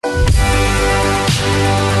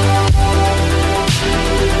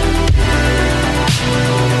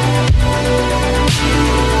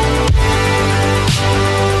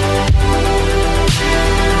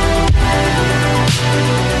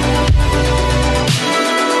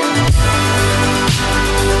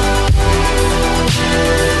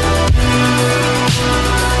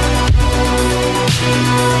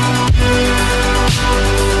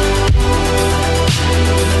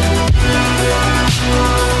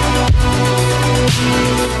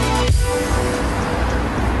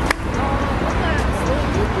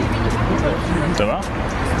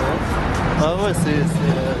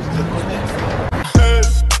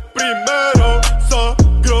Primero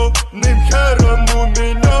sagro ninjero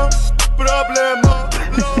numina problema.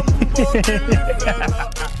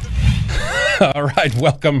 All right,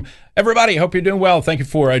 welcome everybody. Hope you're doing well. Thank you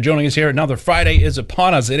for joining us here. Another Friday is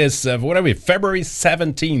upon us. It is February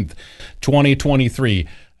 17th, 2023.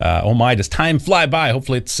 Oh my, does time fly by?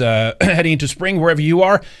 Hopefully it's heading into spring wherever you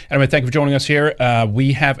are. Anyway, thank you for joining us here.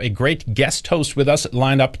 We have a great guest host with us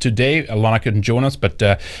lined up today. Lana couldn't join us, but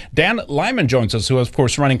Dan Lyman joins us, who is, of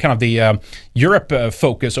course, running kind of the Europe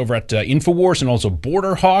focus over at InfoWars and also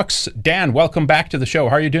Border Hawks. Dan, welcome back to the show.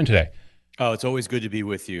 How are you doing today? Oh, it's always good to be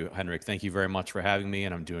with you, Henrik. Thank you very much for having me,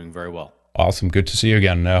 and I'm doing very well. Awesome. Good to see you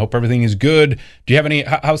again. I hope everything is good. Do you have any,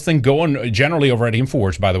 how's things going generally over at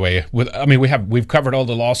InfoWars, by the way? We've covered all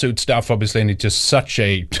the lawsuit stuff, obviously, and it's just such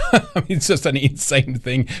a, it's just an insane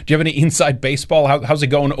thing. Do you have any inside baseball? How's it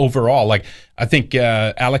going overall? Like, I think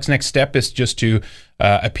Alex's next step is just to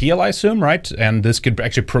appeal, I assume, right? And this could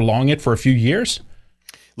actually prolong it for a few years?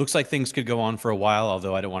 Looks like things could go on for a while,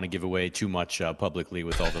 although I don't want to give away too much publicly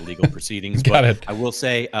with all the legal proceedings. Got it. I will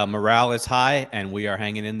say morale is high, and we are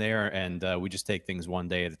hanging in there, and we just take things one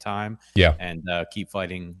day at a time. Yeah. And keep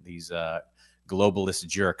fighting these globalist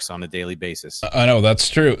jerks on a daily basis. I know, that's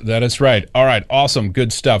true. That is right. All right, awesome,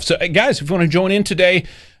 good stuff. So, guys, if you want to join in today,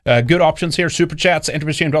 good options here. Super Chats,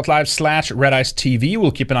 enterprisestream.live/RedEyeTV.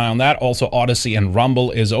 We'll keep an eye on that. Also, Odyssey and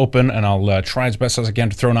Rumble is open, and I'll try as best as I can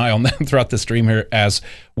to throw an eye on them throughout the stream here as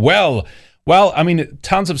well. Well, I mean,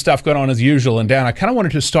 tons of stuff going on as usual. And Dan, I kind of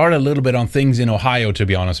wanted to start a little bit on things in Ohio, to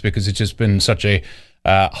be honest, because it's just been such a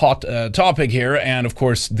hot topic here. And of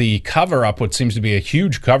course, the cover-up, what seems to be a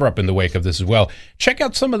huge cover-up in the wake of this as well. Check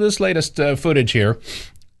out some of this latest footage here.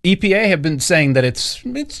 EPA have been saying that it's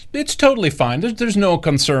totally fine. There's no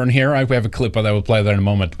concern here. We have a clip that we'll play there in a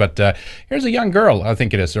moment. But here's a young girl, I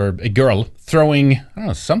think it is, or a girl throwing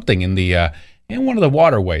something in the in one of the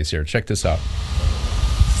waterways here. Check this out.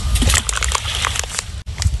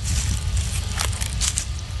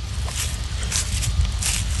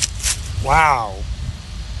 Wow.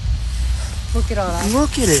 Look at all that.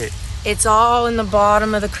 Look at it. It's all in the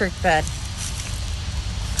bottom of the creek bed.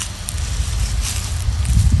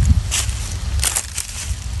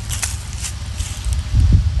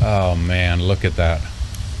 Oh man, look at that.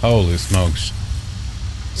 Holy smokes.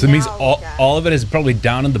 So it means all of it is probably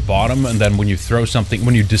down in the bottom, and then when you throw something,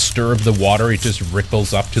 when you disturb the water, it just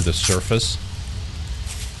ripples up to the surface.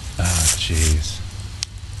 Ah, jeez.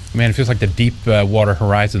 Man, it feels like the deep water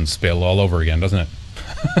horizon spill all over again, doesn't it?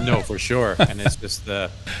 No, for sure. And it's just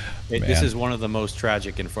this is one of the most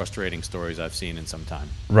tragic and frustrating stories I've seen in some time.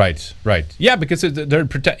 Right. Yeah, because they're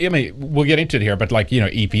I mean, we'll get into it here, but like,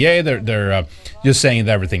 EPA, they're just saying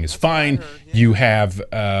that everything is fine. You have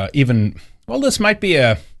this might be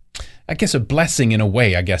a blessing in a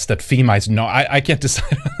way, I guess, that FEMA is not. I can't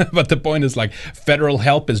decide, but the point is, like, federal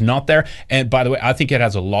help is not there. And by the way, I think it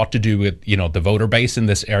has a lot to do with, the voter base in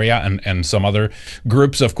this area and some other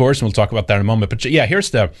groups, of course, and we'll talk about that in a moment. But yeah,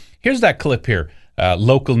 here's that clip here,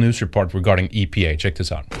 local news report regarding EPA. Check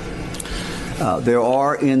this out. There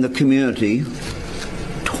are in the community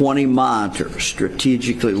 20 monitors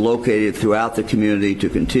strategically located throughout the community to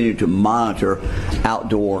continue to monitor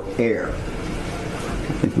outdoor air.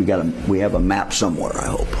 I think we have a map somewhere, I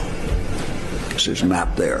hope. There's a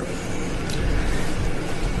map there.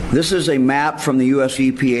 This is a map from the U.S.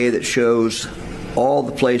 EPA that shows all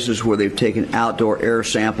the places where they've taken outdoor air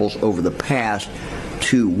samples over the past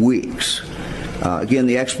 2 weeks. Again,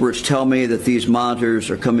 the experts tell me that these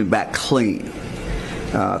monitors are coming back clean.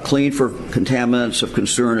 Clean for contaminants of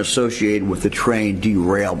concern associated with the train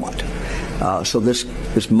derailment. So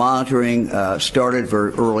this monitoring started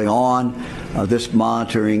very early on. This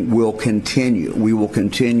monitoring will continue. We will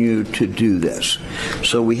continue to do this.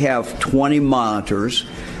 So we have 20 monitors.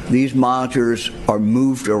 These monitors are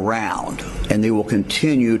moved around, and they will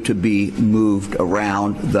continue to be moved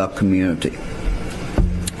around the community.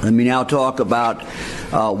 Let me now talk about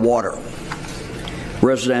water,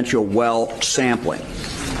 residential well sampling.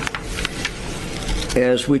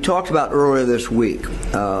 As we talked about earlier this week,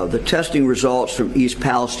 the testing results from East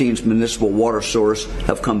Palestine's municipal water source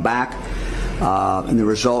have come back. And the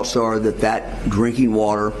results are that drinking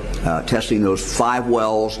water, testing those 5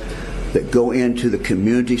 wells that go into the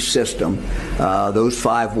community system, those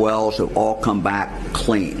 5 wells have all come back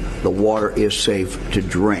clean. The water is safe to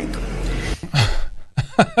drink.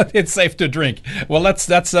 It's safe to drink. Well, that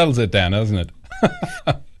settles it, Dan, doesn't it?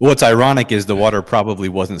 What's ironic is the water probably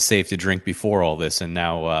wasn't safe to drink before all this, and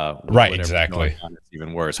now right, exactly, it's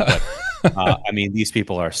even worse. But I mean, these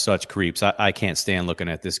people are such creeps. I can't stand looking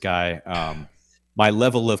at this guy. my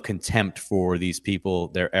level of contempt for these people,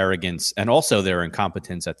 their arrogance, and also their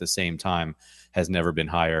incompetence at the same time has never been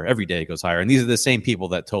higher. Every day it goes higher. And these are the same people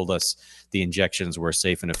that told us the injections were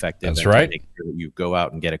safe and effective. That's and right. make sure that you go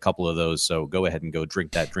out and get a couple of those. So go ahead and go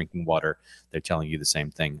drink that drinking water. They're telling you the same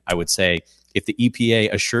thing. I would say if the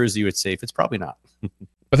EPA assures you it's safe, it's probably not.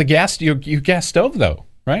 But the gas, you gas stove though,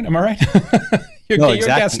 right? Am I right? No,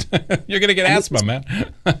 exactly. You're going to get asthma, man.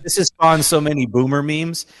 This has spawned so many boomer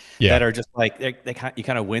memes Yeah. that are just like you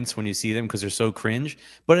kind of wince when you see them because they're so cringe.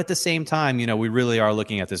 But at the same time, we really are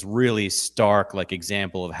looking at this really stark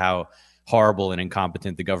example of how horrible and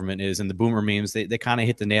incompetent the government is. And the boomer memes, they kind of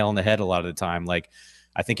hit the nail on the head a lot of the time. Like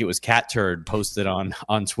I think it was Cat Turd posted on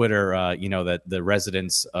Twitter, that the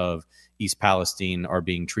residents of East Palestine are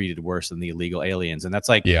being treated worse than the illegal aliens. And that's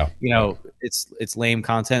it's lame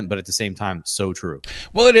content, but at the same time, so true.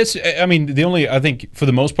 Well, it is. I mean, I think for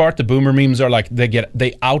the most part, the boomer memes are like they get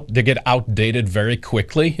outdated very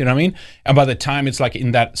quickly. You know what I mean? And by the time it's like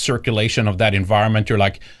in that circulation of that environment, you're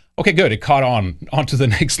like, okay, good. It caught on to the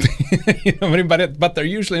next thing. You know what I mean? But they're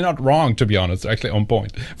usually not wrong, to be honest. They're actually on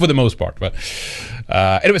point for the most part. But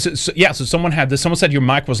anyways, so someone had this. Someone said your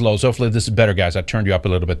mic was low. So hopefully this is better, guys. I turned you up a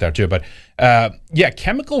little bit there too. But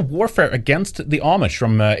chemical warfare against the Amish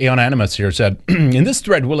from Aeon Animus here said, in this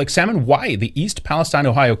thread, we'll examine why the East Palestine,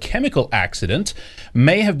 Ohio chemical accident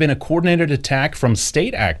may have been a coordinated attack from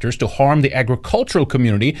state actors to harm the agricultural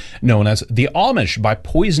community known as the Amish by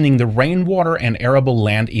poisoning the rainwater and arable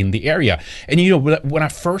land in the area. And when I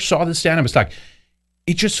first saw this, Dan, I was like,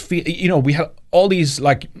 it just feels, we had all these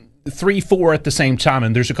like 3-4 at the same time,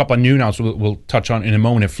 and there's a couple of new notes we'll touch on in a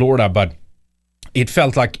moment in Florida, but it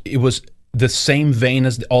felt like it was the same vein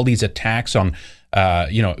as all these attacks on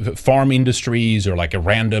farm industries, or like a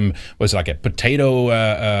random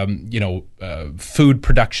potato food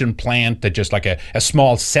production plant that just like a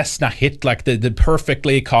small Cessna hit, like the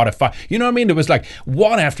perfectly caught a fire. You know what I mean? It was like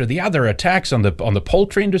one after the other attacks on the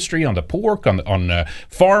poultry industry, on the pork, on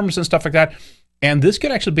farms and stuff like that. And this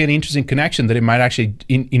could actually be an interesting connection that it might actually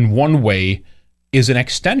in one way is an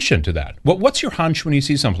extension to that. What's your hunch when you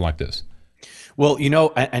see something like this? Well,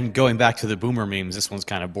 and going back to the boomer memes, this one's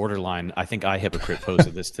kind of borderline. I think iHypocrite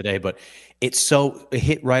posted this today, but it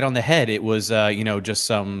hit right on the head. It was, just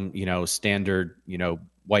some, standard,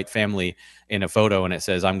 white family in a photo, and it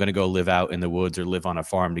says, I'm going to go live out in the woods or live on a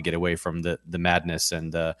farm to get away from the madness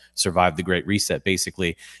and survive the Great Reset,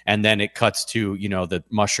 basically. And then it cuts to, the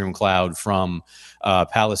mushroom cloud from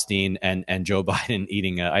Palestine and Joe Biden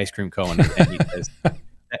eating an ice cream cone. And he says,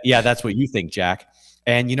 yeah, that's what you think, Jack.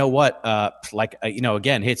 And you know what?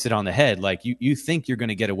 Again, hits it on the head. Like you think you're going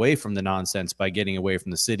to get away from the nonsense by getting away from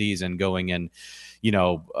the cities and going and,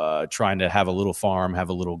 trying to have a little farm, have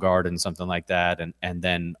a little garden, something like that. And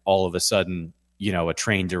then all of a sudden, a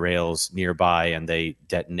train derails nearby and they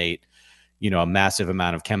detonate, a massive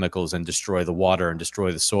amount of chemicals and destroy the water and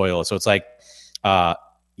destroy the soil. So it's like,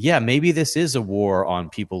 maybe this is a war on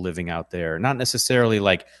people living out there, not necessarily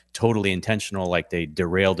like totally intentional, like they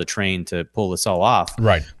derailed a train to pull this all off.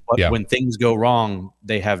 Right. But when things go wrong,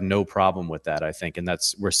 they have no problem with that, I think. And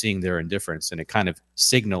we're seeing their indifference, and it kind of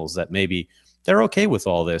signals that maybe they're okay with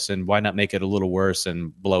all this, and why not make it a little worse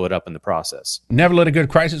and blow it up in the process? Never let a good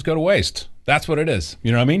crisis go to waste. That's what it is.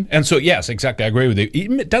 You know what I mean? And so, yes, exactly. I agree with you.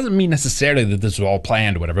 It doesn't mean necessarily that this was all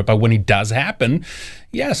planned or whatever, but when it does happen,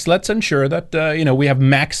 yes, let's ensure that, we have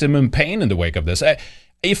maximum pain in the wake of this.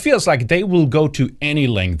 It feels like they will go to any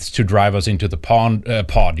lengths to drive us into the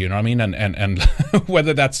pod, you know what I mean? And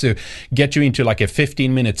whether that's to get you into like a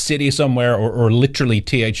 15-minute city somewhere or literally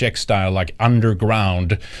THX style, like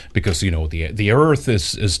underground, because, the earth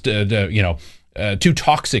is too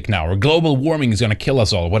toxic now, or global warming is going to kill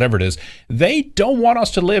us all, whatever it is. They don't want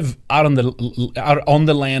us to live out on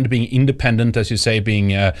the land, being independent, as you say, being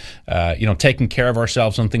taking care of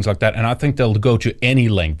ourselves and things like that. And I think they'll go to any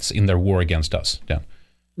lengths in their war against us. Yeah.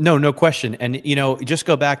 No question. And, just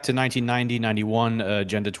go back to 1990, 91,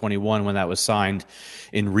 Agenda 21, when that was signed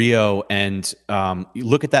in Rio, and you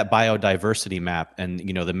look at that biodiversity map and,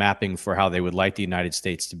 the mapping for how they would like the United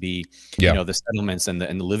States to be, the settlements and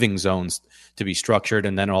the living zones to be structured,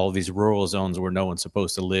 and then all of these rural zones where no one's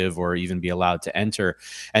supposed to live or even be allowed to enter.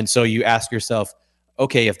 And so you ask yourself,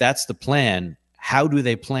 okay, if that's the plan, how do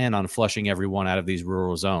they plan on flushing everyone out of these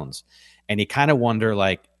rural zones? And you kind of wonder,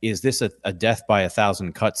 like, is this a death by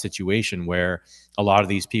 1,000 cut situation where a lot of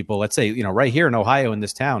these people, let's say, right here in Ohio, in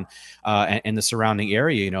this town and the surrounding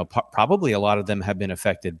area, probably a lot of them have been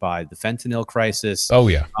affected by the fentanyl crisis. Oh,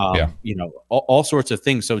 yeah. All sorts of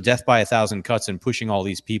things. So death by 1,000 cuts and pushing all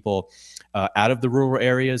these people out of the rural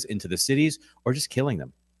areas into the cities, or just killing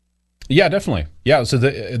them. Yeah, definitely. Yeah, so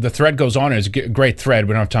the thread goes on. It's a great thread.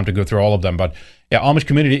 We don't have time to go through all of them, but yeah, Amish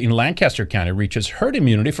community in Lancaster County reaches herd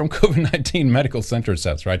immunity from COVID-19, medical center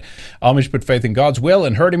says, right? Amish put faith in God's will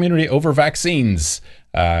and herd immunity over vaccines.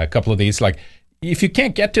 A couple of these, like, if you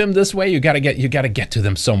can't get to them this way, you got to get to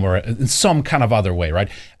them somewhere in some kind of other way, right?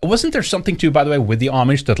 Wasn't there something too, by the way, with the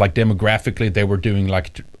Amish that, like, demographically they were doing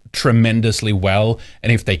like tremendously well,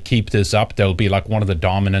 and if they keep this up, they'll be like one of the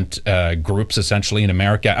dominant groups essentially in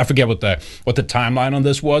America. I forget what the timeline on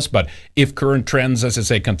this was, but if current trends, as I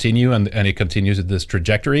say, continue and it continues at this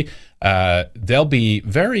trajectory, they'll be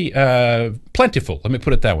very plentiful. Let me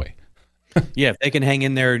put it that way. Yeah, if they can hang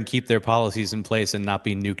in there and keep their policies in place and not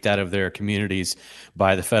be nuked out of their communities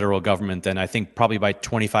by the federal government, then I think probably by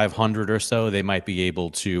 2,500 or so, they might be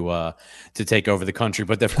able to take over the country.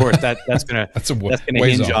 But of course, that's gonna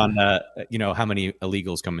hinge on how many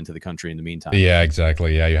illegals come into the country in the meantime. Yeah,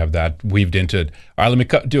 exactly. Yeah, you have that weaved into it. All right, let me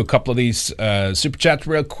do a couple of these super chats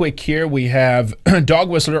real quick here. We have Dog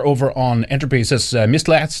Whistler over on Entropy says, missed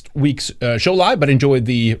last week's show live, but enjoyed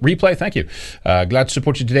the replay. Thank you. Glad to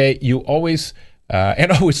support you today. You always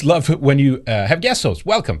love when you have guest hosts.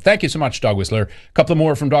 Welcome. Thank you so much, Dog Whistler. A couple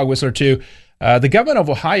more from Dog Whistler too. The governor of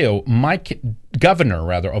Ohio, Mike DeWine,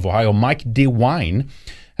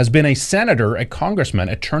 has been a senator, a congressman,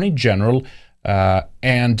 attorney general,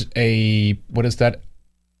 and a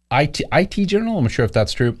IT general. I'm not sure if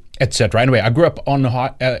that's true, etc. Anyway, I grew up in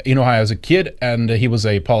Ohio as a kid, and he was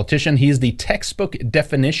a politician. He is the textbook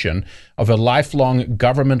definition of a lifelong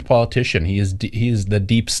government politician. He is the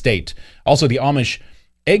deep state. Also, the Amish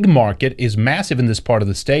egg market is massive in this part of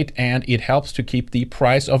the state, and it helps to keep the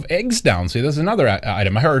price of eggs down. See, there's another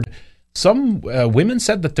item. I heard some women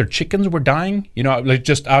said that their chickens were dying. Like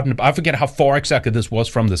just out in, I forget how far exactly this was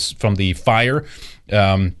from the fire.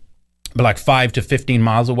 But like 5 to 15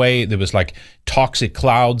 miles away, there was like toxic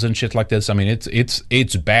clouds and shit like this. I mean,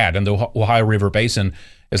 it's bad. And the Ohio River Basin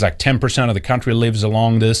is like 10% of the country lives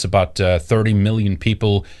along this, about 30 million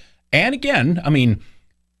people. And again, I mean,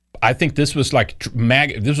 I think this was like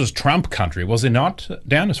this was Trump country, was it not,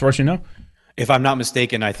 Dan, as far as you know? If I'm not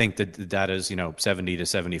mistaken, I think that the data is 70 to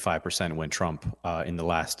 75% went Trump in the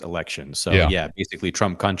last election. So yeah, basically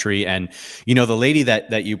Trump country. And the lady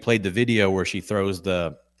that you played the video where she throws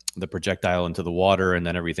the projectile into the water and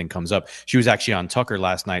then everything comes up. She was actually on Tucker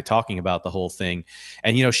last night talking about the whole thing.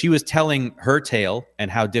 And, she was telling her tale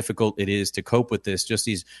and how difficult it is to cope with this, just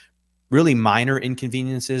these really minor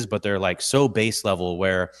inconveniences, but they're like so base level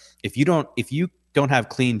where if you don't have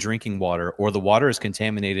clean drinking water or the water is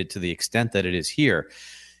contaminated to the extent that it is here,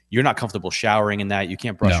 you're not comfortable showering in that. You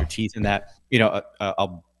can't brush your teeth in that.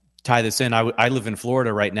 I'll tie this in. I live in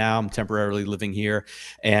Florida right now. I'm temporarily living here.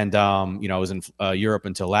 And, I was in Europe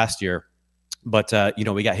until last year. But,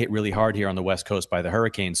 we got hit really hard here on the West Coast by the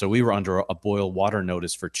hurricane. So we were under a boil water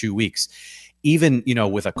notice for 2 weeks. Even,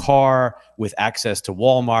 with a car, with access to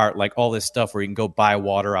Walmart, like all this stuff where you can go buy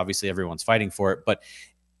water. Obviously, everyone's fighting for it. But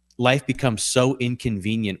life becomes so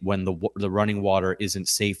inconvenient when the running water isn't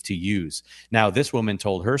safe to use. Now, this woman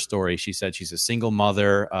told her story. She said she's a single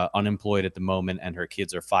mother, unemployed at the moment, and her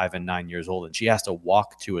kids are 5 and 9 years old. And she has to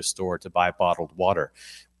walk to a store to buy bottled water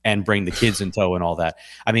and bring the kids in tow and all that.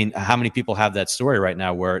 I mean, how many people have that story right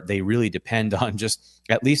now where they really depend on just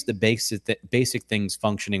at least the basic things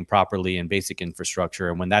functioning properly and basic infrastructure?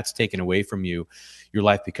 And when that's taken away from you, your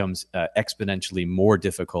life becomes exponentially more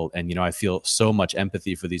difficult. And, I feel so much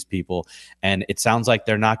empathy for these people. And it sounds like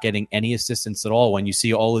they're not getting any assistance at all when you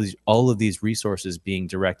see all of these resources being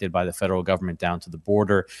directed by the federal government down to the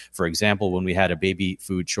border. For example, when we had a baby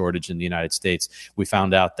food shortage in the United States, we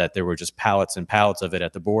found out that there were just pallets and pallets of it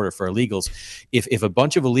at the border for illegals. If a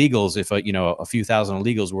bunch of illegals, a few thousand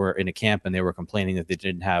illegals were in a camp and they were complaining that they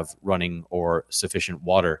didn't have running or sufficient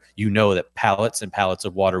water, that pallets and pallets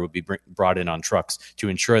of water would be brought in on trucks to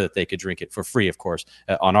ensure that they could drink it for free, of course,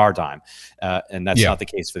 on our dime. And that's not the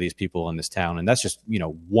case for these people in this town. And that's just,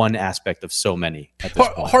 one aspect of so many.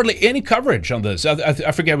 Hardly any coverage on this.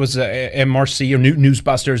 I forget, it was MRC or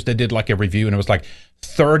Newsbusters that did like a review, and it was like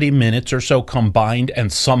 30 minutes or so combined,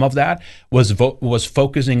 and some of that was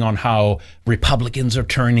focusing on how Republicans are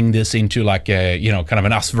turning this into like a kind of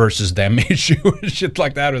an us versus them issue, shit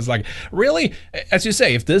like that. It was like, really, as you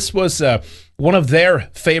say, if this was one of their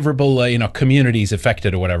favorable communities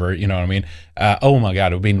affected or whatever, you know what I mean? Oh my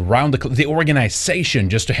God, it would be round the organization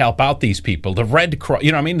just to help out these people, the Red Cross,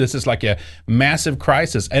 you know what I mean? This is like a massive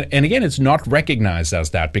crisis, and again, it's not recognized as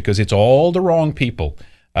that because it's all the wrong people.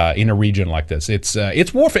 In a region like this, it's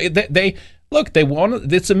warfare. They look. They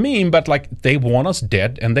want. It's a meme, but like they want us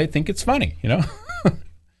dead, and they think it's funny.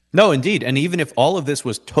 No, indeed. And even if all of this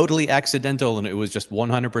was totally accidental and it was just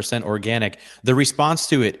 100% organic, the response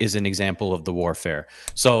to it is an example of the warfare.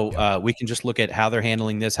 So we can just look at how they're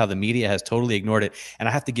handling this, how the media has totally ignored it. And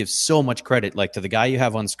I have to give so much credit, like to the guy you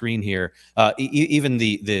have on screen here, even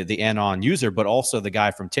the Anon user, but also the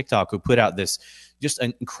guy from TikTok who put out this just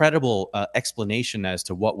an incredible explanation as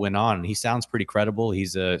to what went on. And he sounds pretty credible.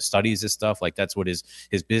 He's studies this stuff. Like that's what his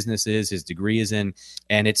business is, his degree is in.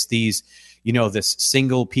 And it's these, this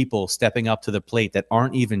single people stepping up to the plate that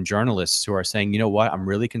aren't even journalists who are saying, you know what, I'm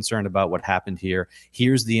really concerned about what happened here.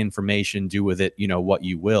 Here's the information, do with it, what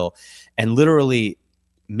you will. And literally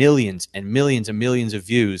millions and millions and millions of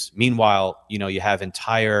views. Meanwhile, you have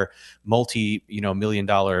entire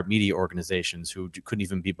multi-million-dollar media organizations who couldn't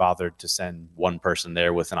even be bothered to send one person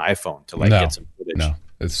there with an iPhone to get some footage. No,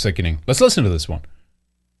 it's sickening. Let's listen to this one.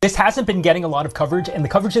 This hasn't been getting a lot of coverage, and the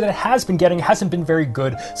coverage that it has been getting hasn't been very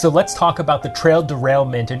good. So let's talk about the trail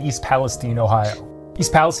derailment in East Palestine, Ohio.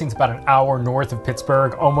 East Palestine's about an hour north of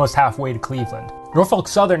Pittsburgh, almost halfway to Cleveland. Norfolk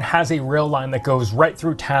Southern has a rail line that goes right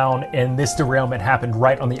through town, and this derailment happened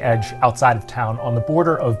right on the edge outside of town on the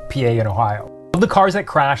border of PA and Ohio. Of the cars that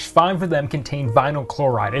crashed, 5 of them contained vinyl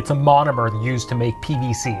chloride. It's a monomer used to make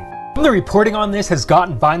PVC. The reporting on this has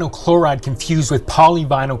gotten vinyl chloride confused with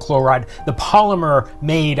polyvinyl chloride, the polymer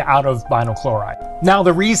made out of vinyl chloride. Now,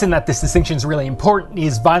 the reason that this distinction is really important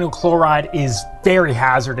is vinyl chloride is very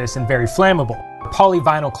hazardous and very flammable.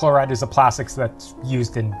 Polyvinyl chloride is a plastics that's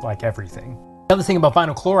used in everything. The other thing about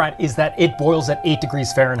vinyl chloride is that it boils at 8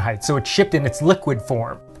 degrees Fahrenheit, so it's shipped in its liquid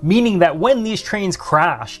form. Meaning that when these trains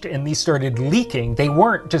crashed and these started leaking, they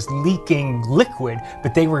weren't just leaking liquid,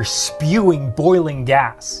 but they were spewing boiling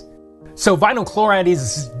gas. So vinyl chloride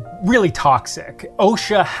is really toxic.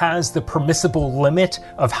 OSHA has the permissible limit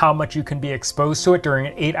of how much you can be exposed to it during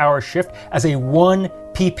an 8-hour shift as a 1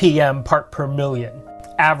 ppm part per million,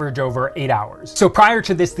 average over 8 hours. So prior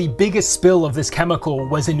to this, the biggest spill of this chemical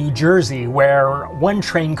was in New Jersey, where one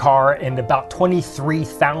train car and about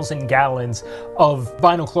 23,000 gallons of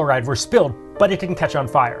vinyl chloride were spilled, but it didn't catch on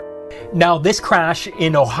fire. Now, this crash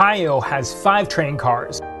in Ohio has 5 train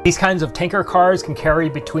cars. These kinds of tanker cars can carry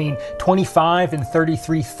between 25 and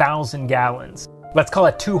 33,000 gallons. Let's call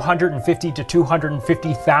it 250 to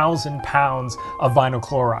 250,000 pounds of vinyl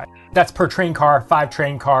chloride. That's per train car, 5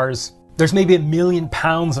 train cars. There's maybe 1 million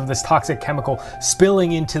pounds of this toxic chemical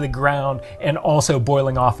spilling into the ground and also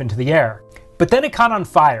boiling off into the air. But then it caught on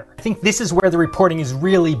fire. I think this is where the reporting is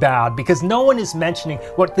really bad because no one is mentioning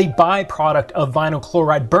what the byproduct of vinyl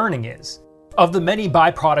chloride burning is. Of the many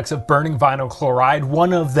byproducts of burning vinyl chloride,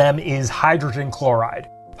 one of them is hydrogen chloride.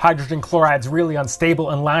 Hydrogen chloride is really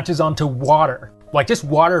unstable and latches onto water, like just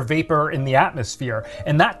water vapor in the atmosphere,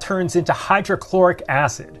 and that turns into hydrochloric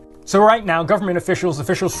acid. So right now, government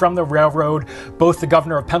officials from the railroad, both the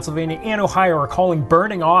governor of Pennsylvania and Ohio are calling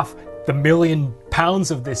burning off the 1 million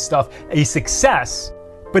pounds of this stuff a success,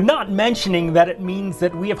 but not mentioning that it means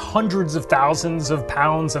that we have hundreds of thousands of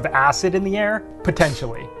pounds of acid in the air,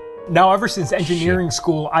 potentially. Now, ever since engineering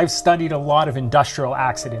school, I've studied a lot of industrial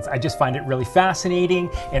accidents. I just find it really fascinating,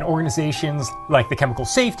 and organizations like the Chemical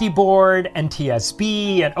Safety Board,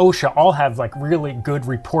 NTSB, and OSHA all have really good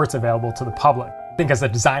reports available to the public. I think as a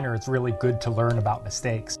designer, it's really good to learn about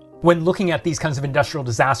mistakes. When looking at these kinds of industrial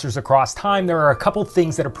disasters across time, there are a couple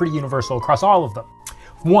things that are pretty universal across all of them.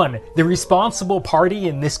 1, the responsible party,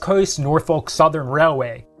 in this case, Norfolk Southern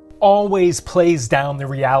Railway, always plays down the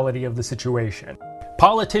reality of the situation.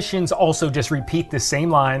 Politicians also just repeat the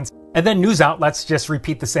same lines, and then news outlets just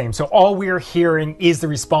repeat the same. So all we're hearing is the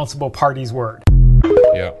responsible party's word.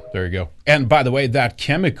 Yeah, there you go. And by the way, that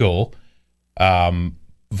chemical,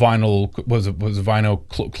 vinyl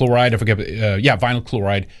chloride, I forget. Vinyl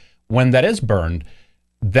chloride. When that is burned,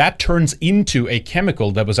 that turns into a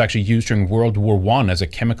chemical that was actually used during World War I as a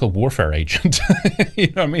chemical warfare agent. You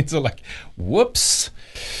know what I mean? So whoops.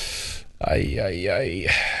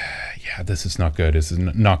 Yeah, this is not good. This is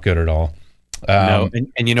not good at all. No,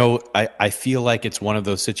 and I feel like it's one of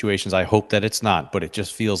those situations. I hope that it's not, but it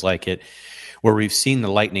just feels like it, where we've seen the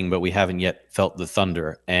lightning, but we haven't yet felt the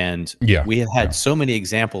thunder. And we have had so many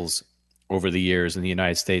examples over the years in the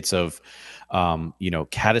United States of,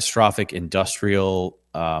 catastrophic industrial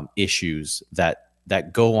issues that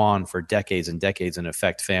go on for decades and decades and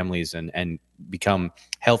affect families and become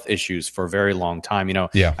health issues for a very long time. I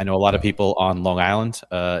know a lot of people on Long Island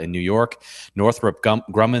in New York. Northrop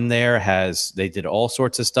Grumman they did all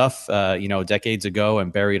sorts of stuff, decades ago,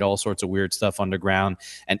 and buried all sorts of weird stuff underground.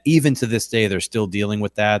 And even to this day, they're still dealing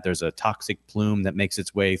with that. There's a toxic plume that makes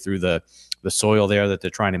its way through the soil there that they're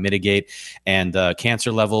trying to mitigate. And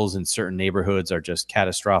cancer levels in certain neighborhoods are just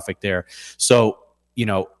catastrophic there. So,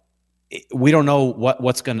 we don't know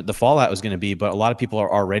what's going to the fallout is going to be, but a lot of people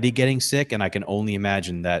are already getting sick, and I can only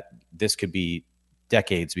imagine that this could be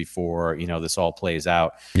decades before this all plays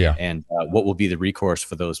out. Yeah. And what will be the recourse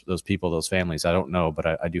for those people, those families? I don't know, but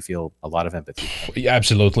I do feel a lot of empathy. Yeah,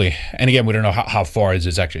 absolutely. And again, we don't know how far is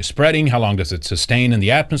this actually spreading. How long does it sustain in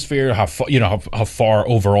the atmosphere? How far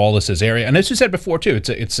overall is this area? And as you said before too,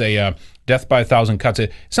 it's a death by 1,000 cuts.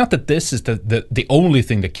 It's not that this is the only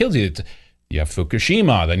thing that kills you. You have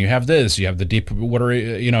Fukushima, then you have this, you have the Deepwater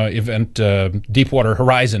event, Deepwater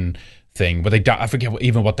Horizon thing, but I forget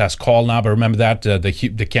even what that's called now, but remember that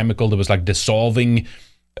the chemical that was like dissolving,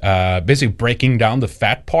 basically breaking down the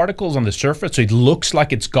fat particles on the surface, so it looks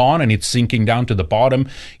like it's gone and it's sinking down to the bottom.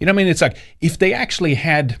 It's like if they actually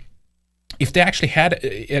had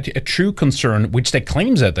a true concern, which they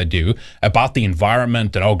claim that they do, about the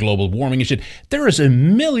environment and global warming and shit, there is a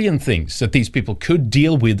million things that these people could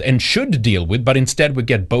deal with and should deal with, but instead we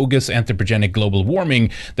get bogus anthropogenic global warming,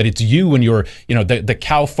 that it's you and your, the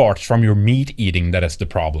cow farts from your meat eating that is the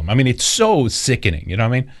problem. I mean, it's so sickening, you know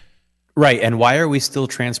what I mean? Right, and why are we still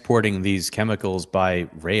transporting these chemicals by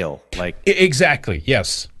rail? Exactly,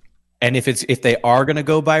 yes. And if they are going to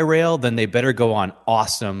go by rail, then they better go on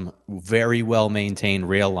awesome, very well maintained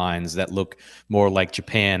rail lines that look more like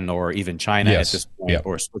Japan or even China at this point,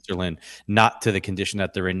 or Switzerland, not to the condition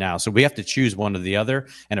that they're in now. So we have to choose one or the other.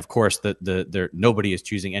 And of course, nobody is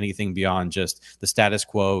choosing anything beyond just the status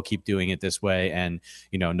quo. Keep doing it this way, and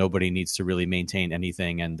nobody needs to really maintain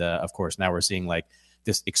anything. And of course, now we're seeing like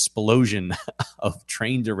this explosion of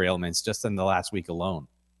train derailments just in the last week alone.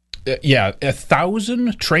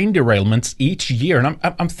 1,000 train derailments each year, and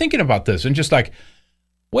I'm thinking about this and just like,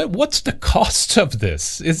 what's the cost of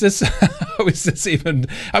this? Is this is this even?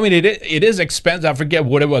 I mean, it is expensive. I forget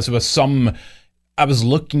what it was. It was some. I was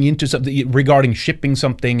looking into something regarding shipping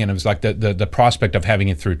something, and it was like the prospect of having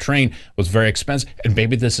it through train was very expensive, and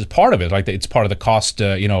maybe this is part of it. Like it's part of the cost,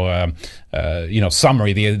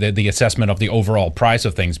 summary, the assessment of the overall price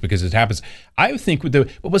of things, because it happens. I think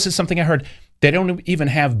what was it? Something I heard. They don't even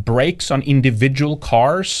have brakes on individual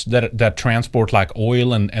cars that transport like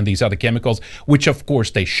oil and these other chemicals, which of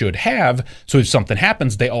course they should have. So if something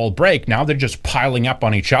happens, they all break. Now they're just piling up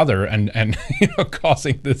on each other and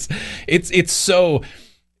causing this. It's so,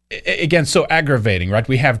 again, so aggravating, right?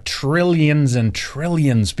 We have trillions and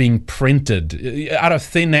trillions being printed out of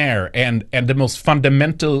thin air, and the most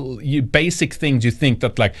fundamental, basic things you think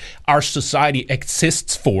that like our society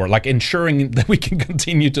exists for, like ensuring that we can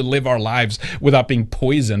continue to live our lives without being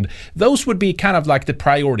poisoned, those would be kind of like the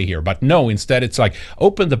priority here. But no, instead it's like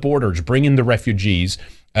open the borders, bring in the refugees,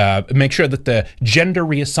 make sure that the gender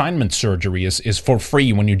reassignment surgery is for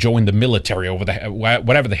free when you join the military over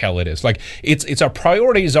whatever the hell it is. Like it's our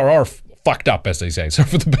priorities are fucked up, as they say. So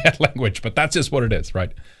for the bad language, but that's just what it is,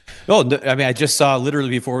 right? Well, I mean, I just saw literally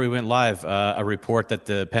before we went live a report that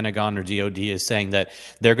the Pentagon or DOD is saying that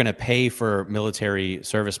they're going to pay for military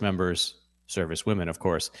service members, service women, of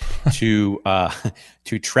course, to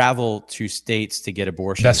travel to states to get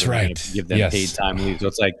abortions. That's right. Give them paid time leave. So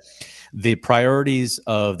it's like, the priorities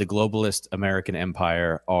of the globalist American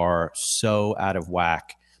empire are so out of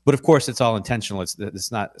whack. But of course, it's all intentional.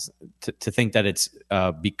 It's not to think that it's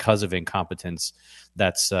because of incompetence.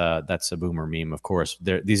 That's a boomer meme. Of course,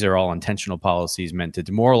 these are all intentional policies meant to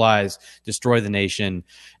demoralize, destroy the nation,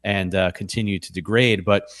 and continue to degrade.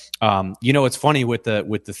 But it's funny with the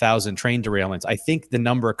 1,000 train derailments. I think the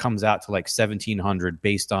number comes out to like 1,700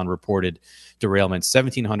 based on reported derailments.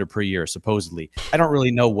 1,700 per year, supposedly. I don't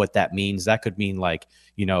really know what that means. That could mean like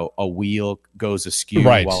a wheel goes askew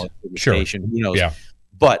while it's in the station. Who knows? Yeah.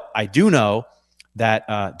 But I do know that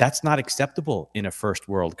that's not acceptable in a first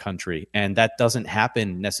world country. And that doesn't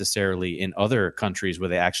happen necessarily in other countries where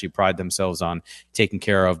they actually pride themselves on taking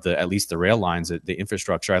care of at least the rail lines, the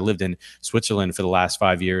infrastructure. I lived in Switzerland for the last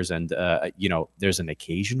 5 years, and there's an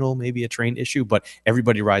occasional, maybe a train issue, but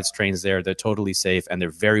everybody rides trains there. They're totally safe and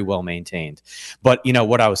they're very well maintained. But,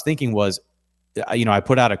 what I was thinking was, I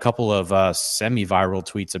put out a couple of semi-viral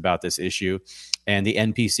tweets about this issue, and the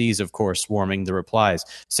NPCs, of course, swarming the replies.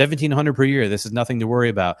 1,700 per year. This is nothing to worry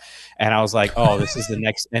about. And I was like, oh, this is the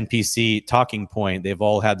next NPC talking point. They've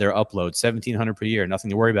all had their upload. 1,700 per year. Nothing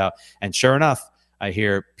to worry about. And sure enough, I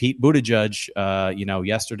hear Pete Buttigieg,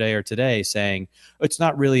 yesterday or today saying it's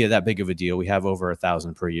not really that big of a deal. We have over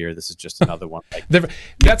 1,000 per year. This is just another one.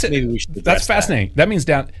 That's fascinating. That means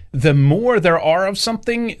that the more there are of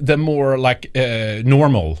something, the more like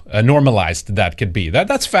normalized that could be.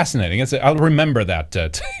 That's fascinating. I'll remember that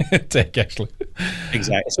take actually.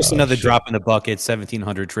 Exactly. It's just another drop in the bucket.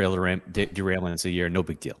 1,700 trailer derailments a year. No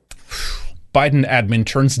big deal. Biden admin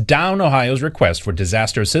turns down Ohio's request for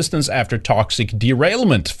disaster assistance after toxic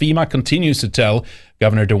derailment. FEMA continues to tell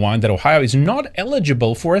Governor DeWine that Ohio is not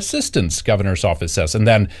eligible for assistance, governor's office says. And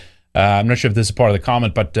then I'm not sure if this is part of the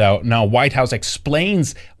comment, but now White House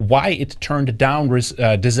explains why it turned down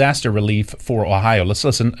disaster relief for Ohio. Let's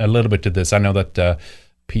listen a little bit to this. I know that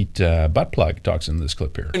Pete Buttplug talks in this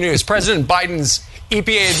clip here. News. President Biden's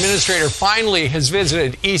EPA administrator finally has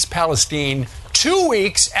visited East Palestine 2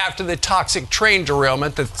 weeks after the toxic train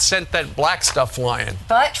derailment that sent that black stuff flying.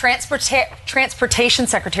 But Transportation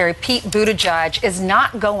Secretary Pete Buttigieg is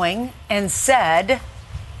not going and said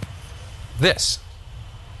this.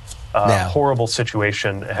 Horrible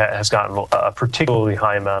situation has gotten a particularly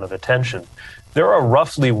high amount of attention. There are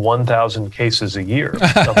roughly 1,000 cases a year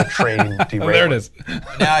of a train derailment. There it is.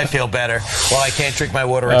 Now I feel better. Well, I can't drink my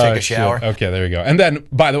water or take a shower. Shit. Okay, there you go. And then,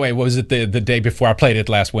 by the way, what was it the day before? I played it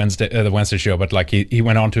last Wednesday, the Wednesday show, but like he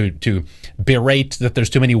went on to berate that there's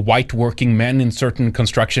too many white working men in certain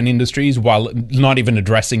construction industries while not even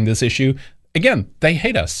addressing this issue. Again, they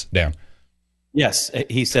hate us, Dan. Yes,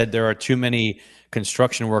 he said there are too many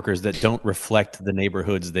construction workers that don't reflect the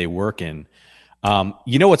neighborhoods they work in.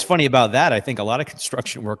 You know what's funny about that? I think a lot of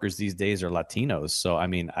construction workers these days are Latinos. So, I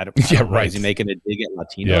mean, I don't know, is he making a dig at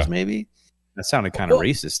Latinos maybe? That sounded kind of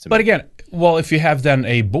racist to me. But again, well, if you have then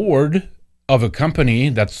a board of a company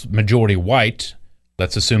that's majority white,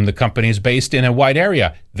 let's assume the company is based in a white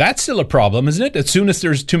area. That's still a problem, isn't it? As soon as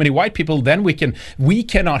there's too many white people, then we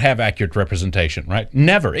cannot have accurate representation, right?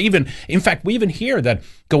 Never. In fact, we even hear that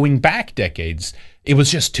going back decades, it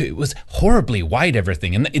was horribly white,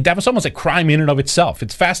 everything. And that was almost a crime in and of itself.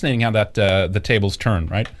 It's fascinating how that the tables turn,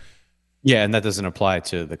 right? Yeah, and that doesn't apply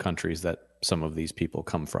to the countries that some of these people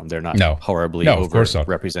come from. They're not horribly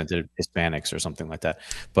overrepresented Hispanics or something like that.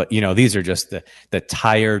 But, you know, these are just the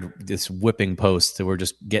tired, this whipping post that we're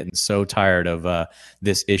just getting so tired of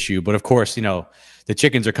this issue. But, of course, you know, the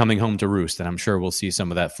chickens are coming home to roost, and I'm sure we'll see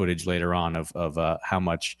some of that footage later on of how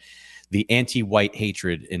much the anti-white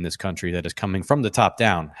hatred in this country that is coming from the top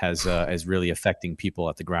down is really affecting people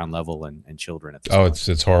at the ground level and children at this point.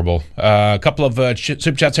 It's horrible. A couple of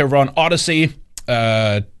super chats over on Odyssey.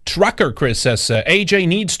 Trucker Chris says AJ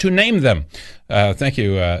needs to name them. Thank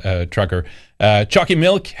you, Trucker. Chalky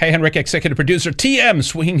Milk, hey Henrik, executive producer. TM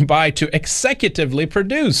swinging by to executively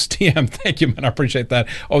produce. TM, thank you, man. I appreciate that.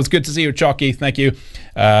 Always good to see you, Chalky. Thank you.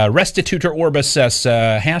 Restitutor Orbis says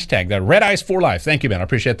hashtag that Red Eyes for Life. Thank you, man. I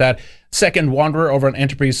appreciate that. Second Wanderer over on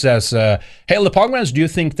Enterprise says, "Hail the Pogmans. Do you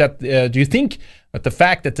think that the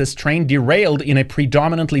fact that this train derailed in a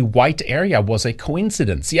predominantly white area was a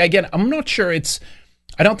coincidence?" Yeah, again, I'm not sure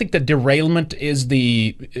I don't think the derailment is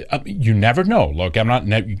you never know. Look,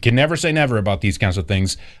 you can never say never about these kinds of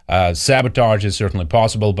things. Sabotage is certainly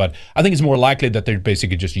possible, but I think it's more likely that they're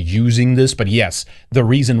basically just using this. But yes, the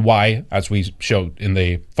reason why, as we showed in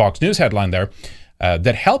the Fox News headline there,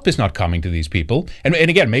 that help is not coming to these people. And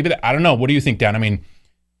again, maybe I don't know. What do you think, Dan? I mean,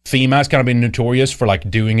 FEMA has kind of been notorious for like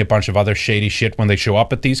doing a bunch of other shady shit when they show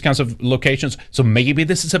up at these kinds of locations. So maybe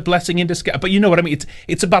this is a blessing in disguise. But you know what I mean?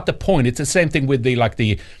 It's about the point. It's the same thing with the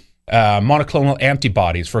monoclonal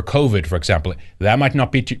antibodies for COVID, for example. That might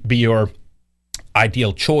not be your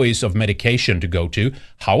ideal choice of medication to go to.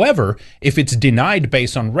 However, if it's denied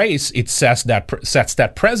based on race, it sets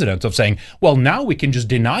that precedent of saying, well, now we can just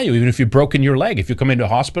deny you even if you've broken your leg. If you come into a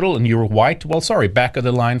hospital and you're white, well, sorry, back of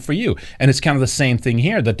the line for you. And it's kind of the same thing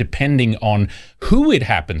here, that depending on who it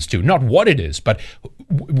happens to, not what it is, but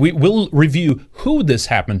we will review who this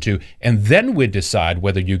happened to, and then we decide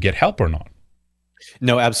whether you get help or not.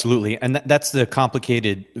 No, absolutely. And that's the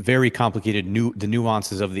complicated, very complicated, the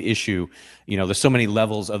nuances of the issue. You know, there's so many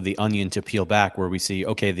levels of the onion to peel back where we see,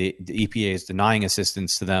 okay, the EPA is denying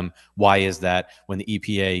assistance to them. Why is that? When the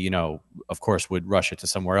EPA, you know, of course, would rush it to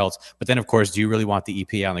somewhere else. But then, of course, do you really want the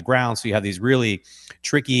EPA on the ground? So you have these really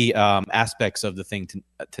tricky aspects of the thing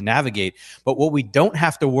to navigate. But what we don't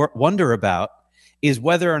have to wonder about is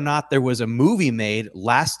whether or not there was a movie made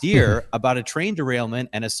last year about a train derailment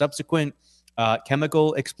and a subsequent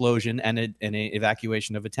chemical explosion and an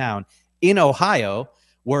evacuation of a town in Ohio,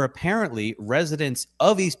 where apparently residents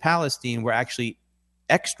of East Palestine were actually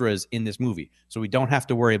extras in this movie. So we don't have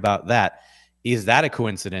to worry about that. Is that a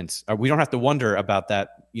coincidence? We don't have to wonder about that,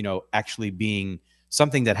 you know, actually being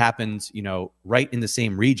something that happens, you know, right in the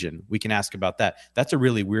same region. We can ask about that. That's a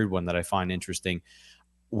really weird one that I find interesting.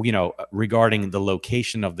 You know, regarding the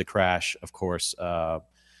location of the crash, of course,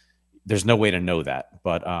 there's no way to know that,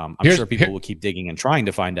 but I'm sure people will keep digging and trying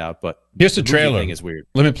to find out. But here's the trailer. Thing is weird.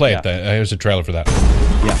 Let me play it. Then. Here's the trailer for that.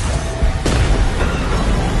 Yeah.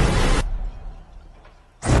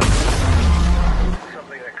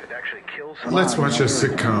 Something that could actually kill Let's watch a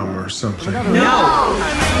sitcom or something. No!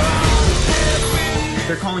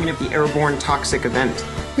 They're calling it the airborne toxic event.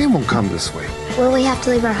 We won't come this way. Will we have to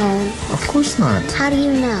leave our home? Of course not. How do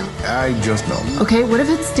you know? I just know. Okay, what if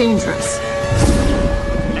it's dangerous?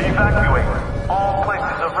 Evacuate all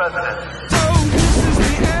places of residence.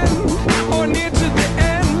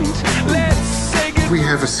 We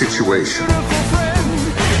have a situation.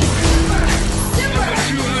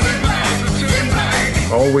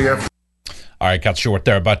 All we have. All right, cut short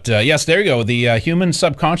there. But yes, there you go. The human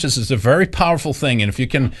subconscious is a very powerful thing. And if you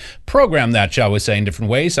can program that, shall we say, in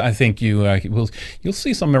different ways, I think you'll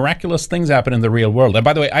see some miraculous things happen in the real world. And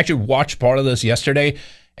by the way, I actually watched part of this yesterday.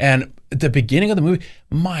 And at the beginning of the movie,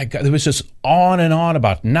 my God, it was just on and on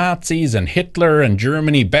about Nazis and Hitler and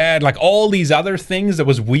Germany bad, like all these other things that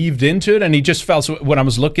was weaved into it. And he just felt, when I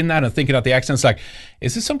was looking at it and thinking about the accents, like,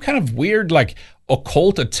 is this some kind of weird, like,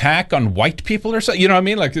 occult attack on white people or something? You know what I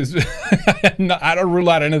mean? Like, I don't rule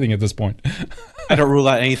out anything at this point. I don't rule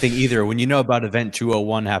out anything either. When you know about Event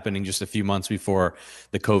 201 happening just a few months before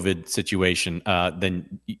the COVID situation,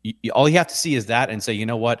 then all you have to see is that and say, you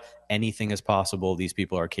know what? Anything is possible. These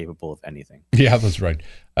people are capable of anything. Yeah, that's right.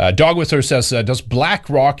 Dog Whistler says, does Black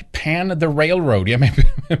Rock pan the railroad? Yeah,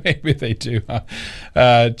 maybe they do.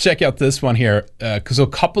 Check out this one here. Because a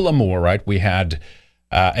couple of more, right? We had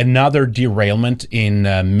another derailment in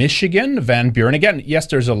Michigan, Van Buren. Again, yes,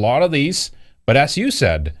 there's a lot of these. But as you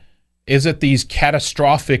said, is it these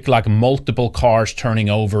catastrophic, like multiple cars turning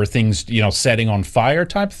over, things, setting on fire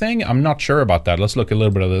type thing? I'm not sure about that. Let's look at a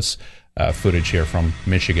little bit of this footage here from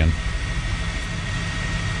Michigan.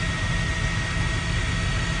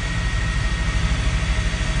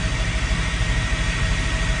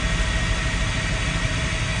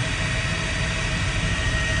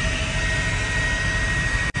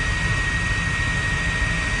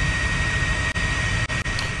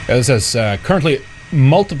 It says, currently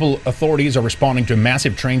multiple authorities are responding to a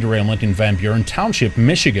massive train derailment in Van Buren Township,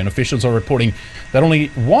 Michigan. Officials are reporting that only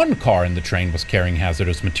one car in the train was carrying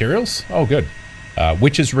hazardous materials. Oh, good.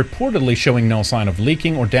 Which is reportedly showing no sign of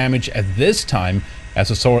leaking or damage at this time,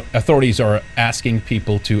 as authorities are asking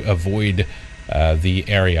people to avoid the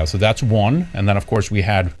area. So that's one. And then, of course, we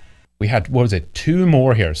had what was it, two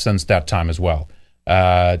more here since that time as well.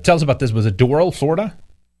 Tell us about this. Was it Doral, Florida?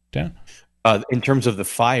 Dan? In terms of the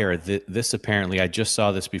fire, this apparently, I just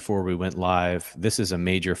saw this before we went live. This is a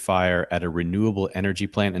major fire at a renewable energy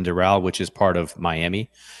plant in Doral, which is part of Miami.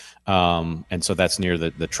 And so that's near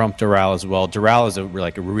the Trump Doral as well. Doral is a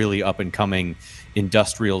really up and coming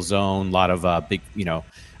industrial zone, a lot of big,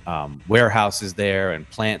 warehouses there and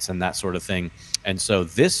plants and that sort of thing. And so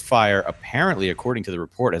this fire, apparently, according to the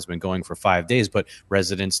report, has been going for 5 days, but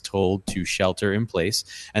residents told to shelter in place.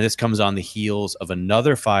 And this comes on the heels of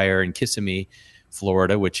another fire in Kissimmee,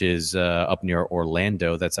 Florida, which is up near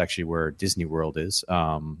Orlando. That's actually where Disney World is,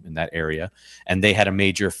 in that area. And they had a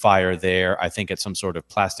major fire there, I think at some sort of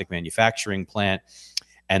plastic manufacturing plant.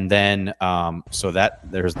 And then,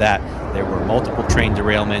 there's that. There were multiple train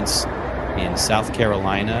derailments in South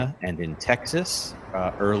Carolina and in Texas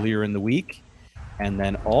earlier in the week. And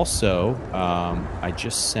then also, I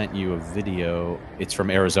just sent you a video. It's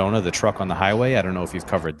from Arizona, the truck on the highway. I don't know if you've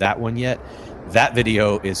covered that one yet. That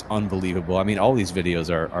video is unbelievable. I mean, all these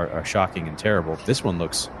videos are shocking and terrible. This one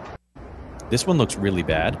looks really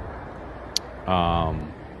bad.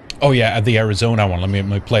 Oh yeah, the Arizona one. Let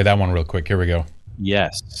me play that one real quick. Here we go.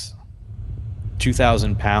 Yes,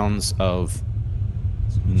 2,000 pounds of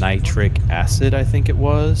nitric acid, I think it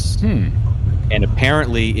was. And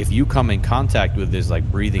apparently, if you come in contact with this, like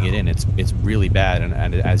breathing it in, it's really bad.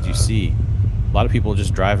 And as you see, a lot of people are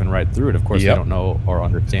just driving right through it. Of course, They don't know or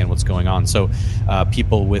understand what's going on. So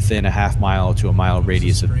people within a half mile to a mile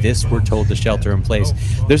radius of this were told to shelter in place.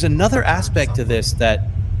 There's another aspect to this that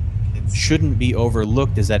shouldn't be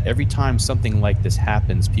overlooked, is that every time something like this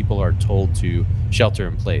happens, people are told to shelter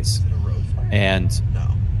in place. And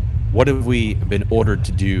what have we been ordered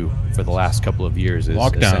to do for the last couple of years is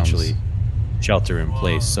lockdowns. Essentially shelter in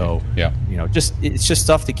place. So it's just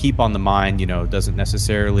stuff to keep on the mind. Doesn't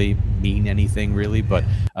necessarily mean anything really, but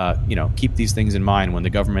keep these things in mind when the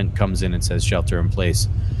government comes in and says shelter in place.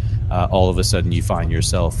 All of a sudden you find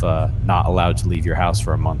yourself not allowed to leave your house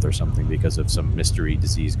for a month or something because of some mystery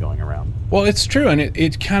disease going around. Well, it's true, and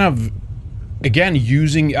it kind of, again,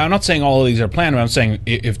 I'm not saying all of these are planned, but I'm saying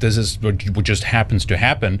if this is what just happens to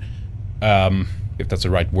happen, if that's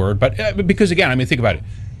the right word, but because again, I mean, think about it.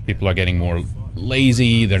 People are getting more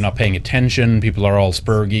lazy. They're not paying attention. People are all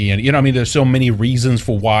spurgy. And, there's so many reasons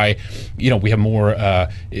for why, we have more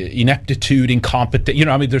ineptitude,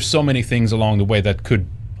 incompetence. There's so many things along the way that could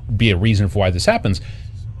be a reason for why this happens.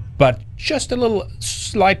 but just a little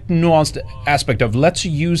slight nuanced aspect of let's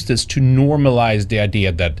use this to normalize the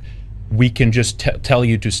idea that we can just tell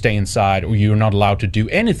you to stay inside or you're not allowed to do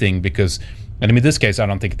anything because, and in this case, I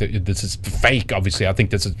don't think that this is fake, obviously. I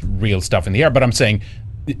think this is real stuff in the air, but I'm saying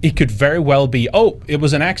it could very well be, it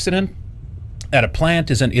was an accident at a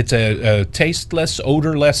plant. It's a tasteless,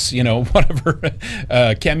 odorless, whatever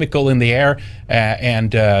chemical in the air,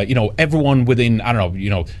 and everyone within,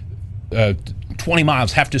 20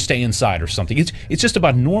 miles have to stay inside or something. It's just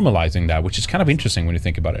about normalizing that, which is kind of interesting when you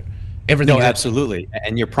think about it. No, absolutely.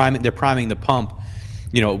 And they're priming the pump.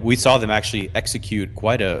 We saw them actually execute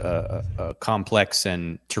quite a complex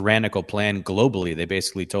and tyrannical plan globally. They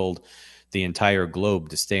basically told the entire globe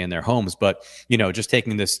to stay in their homes. But, just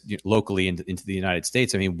taking this locally into the United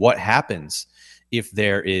States, I mean, what happens if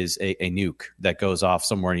there is a nuke that goes off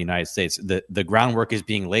somewhere in the United States? The groundwork is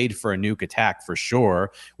being laid for a nuke attack for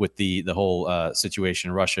sure with the whole situation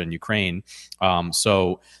in Russia and Ukraine.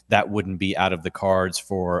 So that wouldn't be out of the cards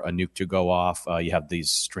for a nuke to go off. You have these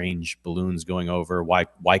strange balloons going over.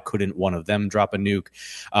 Why couldn't one of them drop a nuke?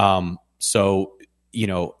 So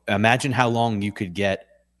imagine how long you could get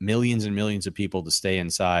millions and millions of people to stay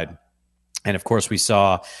inside. And of course, we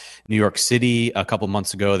saw New York City a couple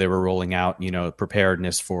months ago. They were rolling out,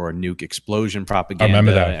 preparedness for a nuke explosion propaganda. I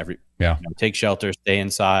remember that. Take shelter, stay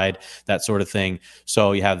inside, that sort of thing.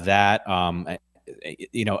 So you have that.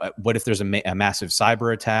 What if there's a massive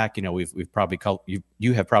cyber attack? We've probably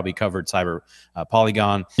you have probably covered cyber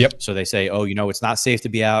Polygon. Yep. So they say, it's not safe to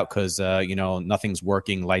be out because nothing's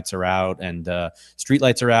working, lights are out, and street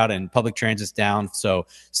lights are out, and public transit's down. So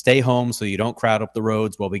stay home so you don't crowd up the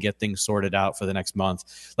roads while we get things sorted out for the next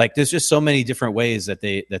month. Like there's just so many different ways that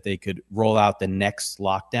they could roll out the next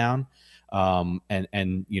lockdown.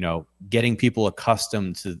 And getting people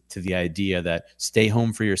accustomed to the idea that stay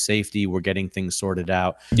home for your safety. We're getting things sorted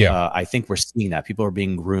out. Yeah. I think we're seeing that people are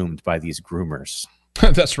being groomed by these groomers.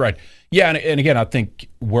 That's right. Yeah. And again, I think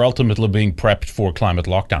we're ultimately being prepped for climate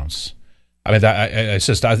lockdowns. I mean, it's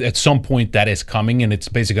just at some point that is coming, and it's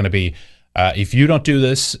basically going to be, if you don't do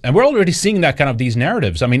this, and we're already seeing that kind of these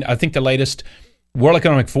narratives. I mean, I think the latest World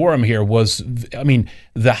Economic Forum here was,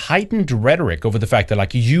 the heightened rhetoric over the fact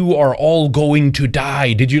that, you are all going to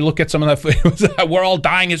die. Did you look at some of that? We're all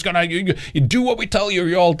dying. It's gonna, you do what we tell you,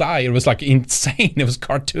 you all die. It was insane. It was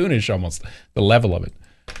cartoonish almost, the level of it.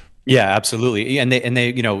 Yeah, absolutely. And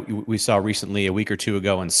they, we saw recently a week or two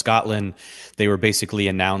ago in Scotland, they were basically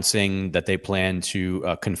announcing that they plan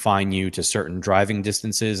to confine you to certain driving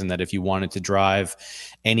distances, and that if you wanted to drive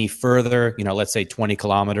any further, let's say 20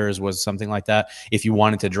 kilometers was something like that. If you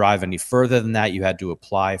wanted to drive any further than that, you had to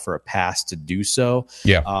apply for a pass to do so.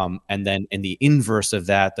 Yeah. And then in the inverse of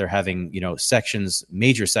that, they're having,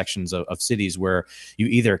 major sections of cities where you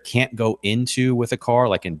either can't go into with a car,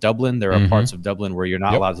 like in Dublin. There are parts of Dublin where you're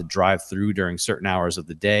not allowed to drive through during certain hours of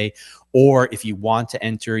the day. Or if you want to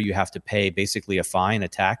enter, you have to pay basically a fine, a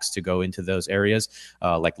tax to go into those areas.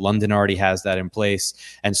 Like London already has that in place.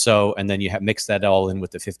 And then you mix that all in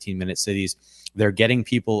with the 15-minute cities. They're getting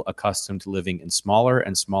people accustomed to living in smaller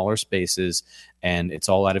and smaller spaces. And it's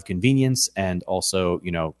all out of convenience and also,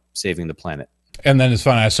 saving the planet. And then it's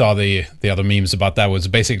funny, I saw the other memes about that was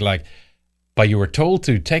basically but you were told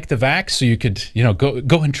to take the vax so you could,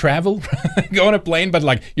 go and travel, go on a plane, but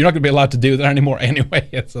you're not going to be allowed to do that anymore anyway.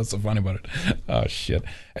 That's so funny about it. Oh shit!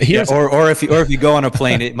 Or if you go on a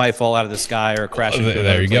plane, it might fall out of the sky or crash into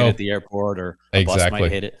there you go at the airport, or a bus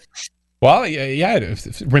might hit it. Well, yeah,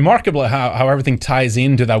 it's remarkable how everything ties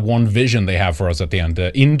into that one vision they have for us at the end.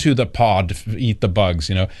 Into the pod, eat the bugs,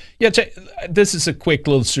 Yeah, this is a quick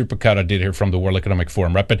little supercut I did here from the World Economic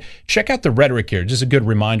Forum, right? But check out the rhetoric here. Just a good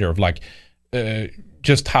reminder of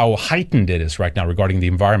just how heightened it is right now regarding the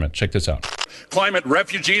environment. Check this out. Climate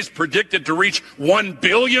refugees predicted to reach 1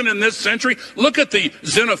 billion in this century. Look at the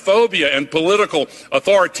xenophobia and political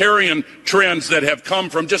authoritarian trends that have come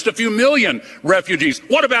from just a few million refugees.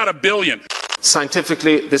 What about 1 billion?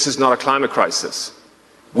 Scientifically, this is not a climate crisis.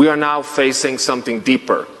 We are now facing something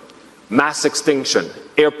deeper. Mass extinction,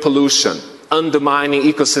 air pollution, undermining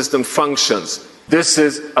ecosystem functions. This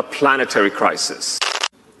is a planetary crisis.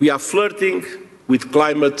 We are flirting with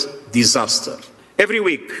climate disaster. Every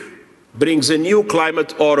week brings a new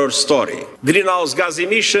climate horror story. Greenhouse gas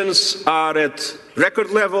emissions are at record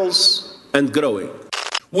levels and growing.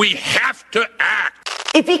 We have to act.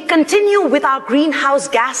 If we continue with our greenhouse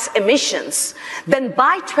gas emissions, then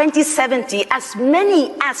by 2070, as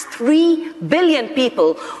many as 3 billion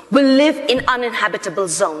people will live in uninhabitable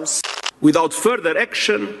zones. Without further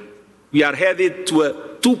action, we are headed to a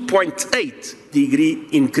 2.8 degree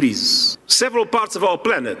increase. Several parts of our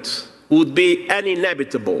planet would be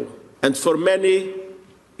uninhabitable, and for many,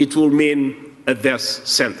 it will mean a death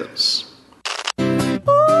sentence. All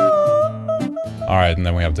right, and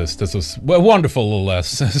then we have this. This was a wonderful little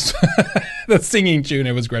the singing tune.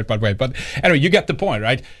 It was great, by the way. But anyway, you get the point,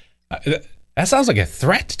 right? That sounds like a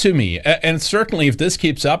threat to me. And certainly, if this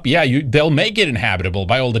keeps up, they'll make it inhabitable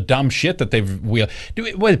by all the dumb shit that they've what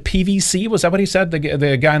PVC, was that what he said?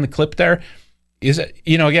 The guy in the clip there. Is it,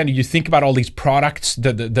 again, you think about all these products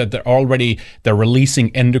that they're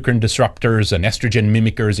releasing endocrine disruptors and estrogen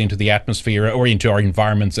mimickers into the atmosphere or into our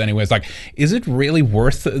environments anyway. It's like, is it really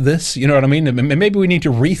worth this? You know what I mean? Maybe we need to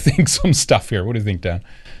rethink some stuff here. What do you think, Dan?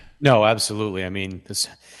 No, absolutely. I mean,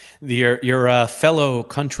 your fellow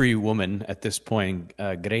countrywoman at this point,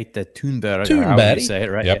 Greta Thunberg, or however you say it,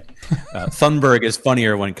 right? Yep. Thunberg is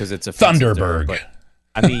funnier because it's a Thunderberg. But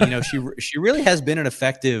I mean, she really has been an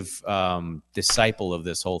effective disciple of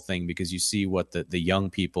this whole thing, because you see what the young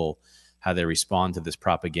people, how they respond to this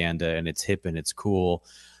propaganda, and it's hip and it's cool.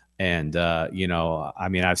 And, I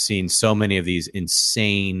mean, I've seen so many of these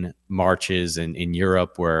insane marches in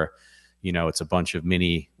Europe where, it's a bunch of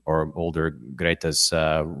mini or older Gretas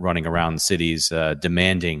running around cities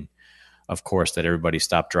demanding, of course, that everybody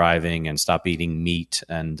stop driving and stop eating meat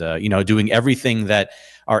and, doing everything that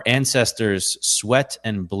our ancestors sweat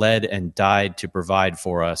and bled and died to provide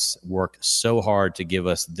for us, worked so hard to give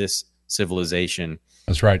us this civilization.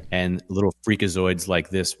 That's right. And little freakazoids like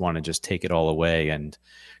this want to just take it all away and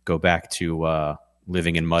go back to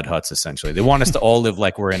living in mud huts, essentially. They want us to all live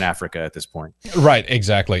like we're in Africa at this point. Right,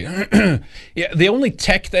 exactly. Yeah, the only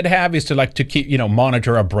tech that have is to keep,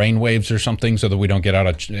 monitor our brainwaves or something so that we don't get out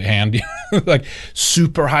of hand. Like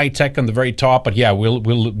super high tech on the very top, but yeah, we'll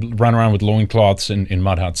run around with loincloths in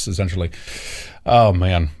mud huts, essentially. Oh,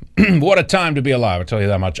 man. What a time to be alive, I'll tell you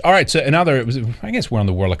that much. All right, so I guess we're on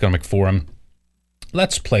the World Economic Forum.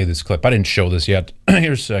 Let's play this clip. I didn't show this yet.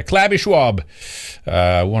 Here's Klaby Schwab,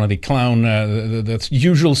 one of the clown, the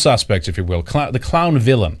usual suspects, if you will, the clown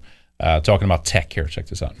villain, talking about tech here. Check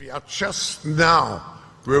this out. We are just now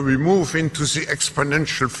where we move into the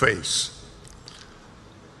exponential phase.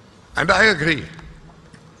 And I agree.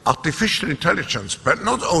 Artificial intelligence, but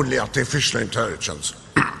not only artificial intelligence,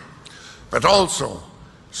 but also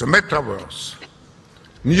the metaverse,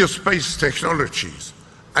 new space technologies,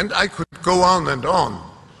 and I could go on and on.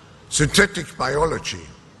 Synthetic biology.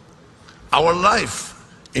 Our life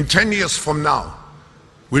in 10 years from now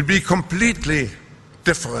will be completely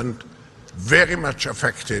different, very much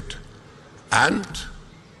affected, and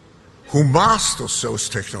who masters those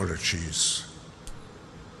technologies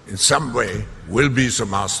in some way will be the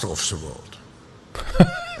master of the world.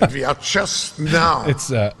 And we are just now.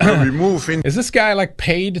 We move in. Is this guy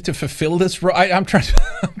paid to fulfill this role? I'm trying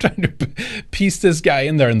to piece this guy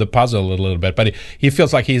in there in the puzzle a little bit, but he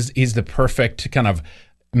feels like he's the perfect kind of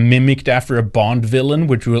mimicked after a Bond villain,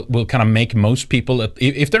 which will kind of make most people,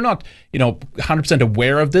 if they're not 100%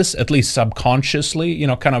 aware of this, at least subconsciously,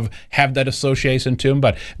 kind of have that association to him.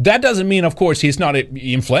 But that doesn't mean, of course, he's not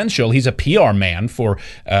influential. He's a PR man for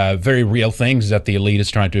very real things that the elite is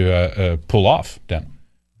trying to pull off. Dan.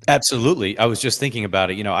 Absolutely. I was just thinking about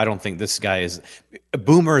it. I don't think this guy is.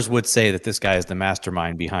 Boomers would say that this guy is the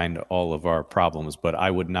mastermind behind all of our problems, but I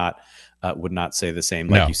would not say the same.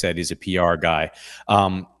 Like you said, he's a PR guy.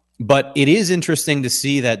 But it is interesting to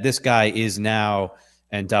see that this guy is now,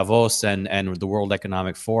 and Davos and the World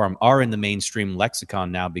Economic Forum are in the mainstream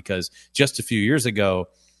lexicon now, because just a few years ago,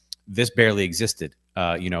 this barely existed.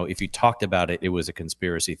 If you talked about it, it was a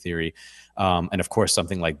conspiracy theory. And of course,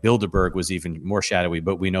 something like Bilderberg was even more shadowy,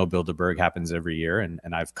 but we know Bilderberg happens every year. And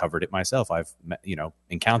I've covered it myself. I've,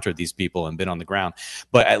 encountered these people and been on the ground,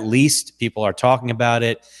 but at least people are talking about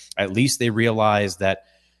it. At least they realize that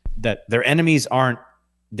their enemies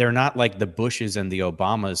they're not like the Bushes and the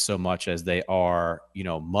Obamas so much as they are,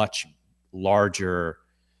 much larger,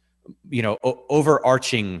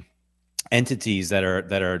 overarching entities that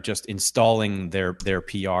are just installing their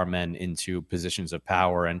PR men into positions of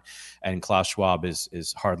power, and Klaus Schwab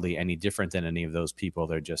is hardly any different than any of those people.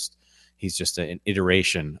 He's just an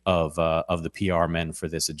iteration of the PR men for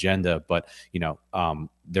this agenda. But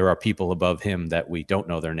there are people above him that we don't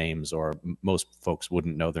know their names, or most folks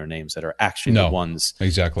wouldn't know their names, that are actually the ones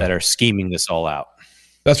that are scheming this all out.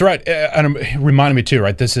 That's right. And it reminded me too,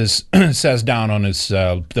 right? This says down on his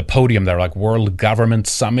the podium there, like World Government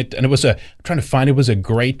Summit. And it was I'm trying to find, it was a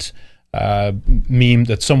great meme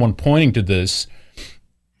that someone pointing to this.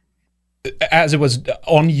 as it was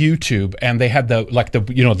on YouTube, and they had the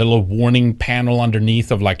little warning panel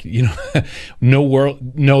underneath of there's no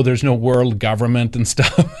world government and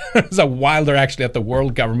stuff. So while they're actually at the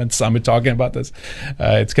World Government Summit talking about this,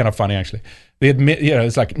 it's kind of funny actually. They admit,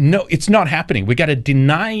 it's like, no, it's not happening. We got to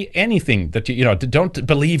deny anything that don't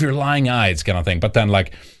believe your lying eyes, kind of thing. But then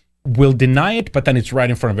we'll deny it, but then it's right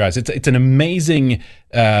in front of your eyes. It's an amazing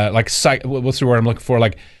what's the word I'm looking for?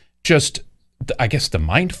 Just, I guess, the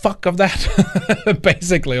mind fuck of that,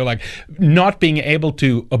 basically, not being able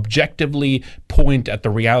to objectively point at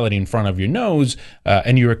the reality in front of your nose,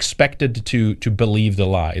 and you're expected to believe the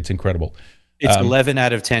lie. It's incredible. It's 11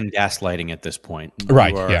 out of 10 gaslighting at this point.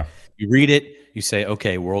 Right, yeah. You read it, you say,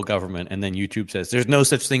 okay, world government, and then YouTube says, there's no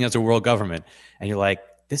such thing as a world government. And you're like,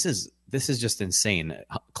 this is just insane.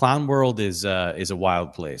 Clown world is a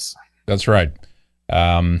wild place. That's right.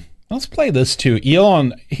 Let's play this too.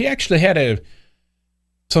 Elon, he actually had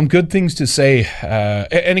some good things to say.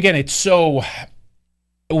 And again, it's so,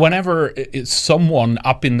 whenever it's someone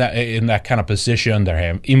up in that kind of position, they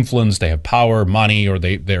have influence, they have power, money, or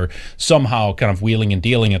they're somehow kind of wheeling and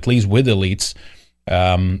dealing, at least with elites.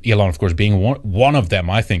 Elon, of course, being one of them,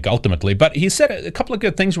 I think, ultimately. But he said a couple of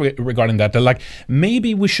good things regarding that. They're like,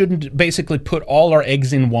 maybe we shouldn't basically put all our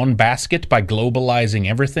eggs in one basket by globalizing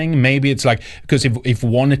everything. Maybe it's like, because if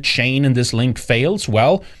one chain in this link fails,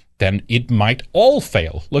 well, then it might all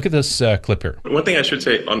fail. Look at this clip here. One thing I should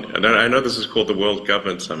say, and I know this is called the World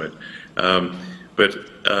Government Summit, but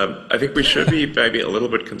I think we should be maybe a little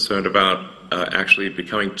bit concerned about actually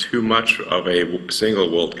becoming too much of a single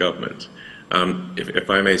world government. If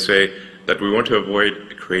I may say, that we want to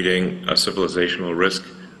avoid creating a civilizational risk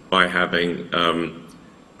by having,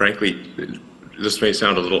 frankly, this may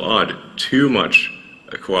sound a little odd, too much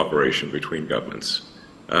cooperation between governments.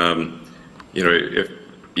 If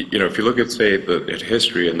you look at, say, at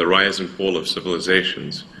history and the rise and fall of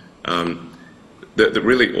civilizations,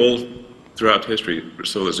 really all throughout history,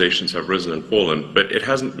 civilizations have risen and fallen, but it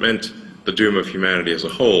hasn't meant the doom of humanity as a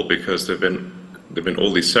whole, because there've been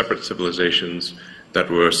all these separate civilizations that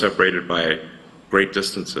were separated by great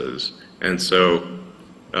distances. And so,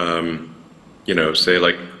 say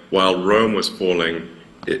while Rome was falling,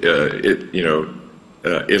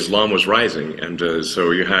 Islam was rising, and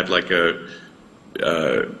so you had the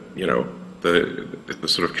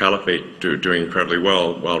sort of caliphate doing incredibly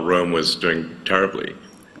well while Rome was doing terribly.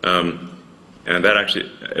 And that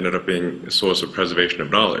actually ended up being a source of preservation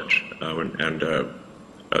of knowledge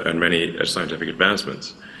and many scientific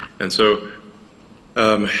advancements. And so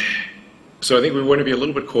I think we want to be a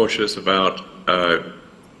little bit cautious about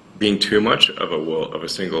being too much of a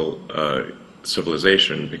single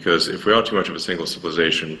civilization, because if we are too much of a single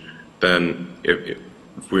civilization, then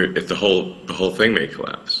if the whole thing may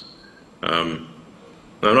collapse. I'm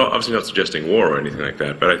obviously not suggesting war or anything like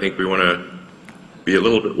that, but I think we want to be a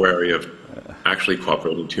little bit wary of actually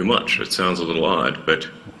cooperating too much. It sounds a little odd, but...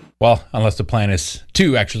 Well, unless the plan is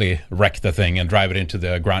to actually wreck the thing and drive it into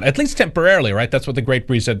the ground, at least temporarily, right? That's what the Great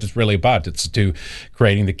Reset is really about. It's to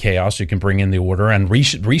creating the chaos so you can bring in the order and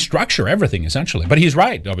restructure everything, essentially. But he's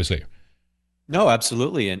right, obviously. No,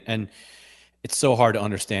 absolutely. And it's so hard to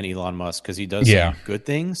understand Elon Musk, because he does some good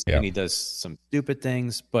things and he does some stupid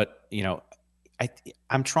things. But,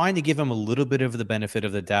 I'm trying to give him a little bit of the benefit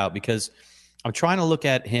of the doubt, because I'm trying to look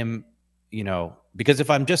at him, because if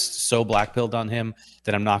I'm just so black-pilled on him,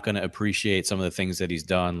 then I'm not going to appreciate some of the things that he's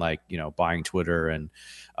done, like, buying Twitter and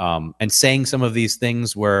saying some of these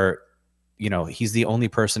things where, he's the only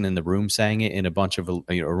person in the room saying it in a bunch of,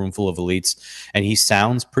 a room full of elites, and he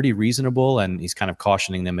sounds pretty reasonable, and he's kind of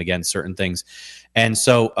cautioning them against certain things. And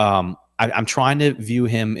so I'm trying to view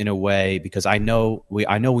him in a way, because I know we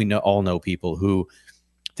all know people who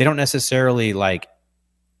they don't necessarily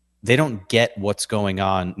they don't get what's going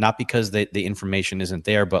on, not because the information isn't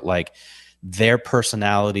there, but their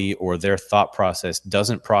personality or their thought process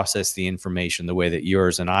doesn't process the information the way that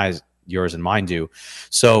yours and mine do.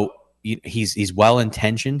 So he's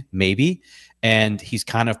well-intentioned, maybe, and he's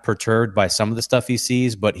kind of perturbed by some of the stuff he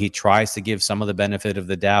sees, but he tries to give some of the benefit of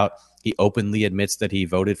the doubt. He openly admits that he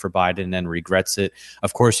voted for Biden and regrets it.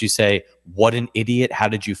 Of course, you say, what an idiot. How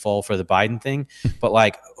did you fall for the Biden thing?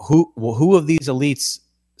 But who of these elites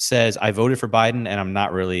says, I voted for Biden and I'm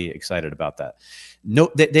not really excited about that? No,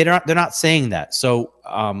 they're not saying that. So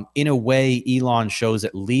in a way, Elon shows,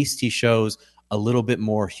 at least he shows a little bit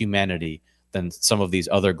more humanity than some of these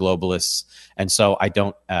other globalists. And so I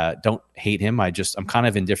don't hate him. I'm kind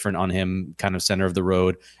of indifferent on him, kind of center of the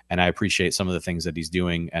road. And I appreciate some of the things that he's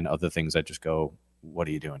doing, and other things I just go, what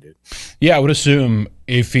are you doing, dude? Yeah, I would assume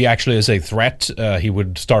if he actually is a threat, he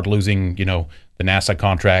would start losing, the the NASA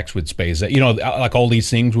contracts with space, like all these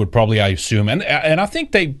things would probably, I assume, and I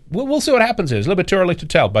think we'll see what happens. It's a little bit too early to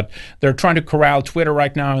tell, but they're trying to corral Twitter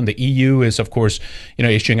right now, and the EU is, of course,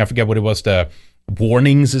 issuing, I forget what it was, the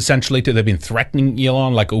warnings essentially they've been threatening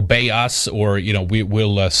Elon, like obey us, or we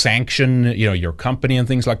will sanction your company and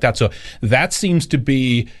things like that. So that seems to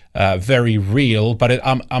be very real, but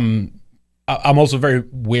I'm also very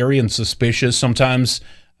wary and suspicious sometimes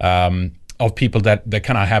of people that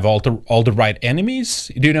kind of have all the right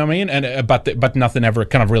enemies. Do you know what I mean? And but nothing ever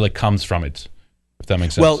kind of really comes from it, if that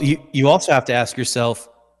makes sense. Well, you also have to ask yourself,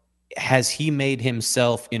 has he made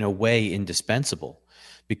himself in a way indispensable?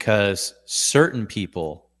 Because certain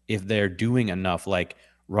people, if they're doing enough, like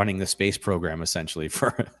running the space program essentially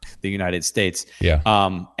for the United States,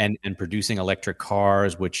 and producing electric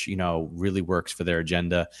cars, which really works for their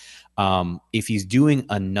agenda, if he's doing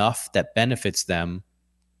enough that benefits them,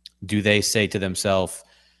 do they say to themselves,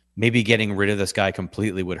 maybe getting rid of this guy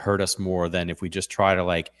completely would hurt us more than if we just try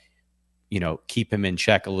to keep him in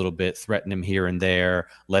check a little bit, threaten him here and there,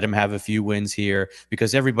 let him have a few wins here,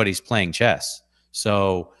 because everybody's playing chess.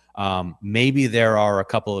 So maybe there are a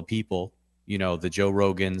couple of people, the Joe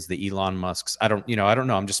Rogans, the Elon Musks, I don't know.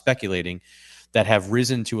 I'm just speculating, that have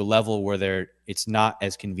risen to a level where it's not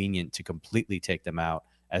as convenient to completely take them out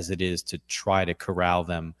as it is to try to corral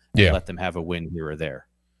them and let them have a win here or there.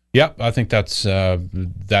 Yeah, I think that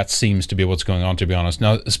seems to be what's going on, to be honest.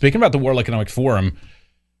 Now, speaking about the World Economic Forum,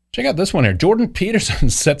 check out this one here. Jordan Peterson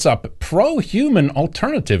sets up pro-human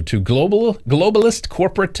alternative to globalist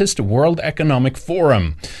corporatist World Economic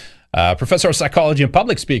Forum. Professor of psychology and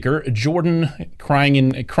public speaker Jordan, crying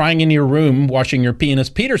in your room, washing your penis,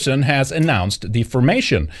 Peterson has announced the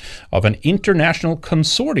formation of an international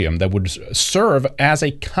consortium that would serve as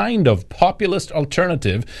a kind of populist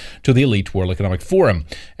alternative to the elite World Economic Forum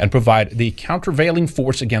and provide the countervailing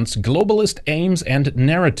force against globalist aims and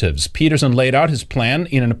narratives. Peterson laid out his plan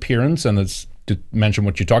in an appearance, and it's to mention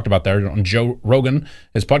what you talked about there on Joe Rogan,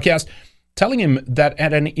 his podcast, telling him that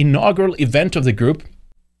at an inaugural event of the group,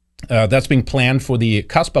 that's being planned for the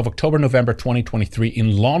cusp of October-November 2023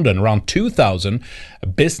 in London. Around 2,000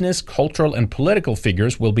 business, cultural, and political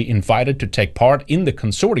figures will be invited to take part in the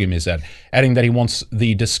consortium, he said, adding that he wants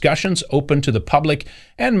the discussions open to the public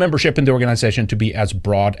and membership in the organization to be as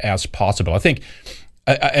broad as possible. I think,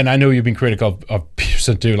 and I know you've been critical of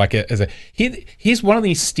Peterson too, he's one of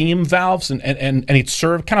these steam valves, and it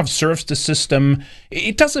serves the system.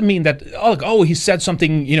 It doesn't mean that he said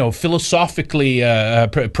something philosophically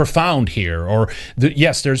profound here, or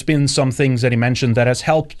yes, there's been some things that he mentioned that has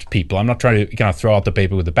helped people. I'm not trying to kind of throw out the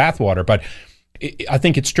baby with the bathwater, but I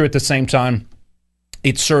think it's true at the same time.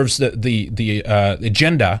 It serves the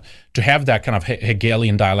agenda to have that kind of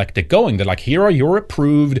Hegelian dialectic going. That here are your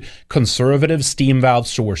approved conservative steam valve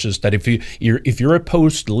sources. That if you're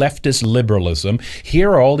opposed leftist liberalism, here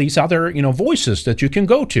are all these other voices that you can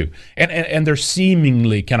go to, and they're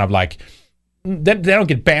seemingly kind of they don't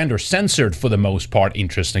get banned or censored for the most part,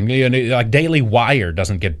 interestingly. And Daily Wire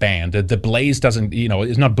doesn't get banned. The Blaze doesn't,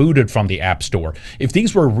 is not booted from the App Store. If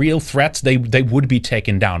these were real threats, they would be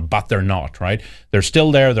taken down, but they're not, right? They're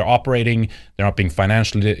still there. They're operating. They're not being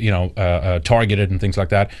financially, targeted and things like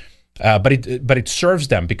that. But it serves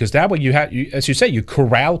them, because that way as you say, you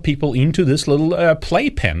corral people into this little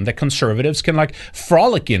playpen that conservatives can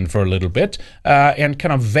frolic in for a little bit and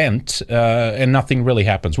kind of vent, and nothing really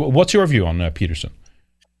happens. What's your view on Peterson?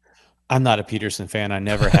 I'm not a Peterson fan. I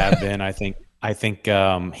never have been. I think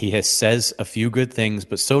he says a few good things,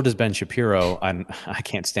 but so does Ben Shapiro. I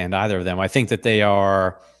can't stand either of them. I think that they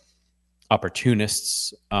are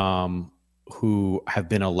opportunists who have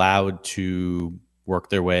been allowed to work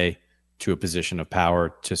their way to a position of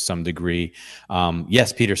power to some degree.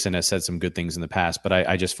 Yes, Peterson has said some good things in the past, but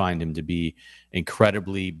I just find him to be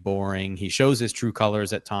incredibly boring. He shows his true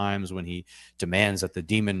colors at times when he demands that the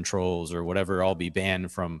demon trolls or whatever all be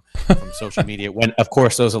banned from social media, when, of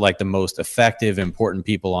course, those are the most effective, important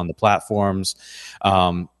people on the platforms,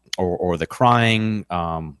 or the crying,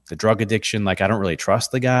 the drug addiction. I don't really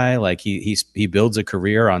trust the guy. He builds a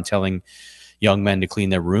career on telling young men to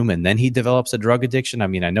clean their room, and then he develops a drug addiction. I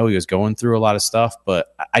mean, I know he was going through a lot of stuff,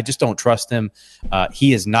 but I just don't trust him.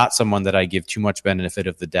 He is not someone that I give too much benefit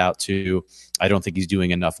of the doubt to. I don't think he's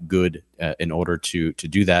doing enough good in order to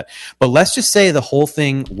do that. But let's just say the whole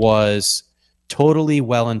thing was totally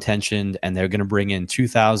well-intentioned, and they're going to bring in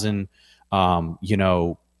 2,000,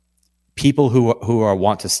 people who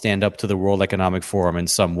want to stand up to the World Economic Forum in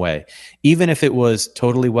some way. Even if it was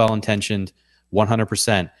totally well-intentioned,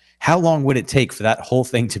 100%, how long would it take for that whole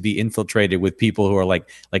thing to be infiltrated with people who are like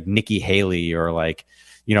Nikki Haley or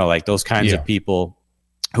those kinds of people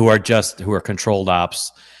who are controlled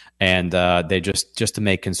ops, and they just to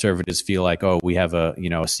make conservatives feel like, oh, we have a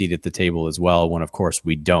seat at the table as well, when of course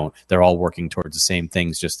we don't. They're all working towards the same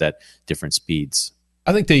things, just at different speeds.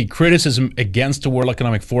 I think the criticism against the World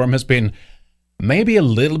Economic Forum has been maybe a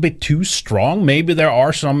little bit too strong. Maybe there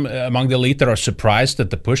are some among the elite that are surprised at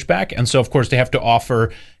the pushback. And so, of course, they have to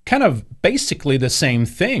offer kind of basically the same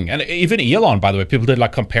thing. And even Elon, by the way, people did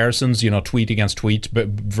like comparisons, tweet against tweet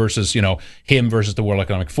versus, him versus the World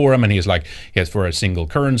Economic Forum. And he's like, he has for a single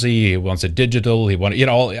currency. He wants it digital. He wants,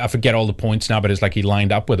 I forget all the points now, but it's like he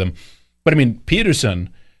lined up with them. But I mean, Peterson,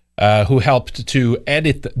 who helped to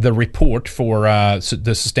edit the report for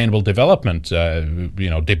the Sustainable Development,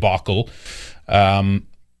 debacle,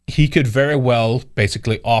 he could very well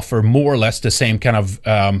basically offer more or less the same kind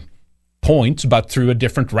of points, but through a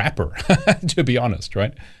different wrapper, to be honest,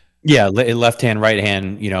 right? Yeah, left hand, right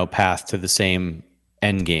hand, path to the same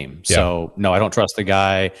end game. Yeah. So, no, I don't trust the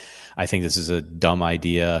guy. I think this is a dumb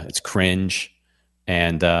idea. It's cringe.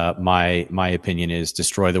 And my opinion is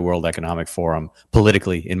destroy the World Economic Forum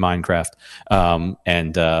politically in Minecraft,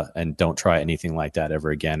 and don't try anything like that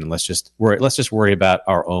ever again. And let's just worry about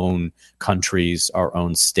our own countries, our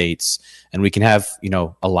own states, and we can have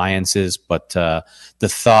alliances. But the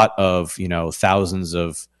thought of thousands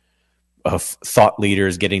of thought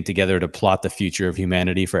leaders getting together to plot the future of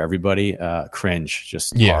humanity for everybody, cringe,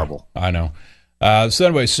 just horrible. I know. So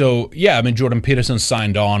anyway, Jordan Peterson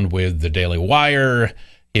signed on with the Daily Wire.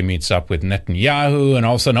 He meets up with Netanyahu, and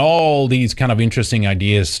all of a sudden all these kind of interesting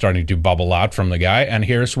ideas starting to bubble out from the guy. And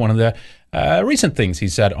here's one of the recent things he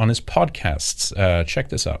said on his podcasts. Check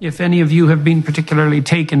this out. If any of you have been particularly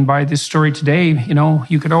taken by this story today,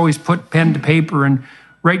 you could always put pen to paper and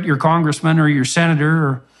write your congressman or your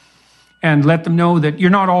senator and let them know that you're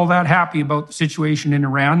not all that happy about the situation in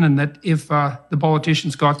Iran, and that if the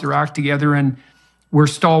politicians got their act together and were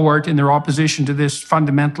stalwart in their opposition to this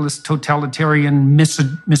fundamentalist, totalitarian,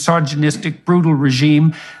 misogynistic, brutal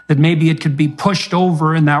regime, that maybe it could be pushed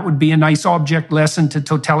over, and that would be a nice object lesson to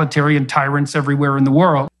totalitarian tyrants everywhere in the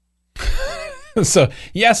world. So,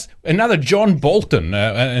 yes, another John Bolton,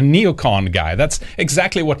 a neocon guy. That's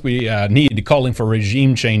exactly what we need, calling for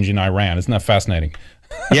regime change in Iran. Isn't that fascinating?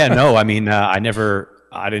 Yeah, no, I mean, I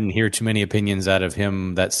didn't hear too many opinions out of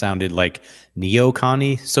him that sounded like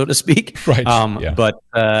neocon-y, so to speak. Right. But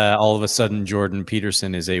all of a sudden, Jordan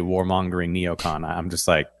Peterson is a warmongering neocon. I'm just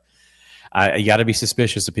like, you got to be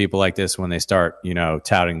suspicious of people like this when they start,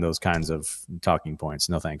 touting those kinds of talking points.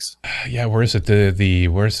 No thanks. Yeah, where is it?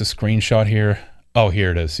 Where's the screenshot here? Oh,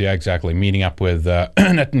 here it is. Yeah, exactly. Meeting up with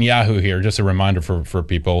Netanyahu here. Just a reminder for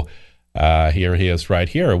people. Here he is right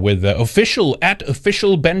here with official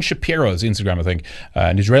Ben Shapiro's Instagram, I think,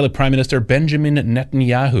 and Israeli Prime Minister Benjamin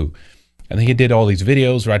Netanyahu. And he did all these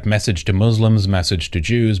videos, right? Message to Muslims, message to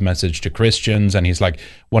Jews, message to Christians. And he's like,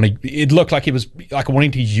 it looked like he was like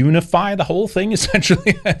wanting to unify the whole thing,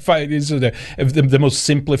 essentially. This is the most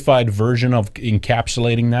simplified version of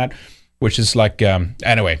encapsulating that, which is like,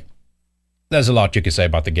 anyway. There's a lot you could say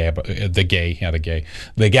about the guy, the gay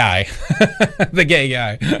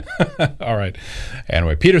guy. All right.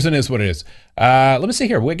 Anyway, Peterson is what it is. Let me see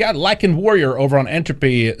here. We got Lycan Warrior over on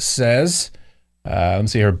Entropy says, let me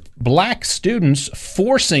see here. Black students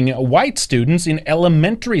forcing white students in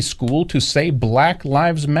elementary school to say Black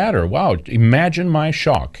Lives Matter. Wow. Imagine my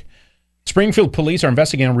shock. Springfield police are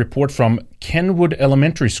investigating a report from Kenwood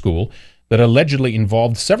Elementary School that allegedly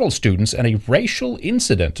involved several students and a racial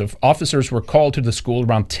incident. Officers were called to the school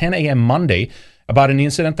around 10 a.m. Monday about an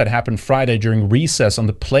incident that happened Friday during recess on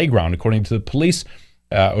the playground, according to the police,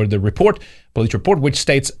 police report, which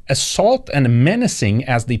states assault and menacing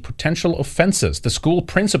as the potential offenses. The school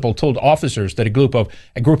principal told officers that a group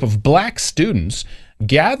of black students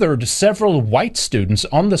gathered several white students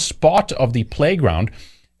on the spot of the playground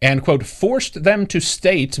and, quote, forced them to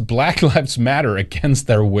state Black Lives Matter against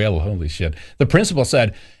their will. Holy shit. The principal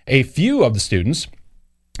said a few of the students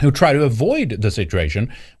who tried to avoid the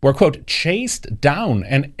situation were, quote, chased down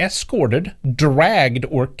and escorted, dragged,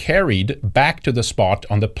 or carried back to the spot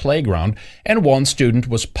on the playground, and one student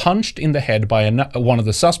was punched in the head by one of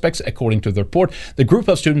the suspects, according to the report. The group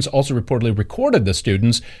of students also reportedly recorded the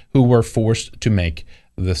students who were forced to make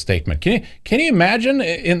the statement. Can you imagine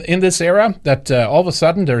in this era that all of a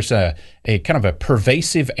sudden there's a kind of a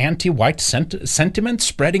pervasive anti-white sentiment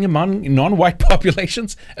spreading among non-white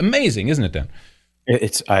populations? Amazing, isn't it, Dan?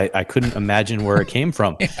 I couldn't imagine where it came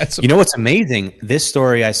from. You know what's amazing? This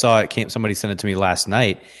story I saw, somebody sent it to me last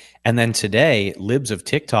night, and then today Libs of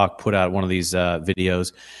TikTok put out one of these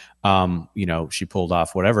videos. She pulled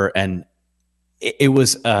off whatever, and it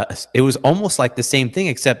was almost like the same thing,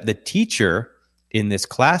 except the teacher in this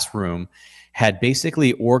classroom had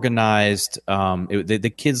basically organized,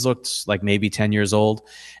 the kids looked like maybe 10 years old,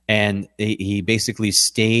 and he basically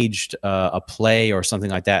staged a play or something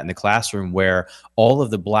like that in the classroom where all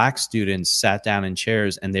of the black students sat down in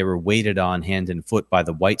chairs and they were waited on hand and foot by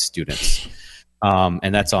the white students.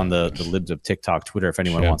 And that's on the libs of TikTok, Twitter, if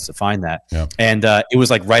anyone wants to find that. Yeah. And it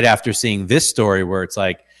was like right after seeing this story where it's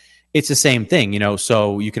like, it's the same thing,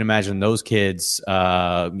 so you can imagine those kids,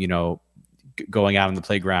 going out on the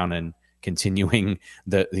playground and continuing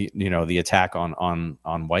the attack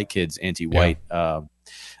on white kids, anti-white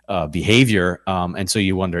behavior, and so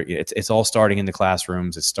you wonder, it's all starting in the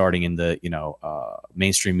classrooms, it's starting in the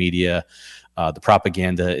mainstream media, the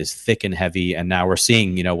propaganda is thick and heavy, and now we're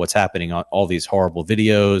seeing what's happening on all these horrible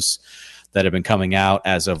videos that have been coming out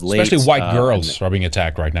as of late, especially white girls are being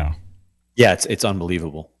attacked right now. Yeah, it's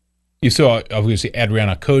unbelievable. You saw, obviously,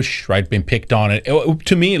 Adriana Kush, right, being picked on.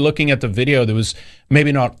 To me, looking at the video, there was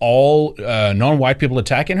maybe not all non-white people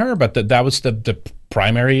attacking her, but that was the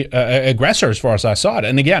primary aggressor as far as I saw it.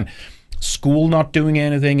 And again, school not doing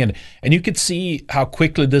anything. And you could see how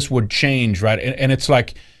quickly this would change, right? And it's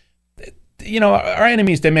like, our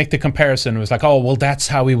enemies, they make the comparison. It was like, oh, well, that's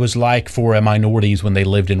how it was like for minorities when they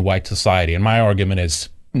lived in white society. And my argument is,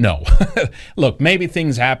 no. Look, maybe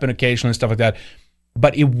things happen occasionally and stuff like that.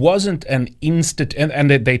 But it wasn't an instant, and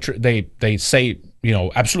they say,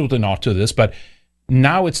 absolutely not to this, but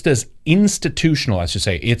now it's this institutional, as you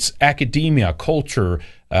say, it's academia, culture,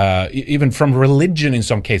 even from religion in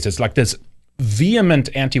some cases, like this vehement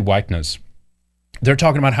anti-whiteness. They're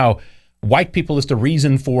talking about how white people is the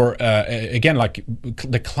reason for, again, like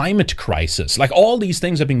the climate crisis. Like all these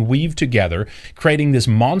things are being weaved together, creating this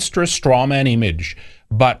monstrous straw man image,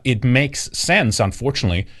 but it makes sense,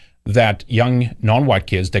 unfortunately, that young non-white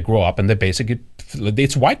kids, they grow up and they basically,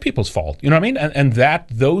 it's white people's fault. You know what I mean? And that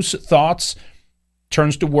those thoughts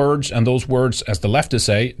turns to words, and those words, as the leftists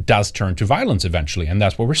say, does turn to violence eventually. And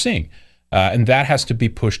that's what we're seeing. And that has to be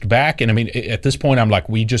pushed back. And I mean, at this point, I'm like,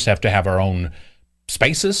 we just have to have our own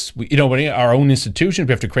spaces, our own institutions.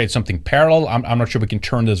 We have to create something parallel. I'm not sure we can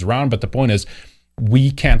turn this around, but the point is,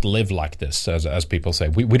 we can't live like this, as people say.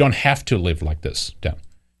 We don't have to live like this, Dan.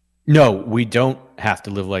 No, we don't have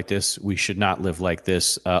to live like this. We should not live like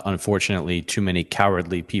this. Unfortunately, too many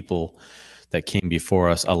cowardly people that came before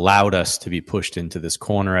us allowed us to be pushed into this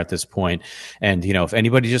corner at this point. And,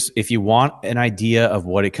 if you want an idea of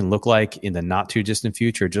what it can look like in the not too distant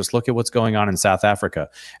future, just look at what's going on in South Africa.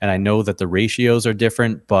 And I know that the ratios are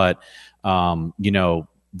different, but,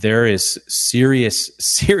 there is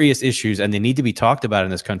serious issues, and they need to be talked about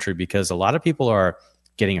in this country because a lot of people are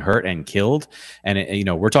getting hurt and killed. And,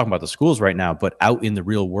 we're talking about the schools right now, but out in the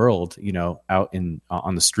real world, out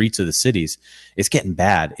on the streets of the cities, it's getting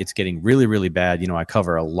bad. It's getting really, really bad. I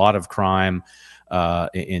cover a lot of crime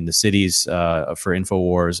in the cities for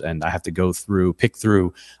InfoWars, and I have to pick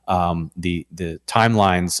through the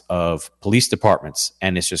timelines of police departments.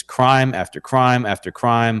 And it's just crime after crime after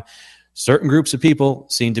crime. Certain groups of people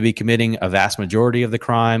seem to be committing a vast majority of the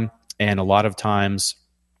crime. And a lot of times,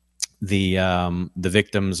 the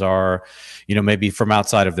victims are, maybe from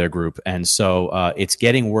outside of their group, and so it's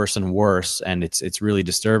getting worse and worse, and it's really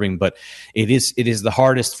disturbing. But it is the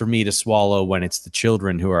hardest for me to swallow when it's the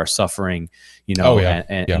children who are suffering,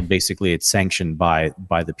 and basically it's sanctioned by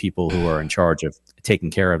the people who are in charge of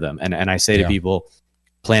taking care of them. And I say to people,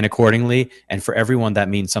 plan accordingly. And for everyone, that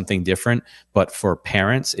means something different. But for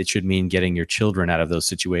parents, it should mean getting your children out of those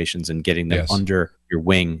situations and getting them under your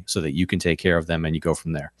wing so that you can take care of them, and you go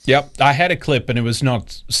from there. Yep. I had a clip, and it was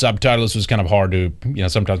not subtitles. It was kind of hard to,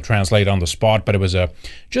 sometimes translate on the spot, but it was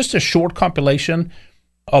just a short compilation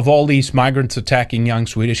of all these migrants attacking young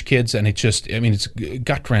Swedish kids, and it's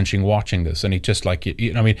gut-wrenching watching this, and it's just like,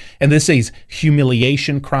 and this is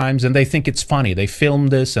humiliation crimes, and they think it's funny. They film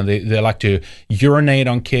this, and they like to urinate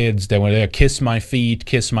on kids. They want to kiss my feet,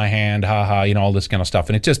 kiss my hand, haha, all this kind of stuff.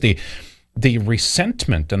 And it's just the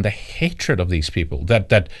resentment and the hatred of these people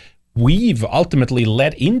that we've ultimately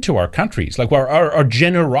let into our countries, like our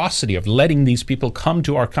generosity of letting these people come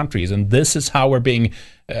to our countries, and this is how we're being,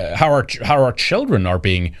 how our children are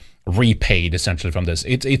being repaid essentially from this.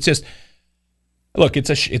 It's just, look,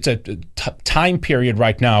 it's a time period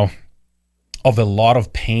right now of a lot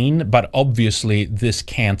of pain, but obviously this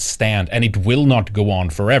can't stand, and it will not go on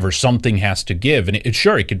forever. Something has to give, and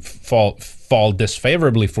it could fall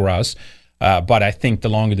disfavorably for us, but I think the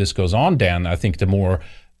longer this goes on, Dan, I think the more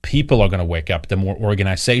people are going to wake up, the more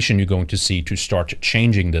organization you're going to see to start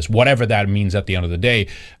changing this, whatever that means at the end of the day.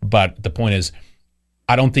 But the point is,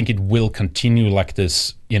 I don't think it will continue like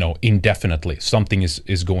this, indefinitely. Something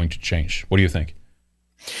is going to change. What do you think?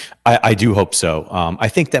 I do hope so. I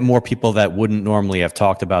think that more people that wouldn't normally have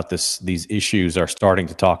talked about these issues are starting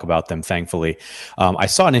to talk about them, thankfully. I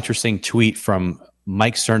saw an interesting tweet from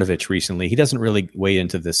Mike Cernovich recently. He doesn't really wade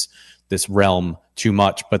into this realm too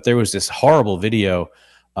much, but there was this horrible video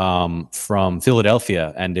from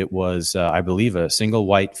Philadelphia, and it was, I believe, a single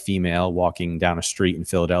white female walking down a street in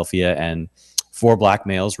Philadelphia, and 4 black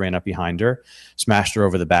males ran up behind her, smashed her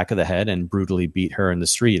over the back of the head, and brutally beat her in the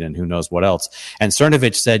street, and who knows what else. And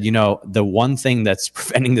Cernovich said, the one thing that's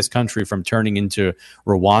preventing this country from turning into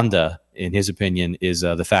Rwanda, in his opinion, is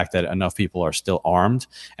the fact that enough people are still armed.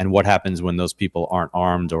 And what happens when those people aren't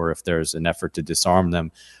armed, or if there's an effort to disarm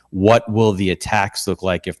them? What will the attacks look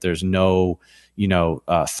like if there's no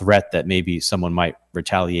threat that maybe someone might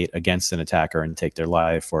retaliate against an attacker and take their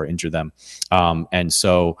life or injure them? And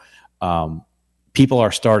so people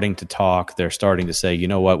are starting to talk. They're starting to say, you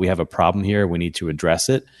know what, we have a problem here. We need to address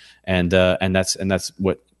it. And that's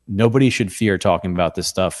what nobody should fear talking about this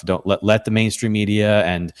stuff. Don't let the mainstream media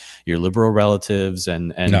and your liberal relatives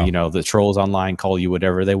and the trolls online call you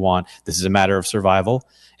whatever they want. This is a matter of survival,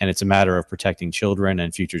 and it's a matter of protecting children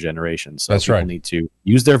and future generations. So people need to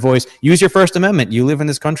use their voice, use your First Amendment. You live in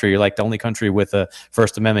this country. You're like the only country with a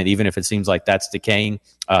First Amendment, even if it seems like that's decaying.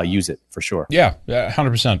 Use it for sure. Yeah,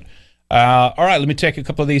 100%. All right, let me take a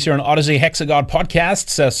couple of these here on Odyssey. Hexagod Podcast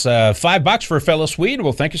says $5 for a fellow Swede.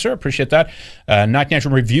 Well, thank you, sir. Appreciate that. Night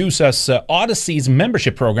National Review says Odyssey's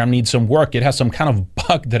membership program needs some work. It has some kind of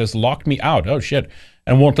bug that has locked me out. Oh, shit.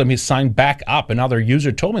 And won't let me sign back up. Another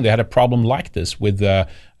user told me they had a problem like this with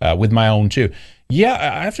my own, too. Yeah,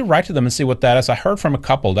 I have to write to them and see what that is. I heard from a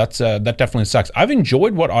couple. That definitely sucks. I've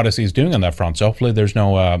enjoyed what Odyssey is doing on that front. So hopefully there's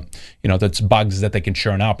no, that's bugs that they can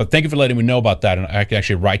churn out. But thank you for letting me know about that. And I can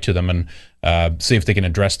actually write to them and see if they can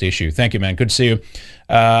address the issue. Thank you, man. Good to see you.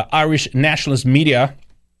 Irish Nationalist Media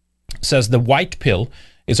says the white pill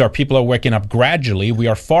is our people are waking up gradually. We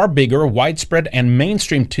are far bigger, widespread, and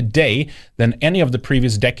mainstream today than any of the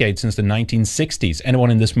previous decades since the 1960s.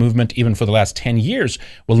 Anyone in this movement, even for the last 10 years,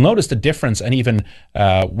 will notice the difference. And even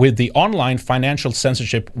with the online financial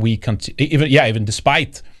censorship, even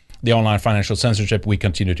despite the online financial censorship, we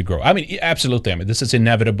continue to grow. I mean, absolutely. I mean, this is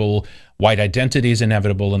inevitable. White identity is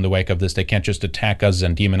inevitable in the wake of this. They can't just attack us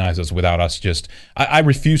and demonize us without us just... I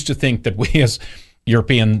refuse to think that we as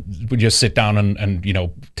European would just sit down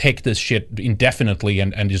and take this shit indefinitely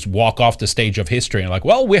and just walk off the stage of history and like,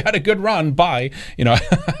 well, we had a good run, bye.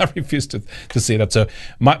 I refuse to see that. So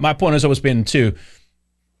my point has always been too,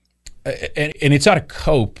 and it's not a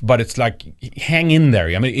cope, but it's like, hang in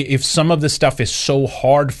there. I mean, if some of this stuff is so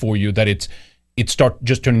hard for you that it starts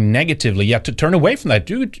just turning negatively, you have to turn away from that.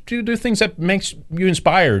 Do things that makes you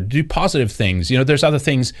inspired. Do positive things. There's other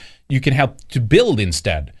things you can help to build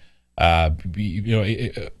instead.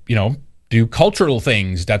 Do cultural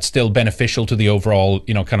things that's still beneficial to the overall,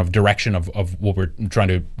 kind of direction of what we're trying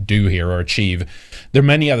to do here or achieve. There are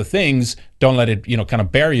many other things. Don't let it, kind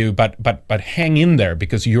of bear you, but hang in there,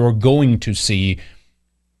 because you're going to see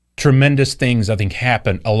tremendous things, I think,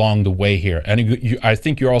 happen along the way here. And I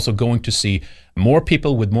think you're also going to see more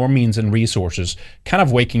people with more means and resources kind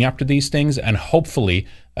of waking up to these things and hopefully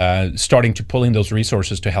starting to pull in those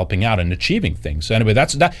resources to helping out and achieving things. So anyway,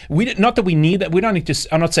 that's that. Not that we need that. We don't need to.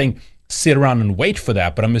 I'm not saying sit around and wait for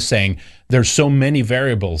that, but I'm just saying there's so many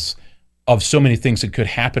variables of so many things that could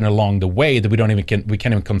happen along the way that we can't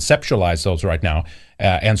even conceptualize those right now,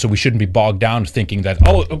 and so we shouldn't be bogged down thinking that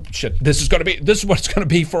oh shit, this is what it's going to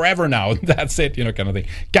be forever now. That's it, kind of thing.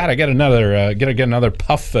 Gotta get another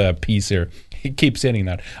puff piece here. He keeps hitting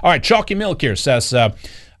that. All right, Chalky Milk here says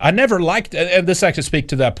I never liked, and this actually speaks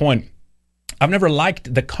to that point. I've never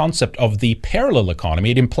liked the concept of the parallel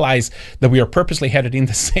economy. It implies that we are purposely headed in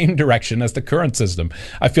the same direction as the current system.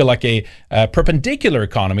 I feel like a perpendicular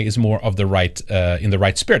economy is more of the right in the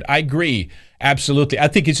right spirit. I agree, absolutely. I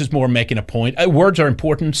think it's just more making a point. Words are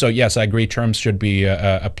important, so yes, I agree. Terms should be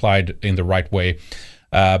applied in the right way.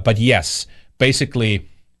 But yes, basically,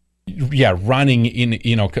 running in,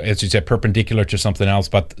 as you said, perpendicular to something else.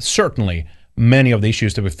 But certainly, many of the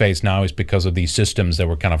issues that we face now is because of these systems that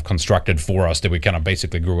were kind of constructed for us, that we kind of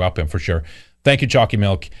basically grew up in, for sure. Thank you, Chalky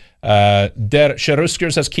Milk. Der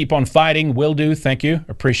Cherusker says, keep on fighting. Will do. Thank you.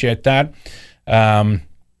 Appreciate that. All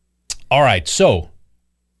right. So,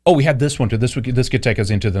 we had this one too. This could take us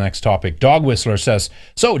into the next topic. Dog Whistler says,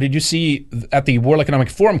 so did you see at the World Economic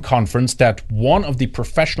Forum conference that one of the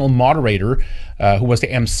professional moderator who was the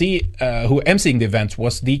emceeing the event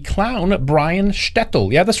was the clown Brian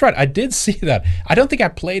Stettel? Yeah, that's right. I did see that. I don't think I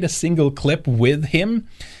played a single clip with him.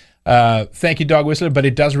 Thank you, Dog Whistler, but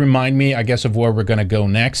it does remind me, I guess, of where we're going to go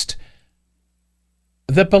next.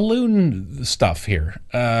 the balloon stuff here,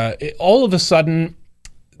 all of a sudden,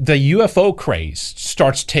 the UFO craze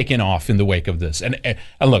starts taking off in the wake of this. And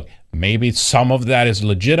look, maybe some of that is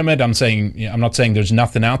legitimate. I'm not saying there's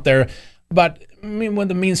nothing out there, but I mean, when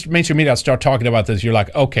the mainstream media start talking about this, you're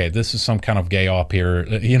like, okay, this is some kind of gay op here.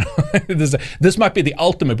 This might be the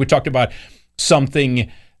ultimate. We talked about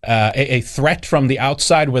something, a threat from the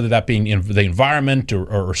outside, whether that being in the environment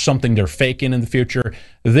or something they're faking in the future.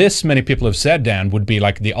 This, many people have said, Dan, would be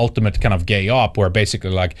like the ultimate kind of gay op, where basically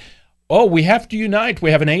like, oh, we have to unite.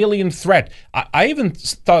 We have an alien threat. I even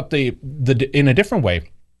thought in a different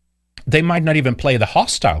way, they might not even play the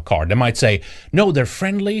hostile card. They might say, no, they're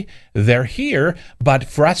friendly, they're here, but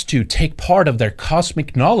for us to take part of their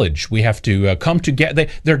cosmic knowledge, we have to come together.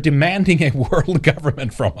 They're demanding a world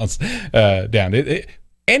government from us, Dan.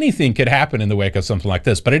 Anything could happen in the wake of something like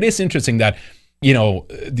this, but it is interesting that,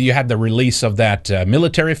 you had the release of that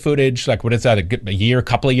military footage, like what is that, a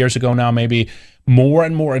couple of years ago now, maybe, more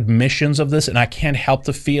and more admissions of this, and I can't help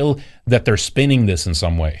to feel that they're spinning this in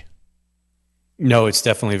some way. No, it's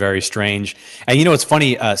definitely very strange. And it's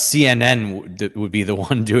funny, CNN would be the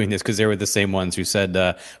one doing this, because they were the same ones who said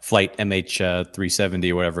flight MH370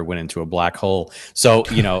 or whatever went into a black hole. So,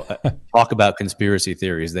 talk about conspiracy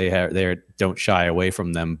theories. They don't shy away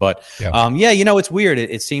from them. But it's weird.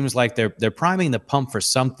 It seems like they're priming the pump for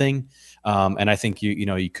something. And I think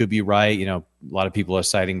you could be right. A lot of people are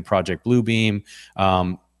citing Project Bluebeam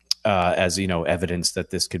as evidence that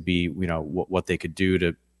this could be what they could do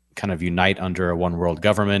to kind of unite under a one world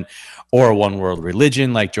government or a one world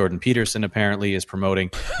religion, like Jordan Peterson apparently is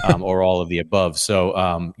promoting, or all of the above. So,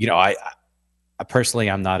 I personally,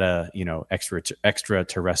 I'm not a,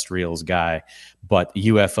 extraterrestrials guy, but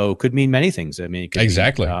UFO could mean many things. I mean, it could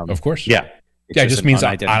exactly. Be, of course. Yeah. It just means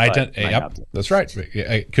unidentified. Yep, that's right.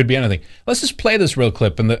 It could be anything. Let's just play this real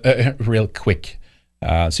clip and real quick.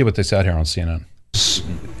 See what they said here on CNN.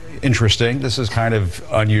 Interesting. This is kind of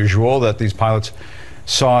unusual that these pilots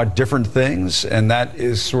saw different things, and that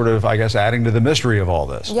is sort of, I guess, adding to the mystery of all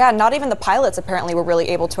this. Yeah, not even the pilots apparently were really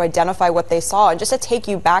able to identify what they saw. And just to take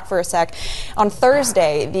you back for a sec, on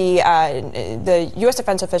Thursday, the U.S.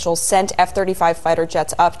 defense officials sent F-35 fighter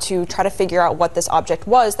jets up to try to figure out what this object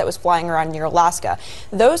was that was flying around near Alaska.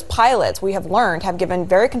 Those pilots, we have learned, have given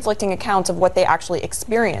very conflicting accounts of what they actually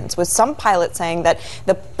experienced, with some pilots saying that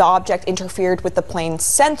the object interfered with the plane's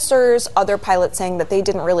sensors, other pilots saying that they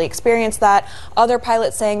didn't really experience that, other pilots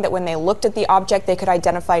saying that when they looked at the object, they could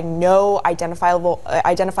identify no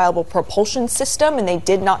identifiable propulsion system, and they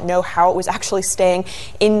did not know how it was actually staying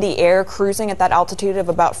in the air, cruising at that altitude of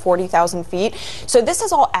about 40,000 feet. So this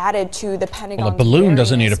is all added to the Pentagon. Well, a balloon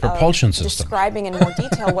doesn't need a propulsion system. Describing in more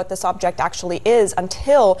detail what this object actually is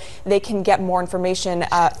until they can get more information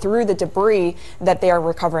through the debris that they are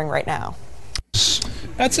recovering right now.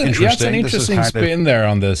 That's an interesting spin there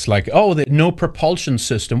on this. Like, no propulsion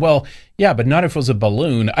system. Well, yeah, but not if it was a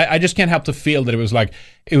balloon. I just can't help to feel that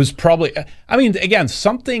it was probably, I mean, again,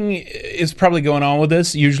 something is probably going on with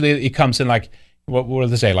this. Usually it comes in like, what do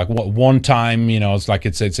they say? Like, one time, it's like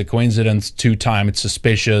it's a coincidence. 2 times it's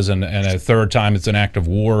suspicious, and a 3rd time it's an act of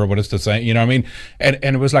war, or what is to say? You know what I mean?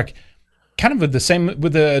 And it was like, kind of the same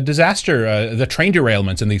with the disaster, the train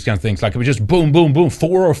derailments and these kind of things. Like, it was just boom, boom, boom,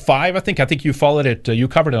 4 or 5. I think you followed it. You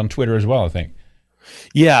covered it on Twitter as well, I think.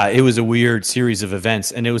 Yeah, it was a weird series of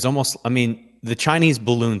events. And it was almost, the Chinese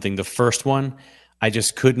balloon thing, the first one, I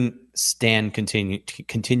just couldn't stand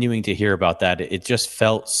continuing to hear about that. It just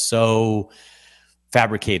felt so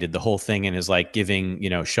fabricated, the whole thing, and is like giving,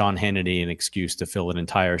 Sean Hannity an excuse to fill an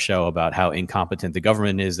entire show about how incompetent the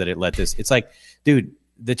government is that it let this. It's like, dude,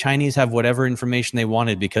 the Chinese have whatever information they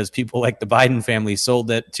wanted because people like the Biden family sold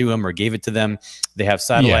that to them or gave it to them. They have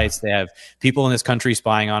satellites. Yeah. They have people in this country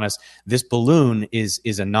spying on us. This balloon is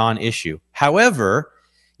a non-issue. However,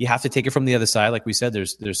 you have to take it from the other side. Like we said,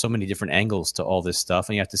 there's so many different angles to all this stuff.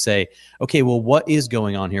 And you have to say, okay, well, what is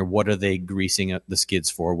going on here? What are they greasing the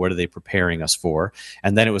skids for? What are they preparing us for?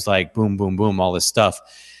 And then it was like, boom, boom, boom, all this stuff.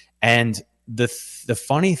 And the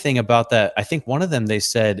funny thing about that, I think one of them, they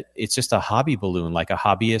said it's just a hobby balloon, like a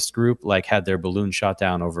hobbyist group, like had their balloon shot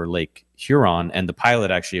down over Lake Huron, and the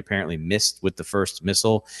pilot actually apparently missed with the first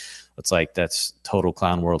missile. It's like, that's total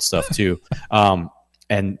clown world stuff too.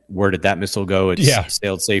 And where did that missile go? It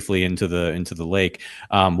sailed safely into the lake.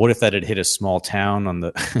 What if that had hit a small town on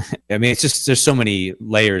the? I mean, it's just, there's so many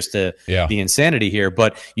layers to the insanity here.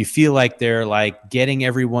 But you feel like they're like getting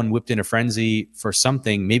everyone whipped in a frenzy for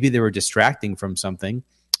something. Maybe they were distracting from something.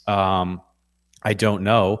 I don't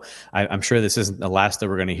know. I'm sure this isn't the last that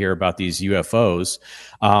we're going to hear about these UFOs.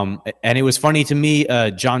 And it was funny to me,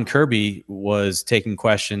 John Kirby was taking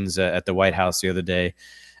questions at the White House the other day,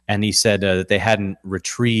 and he said that they hadn't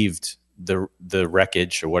retrieved the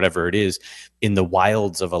wreckage or whatever it is in the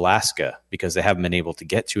wilds of Alaska because they haven't been able to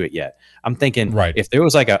get to it yet. I'm thinking, if there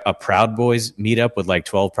was like a Proud Boys meetup with like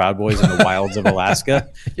 12 Proud Boys in the wilds of Alaska,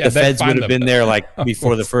 the feds would have been there like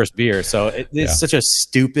before the first beer. So it's such a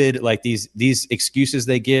stupid, like these excuses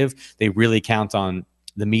they give, they really count on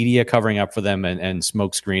the media covering up for them and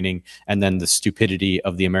smoke screening, and then the stupidity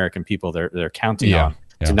of the American people they're counting on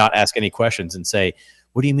to not ask any questions and say,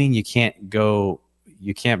 what do you mean you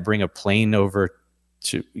can't bring a plane over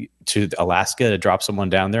to Alaska to drop someone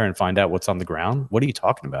down there and find out what's on the ground? What are you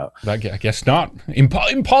talking about? I guess not.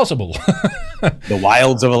 Impossible. The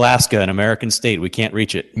wilds of Alaska, an American state. We can't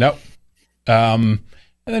reach it. Nope. And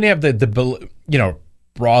then you have the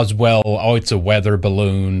Roswell. Oh, it's a weather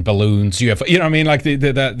balloons, UFO. You know what I mean? Like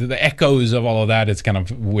the echoes of all of that is kind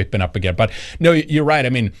of whipping up again. But no, you're right. I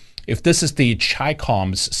mean, if this is the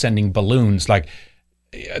Chi-Coms sending balloons, like,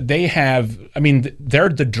 they have, I mean, they're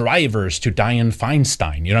the drivers to Dianne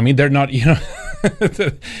Feinstein. You know what I mean? They're not,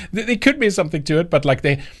 there could be something to it, but like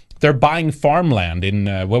they're buying farmland in,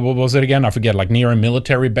 what was it again? I forget, like near a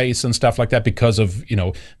military base and stuff like that because of,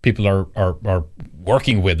 people are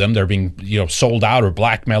working with them. They're being, sold out or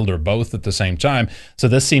blackmailed or both at the same time. So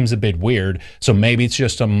this seems a bit weird. So maybe it's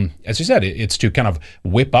just, as you said, it's to kind of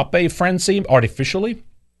whip up a frenzy artificially.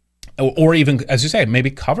 Or even, as you say, maybe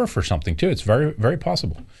cover for something too. It's very, very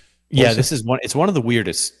possible. Yeah, this is it's one of the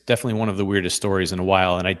weirdest, definitely one of the weirdest stories in a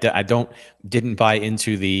while. And I didn't buy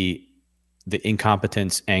into the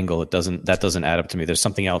incompetence angle. That doesn't add up to me. There's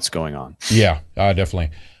something else going on. Yeah,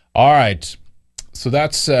 definitely. All right, so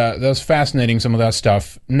that's fascinating. Some of that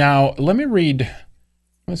stuff. Now let me read.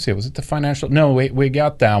 Let's see. Was it the financial? No, we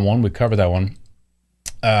got that one. We covered that one.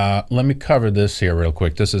 Let me cover this here real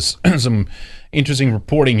quick. This is some interesting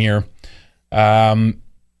reporting here. The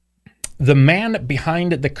man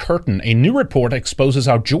behind the curtain. A new report exposes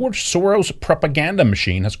how George Soros' propaganda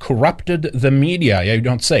machine has corrupted the media. Yeah, you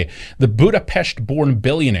don't say. The Budapest-born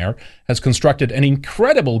billionaire has constructed an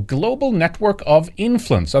incredible global network of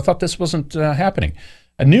influence. I thought this wasn't happening.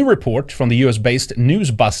 A new report from the US-based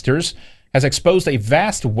Newsbusters has exposed a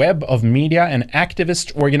vast web of media and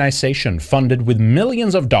activist organization funded with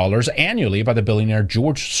millions of dollars annually by the billionaire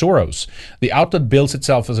George Soros. The outlet bills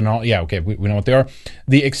itself as we know what they are.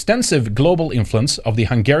 The extensive global influence of the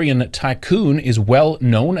Hungarian tycoon is well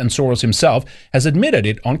known, and Soros himself has admitted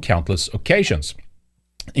it on countless occasions,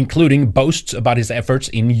 including boasts about his efforts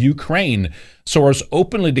in Ukraine. Soros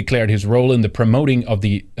openly declared his role in the promoting of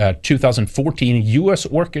the 2014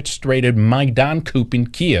 U.S.-orchestrated Maidan coup in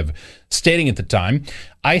Kiev, stating at the time,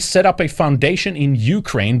 "I set up a foundation in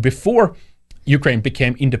Ukraine before Ukraine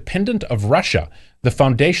became independent of Russia. The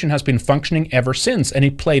foundation has been functioning ever since, and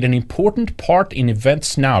it played an important part in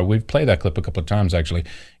events now." We've played that clip a couple of times, actually.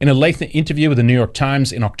 In a late interview with the New York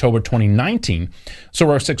Times in October 2019,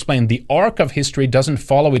 Soros explained the arc of history doesn't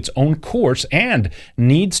follow its own course and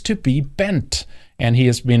needs to be bent. And he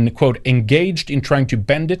has been, quote, engaged in trying to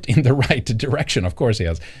bend it in the right direction. Of course he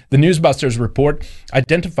has. The Newsbusters report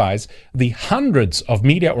identifies the hundreds of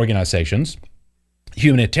media organizations,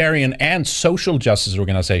 humanitarian and social justice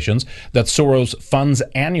organizations that Soros funds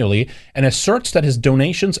annually, and asserts that his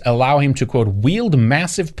donations allow him to, quote, wield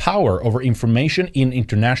massive power over information in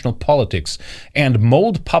international politics and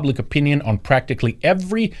mold public opinion on practically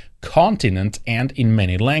every continent and in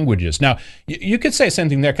many languages. Now, you could say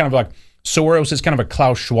something there, kind of like Soros is kind of a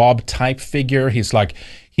Klaus Schwab type figure. He's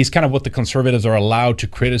kind of what the conservatives are allowed to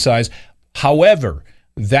criticize. However,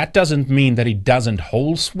 that doesn't mean that he doesn't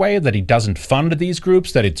hold sway, that he doesn't fund these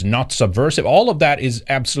groups, that it's not subversive. All of that is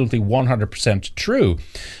absolutely 100% true.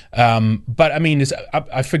 But I mean,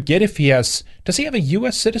 I forget if does he have a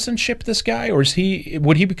U.S. citizenship, this guy? Or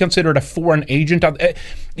would he be considered a foreign agent?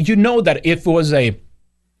 You know that if it was a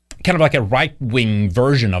kind of like a right-wing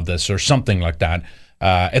version of this or something like that,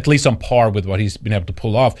 at least on par with what he's been able to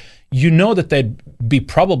pull off, you know that they'd be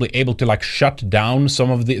probably able to like shut down some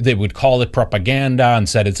of they would call it propaganda and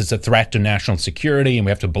said it's a threat to national security and we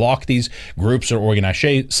have to block these groups or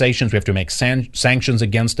organizations, we have to make sanctions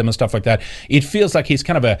against them and stuff like that. It feels like he's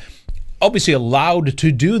kind of obviously allowed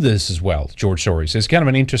to do this as well, George Soros. He's kind of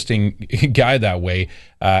an interesting guy that way.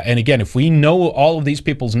 And again, if we know all of these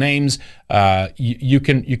people's names, you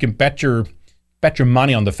can bet your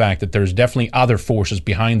money on the fact that there's definitely other forces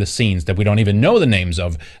behind the scenes that we don't even know the names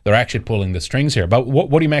of. They're actually pulling the strings here. But what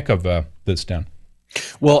do you make of this, Dan?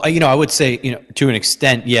 Well, I would say, to an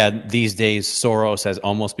extent, yeah, these days Soros has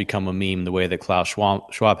almost become a meme the way that Klaus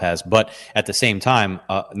Schwab has. But at the same time,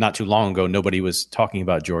 not too long ago, nobody was talking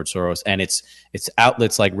about George Soros. And it's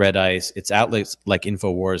outlets like Red Ice, it's outlets like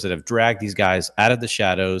InfoWars that have dragged these guys out of the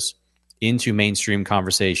shadows into mainstream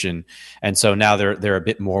conversation. And so now they're a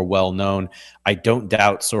bit more well known. I don't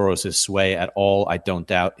doubt Soros's sway at all. I don't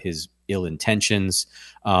doubt his ill intentions.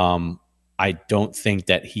 I don't think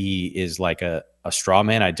that he is like a straw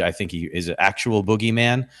man. I think he is an actual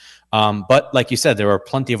boogeyman. But like you said, there are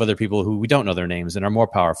plenty of other people who we don't know their names and are more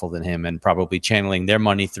powerful than him and probably channeling their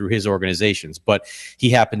money through his organizations. But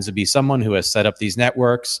he happens to be someone who has set up these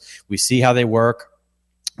networks. We see how they work.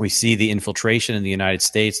 We see the infiltration in the United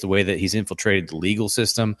States, the way that he's infiltrated the legal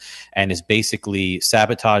system and is basically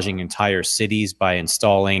sabotaging entire cities by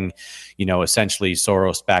installing, essentially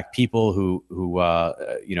Soros-backed people who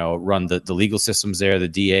run the legal systems there, the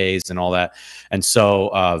DAs and all that. And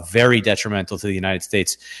so very detrimental to the United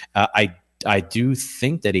States. I do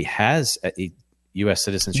think that he has a U.S.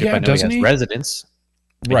 citizenship. Yeah, I know he has residence.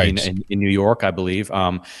 Right. In New York, I believe.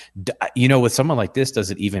 With someone like this,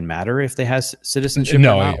 does it even matter if they has citizenship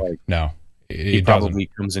No, or not? no. He probably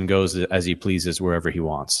comes and goes as he pleases wherever he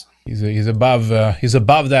wants. He's above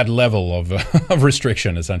that level of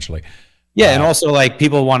restriction, essentially. Yeah, and also like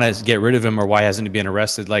people want to get rid of him, or why hasn't he been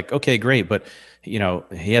arrested? Like, okay, great, but he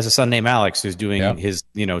has a son named Alex who's doing his,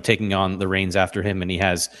 taking on the reins after him, and he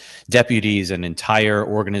has deputies and entire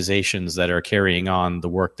organizations that are carrying on the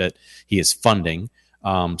work that he is funding.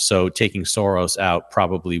 So taking Soros out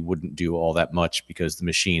probably wouldn't do all that much because the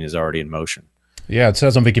machine is already in motion. Yeah, it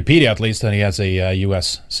says on Wikipedia at least that he has a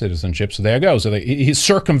U.S. citizenship. So there you go. So he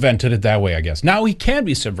circumvented it that way, I guess. Now he can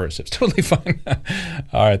be subversive. It's totally fine.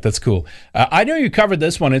 All right, that's cool. I know you covered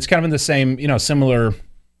this one. It's kind of in the same, similar,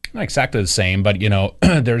 not exactly the same, but,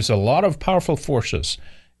 there's a lot of powerful forces.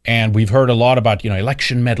 And we've heard a lot about,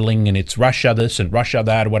 election meddling, and it's Russia this and Russia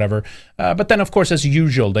that, or whatever. But then, of course, as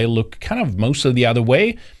usual, they look kind of mostly the other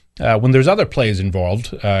way when there's other players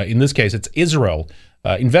involved. In this case, it's Israel.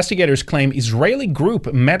 Investigators claim Israeli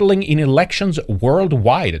group meddling in elections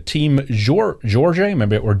worldwide. Team George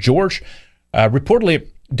reportedly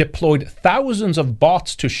deployed thousands of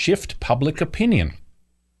bots to shift public opinion.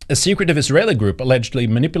 A secretive Israeli group allegedly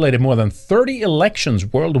manipulated more than 30 elections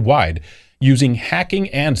worldwide using hacking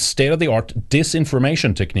and state-of-the-art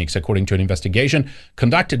disinformation techniques, according to an investigation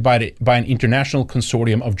conducted by an international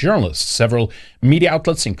consortium of journalists. Several media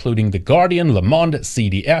outlets, including The Guardian, Le Monde,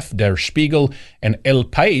 CDF, Der Spiegel, and El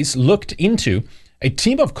País, looked into a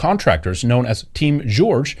team of contractors known as Team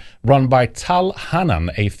George, run by Tal Hanan,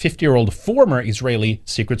 a 50-year-old former Israeli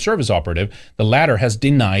Secret Service operative. The latter has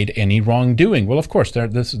denied any wrongdoing. Well, of course, they're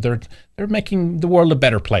making the world a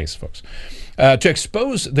better place, folks. To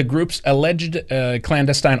expose the group's alleged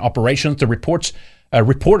clandestine operations, the reporters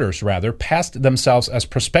passed themselves as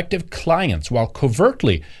prospective clients while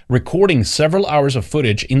covertly recording several hours of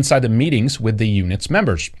footage inside the meetings with the unit's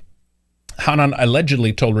members. Hanan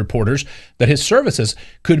allegedly told reporters that his services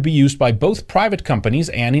could be used by both private companies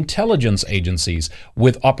and intelligence agencies,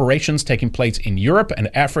 with operations taking place in Europe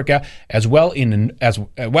and Africa, as well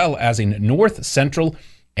as in North, Central,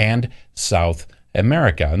 and South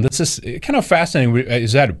America. And this is kind of fascinating.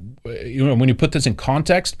 Is that when you put this in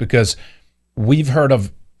context, because we've heard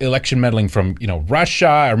of election meddling from Russia.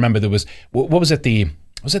 I remember there was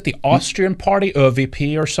was it the Austrian party,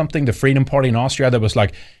 ÖVP or something, the Freedom Party in Austria, that was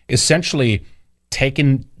like essentially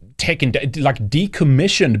taken like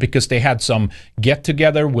decommissioned because they had some get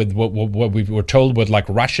together with what we were told with like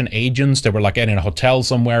Russian agents. They were like in a hotel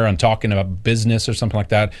somewhere and talking about business or something like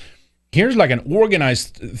that. Here's like an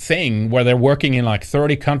organized thing where they're working in like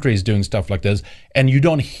 30 countries doing stuff like this, and you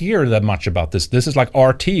don't hear that much about this. This is like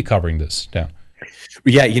RT covering this.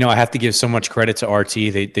 Yeah, I have to give so much credit to RT.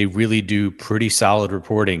 They really do pretty solid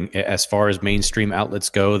reporting as far as mainstream outlets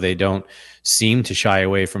go. They don't seem to shy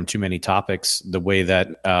away from too many topics the way that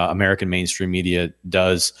American mainstream media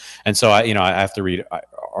does. And so I have to read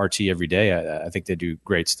RT every day. I think they do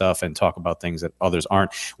great stuff and talk about things that others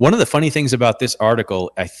aren't. One of the funny things about this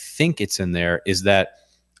article, I think it's in there, is that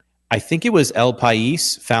I think it was El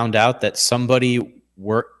País found out that somebody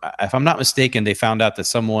if I'm not mistaken, they found out that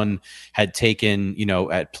someone had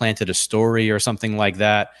had planted a story or something like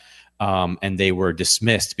that, and they were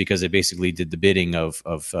dismissed because they basically did the bidding of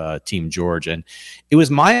Team George. And it was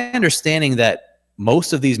my understanding that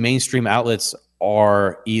most of these mainstream outlets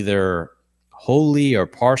are either wholly or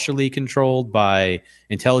partially controlled by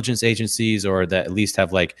intelligence agencies, or that at least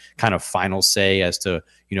have like kind of final say as to,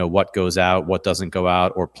 what goes out, what doesn't go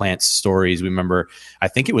out, or plants stories. We remember, I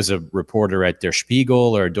think it was a reporter at Der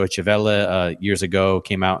Spiegel or Deutsche Welle years ago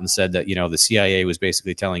came out and said that, the CIA was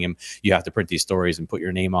basically telling him, you have to print these stories and put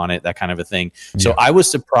your name on it, that kind of a thing. Yeah. So I was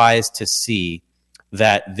surprised to see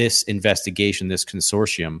that this investigation, this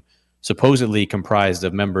consortium, supposedly comprised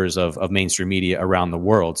of members of mainstream media around the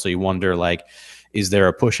world. So you wonder, like, is there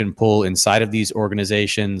a push and pull inside of these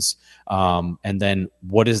organizations? And then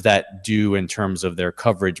what does that do in terms of their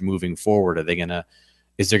coverage moving forward?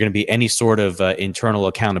 Is there going to be any sort of internal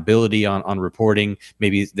accountability on reporting?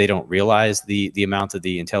 Maybe they don't realize the amount of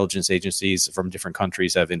the intelligence agencies from different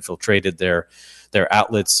countries have infiltrated their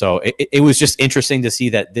outlets. So it was just interesting to see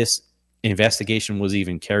that this investigation was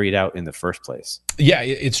even carried out in the first place. Yeah,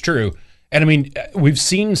 it's true. And I mean, we've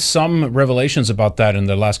seen some revelations about that in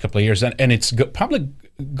the last couple of years, and it's probably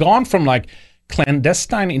gone from like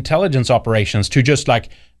clandestine intelligence operations to just like,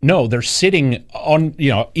 no, they're sitting on,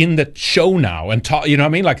 in the show now and talk, you know what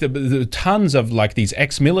I mean? Like the tons of like these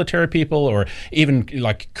ex-military people, or even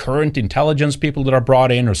like current intelligence people that are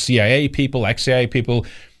brought in, or CIA people, ex-CIA people,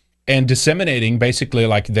 and disseminating basically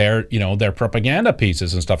like their propaganda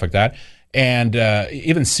pieces and stuff like that. And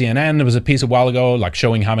even CNN, there was a piece a while ago, like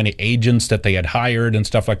showing how many agents that they had hired and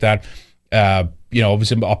stuff like that.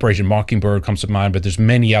 Obviously Operation Mockingbird comes to mind, but there's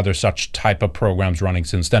many other such type of programs running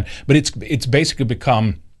since then. But it's basically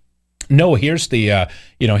become, no, here's the,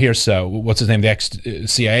 what's his name, the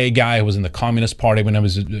ex-CIA guy who was in the Communist Party when I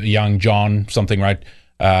was young, John something, right?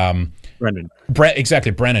 Brennan.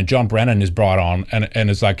 Exactly, Brennan. John Brennan is brought on, and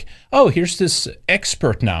it's like, oh, here's this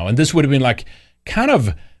expert now. And this would have been like kind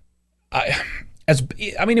of,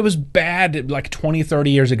 it was bad like 20,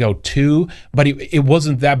 30 years ago too, but it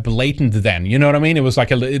wasn't that blatant then. You know what I mean? It was like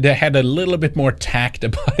they had a little bit more tact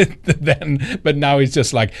about it then, but now it's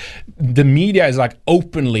just like the media is like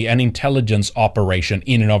openly an intelligence operation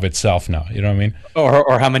in and of itself now. You know what I mean?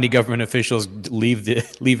 Or how many government officials leave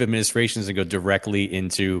administrations and go directly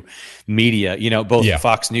into media? Both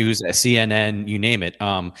Fox News, CNN, you name it.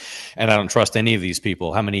 And I don't trust any of these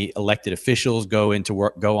people. How many elected officials go on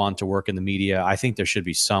to work in the media? I think there should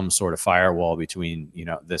be some sort of firewall between,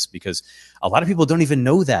 this, because a lot of people don't even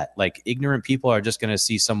know that. Like, ignorant people are just going to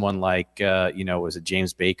see someone like, was it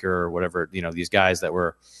James Baker or whatever, these guys that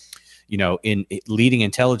were, in leading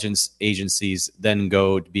intelligence agencies, then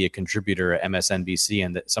go to be a contributor at MSNBC,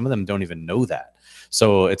 and that some of them don't even know that.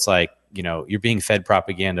 So it's like, you're being fed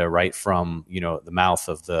propaganda right from, the mouth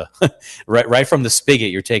of the, right from the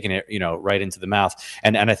spigot. You're taking it, right into the mouth.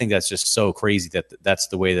 And I think that's just so crazy that's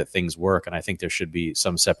the way that things work. And I think there should be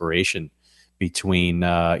some separation between,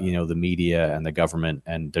 the media and the government.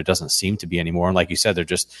 And there doesn't seem to be anymore. And like you said, they're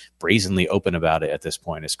just brazenly open about it at this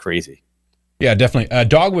point. It's crazy. Yeah, definitely.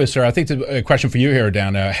 Dog Whisper, I think it's a question for you here,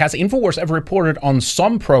 Dan. Has InfoWars ever reported on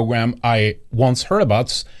some program I once heard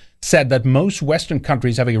about, said that most Western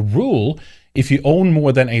countries have a rule: if you own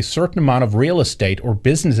more than a certain amount of real estate or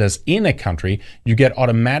businesses in a country, you get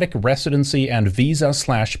automatic residency and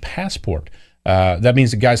visa/passport. That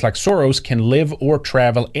means that guys like Soros can live or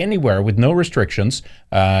travel anywhere with no restrictions.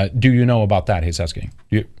 Do you know about that? He's asking.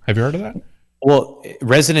 Have you heard of that? Well,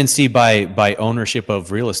 residency by ownership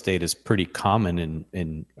of real estate is pretty common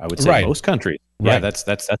in I would say most countries. Yeah, that's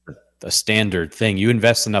a standard thing. You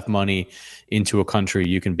invest enough money into a country,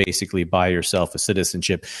 you can basically buy yourself a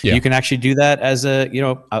citizenship. Yeah. You can actually do that as a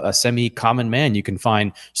semi-common man. You can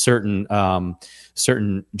find certain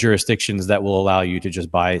jurisdictions that will allow you to just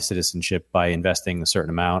buy citizenship by investing a certain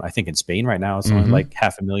amount. I think in Spain right now it's only like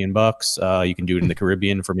 $500,000. You can do it in the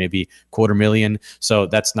Caribbean for maybe $250,000. So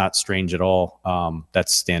that's not strange at all.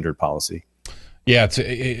 That's standard policy. Yeah,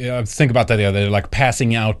 think about that the other day, like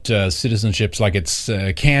passing out citizenships like it's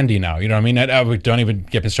candy now. You know what I mean? Don't even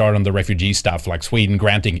get me started on the refugee stuff, like Sweden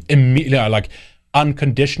granting like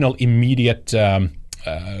unconditional, immediate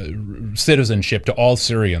citizenship to all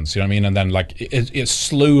Syrians. You know what I mean? And then like a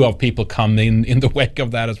slew of people come in the wake of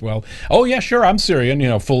that as well. Oh yeah, sure, I'm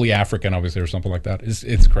Syrian. Fully African, obviously, or something like that.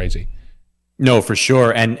 It's crazy. No, for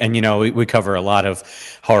sure. And we cover a lot of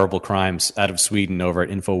horrible crimes out of Sweden over at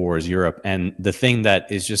InfoWars Europe. And the thing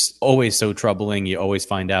that is just always so troubling, you always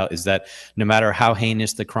find out, is that no matter how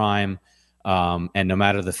heinous the crime, and no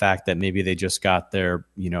matter the fact that maybe they just got their,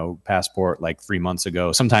 passport like 3 months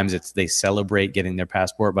ago, sometimes they celebrate getting their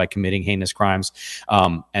passport by committing heinous crimes.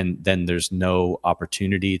 And then there's no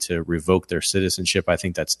opportunity to revoke their citizenship. I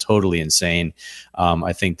think that's totally insane.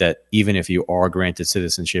 I think that even if you are granted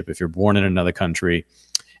citizenship, if you're born in another country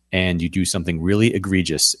and you do something really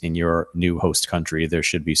egregious in your new host country, there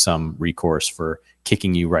should be some recourse for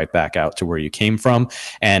kicking you right back out to where you came from.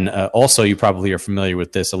 And also, you probably are familiar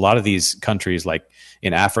with this. A lot of these countries, like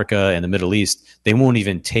in Africa and the Middle East, they won't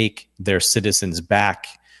even take their citizens back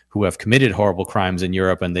who have committed horrible crimes in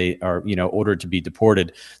Europe and they are, ordered to be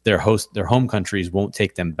deported. Their home countries won't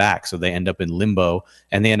take them back. So they end up in limbo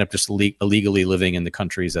and they end up just illegally living in the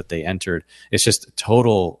countries that they entered. It's just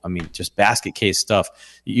total, just basket case stuff.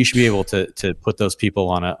 You should be able to put those people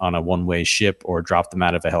on a one-way ship or drop them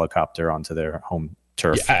out of a helicopter onto their home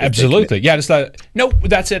turf. Yeah, absolutely. Yeah, just no,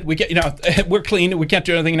 that's it. We get, we're clean. We can't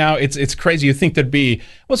do anything now. It's crazy. You think there'd be,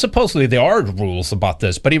 well, supposedly there are rules about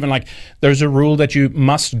this, but even like there's a rule that you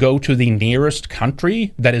must go to the nearest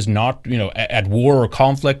country that is not, at war or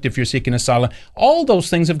conflict if you're seeking asylum. All those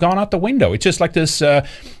things have gone out the window. It's just like this.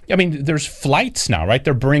 There's flights now, right?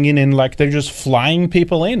 They're bringing in, like, they're just flying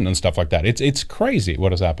people in and stuff like that. It's crazy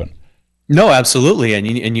what has happened. No, absolutely.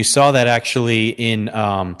 And you saw that actually in,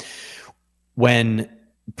 when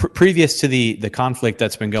previous to the conflict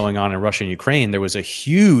that's been going on in Russia and Ukraine, there was a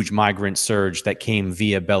huge migrant surge that came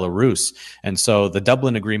via Belarus. And so the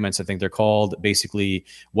Dublin agreements, I think they're called, basically,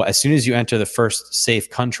 as soon as you enter the first safe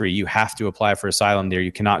country, you have to apply for asylum there.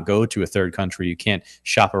 You cannot go to a third country. You can't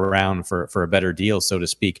shop around for a better deal, so to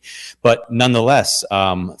speak. But nonetheless,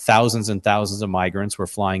 thousands and thousands of migrants were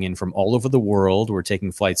flying in from all over the world, were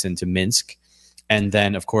taking flights into Minsk. And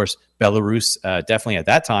then, of course, Belarus, definitely at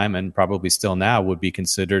that time and probably still now, would be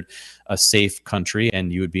considered a safe country,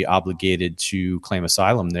 and you would be obligated to claim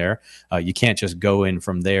asylum there. You can't just go in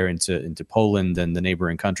from there into Poland and the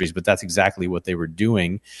neighboring countries, but that's exactly what they were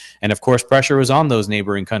doing. And of course, pressure was on those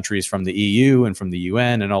neighboring countries from the EU and from the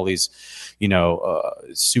UN and all these,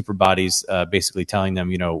 super bodies, basically telling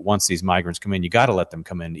them, once these migrants come in, you got to let them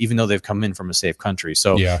come in, even though they've come in from a safe country.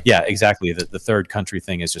 So yeah, exactly. The third country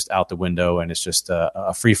thing is just out the window, and it's just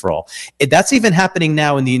a free for all. That's even happening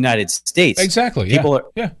now in the United States. Exactly.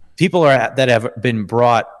 People that have been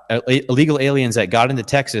brought, illegal aliens that got into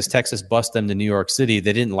Texas bused them to New York City.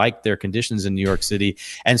 They didn't like their conditions in New York City.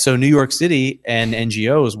 And so New York City and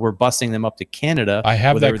NGOs were busing them up to Canada. I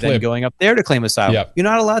have that they were clip. Then going up there to claim asylum. Yep. You're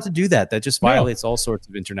not allowed to do that. That just violates all sorts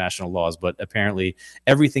of international laws. But apparently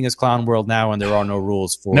everything is clown world now, and there are no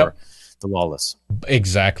rules for the lawless.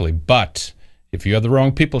 Exactly. But if you have the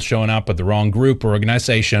wrong people showing up at the wrong group or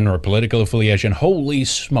organization or political affiliation, holy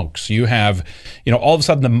smokes, you have, all of a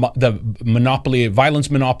sudden the violence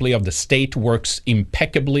monopoly of the state works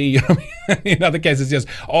impeccably. In other cases, just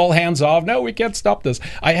all hands off. No, we can't stop this.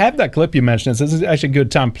 I have that clip you mentioned. This is actually a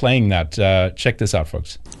good time playing that. Check this out,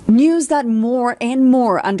 folks. News that more and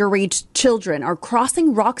more underage children are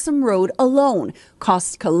crossing Roxham Road alone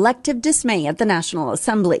caused collective dismay at the National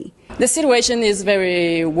Assembly. The situation is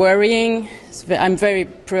very worrying. I'm very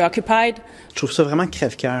preoccupied.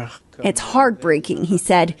 It's heartbreaking, he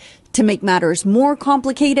said. To make matters more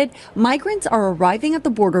complicated, migrants are arriving at the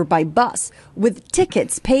border by bus with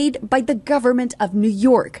tickets paid by the government of New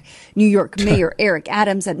York. New York Mayor Eric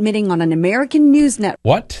Adams admitting on an American news network.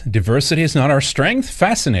 What? Diversity is not our strength?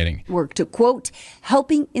 Fascinating. Work to, quote,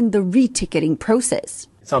 helping in the reticketing process.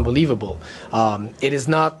 It's unbelievable. It is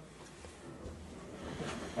not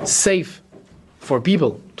safe for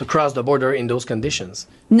people to cross the border in those conditions.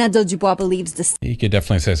 Nadeau-Dubois believes the You could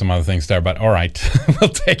definitely say some other things there, but all right, we'll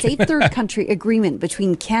take safe third country agreement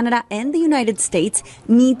between Canada and the United States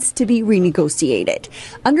needs to be renegotiated.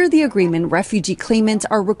 Under the agreement, refugee claimants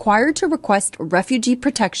are required to request refugee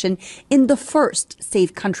protection in the first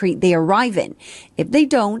safe country they arrive in. If they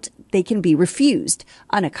don't, they can be refused.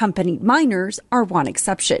 Unaccompanied minors are one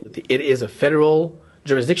exception. It is a federal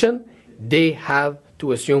jurisdiction. They have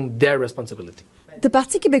to assume their responsibility. The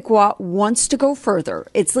Parti Québécois wants to go further.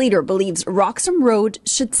 Its leader believes Roxham Road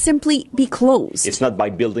should simply be closed. It's not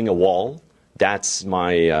by building a wall. That's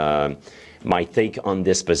my take on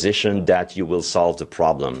this position, that you will solve the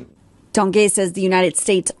problem. Tanguay says the United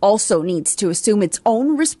States also needs to assume its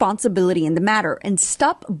own responsibility in the matter and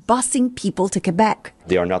stop busing people to Quebec.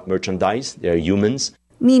 They are not merchandise, they are humans.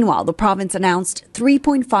 Meanwhile, the province announced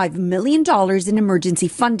 $3.5 million in emergency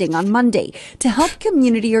funding on Monday to help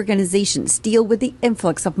community organizations deal with the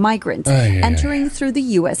influx of migrants entering through the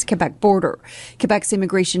U.S.-Quebec border. Quebec's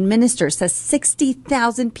immigration minister says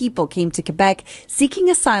 60,000 people came to Quebec seeking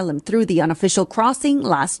asylum through the unofficial crossing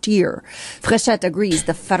last year. Fréchette agrees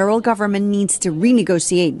the federal government needs to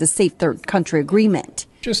renegotiate the Safe Third Country Agreement.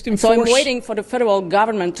 So I'm waiting for the federal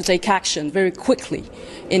government to take action very quickly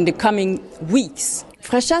in the coming weeks.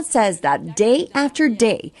 Fréchette says that day after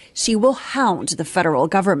day, she will hound the federal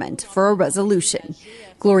government for a resolution.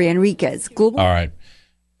 Gloria Enriquez, Global. All right.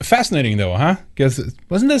 Fascinating, though, huh? Because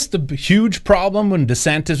wasn't this the huge problem when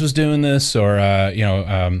DeSantis was doing this, or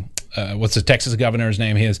what's the Texas governor's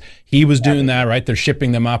name? He was doing that, right? They're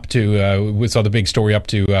shipping them up to. We saw the big story up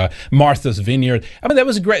to Martha's Vineyard. I mean, that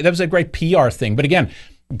was a great PR thing. But again,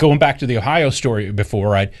 going back to the Ohio story before,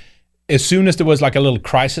 right? As soon as there was like a little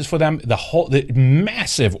crisis for them, the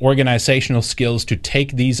massive organizational skills to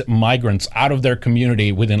take these migrants out of their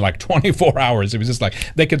community within like 24 hours. It was just like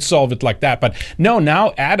they could solve it like that. But no,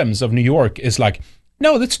 now Adams of New York is like,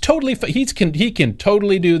 no, that's totally. He can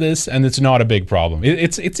totally do this, and it's not a big problem.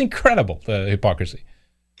 It's incredible, the hypocrisy.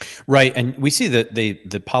 Right, and we see that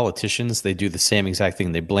the politicians, they do the same exact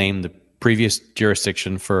thing. They blame the previous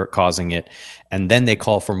jurisdiction for causing it, and then they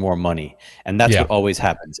call for more money, and that's what always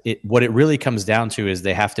happens. What it really comes down to is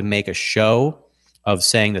they have to make a show of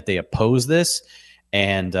saying that they oppose this,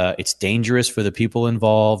 and it's dangerous for the people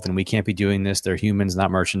involved, and we can't be doing this. They're humans,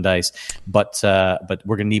 not merchandise. But we're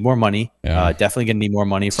going to need more money. Definitely going to need more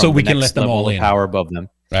money from so we the can next let them level all of in. Power above them.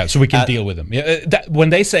 So we can deal with them. When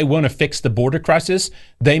they say we want to fix the border crisis,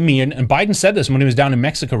 they mean, and Biden said this when he was down in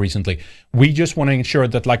Mexico recently, we just want to ensure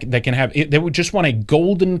that like they can have, they would just want a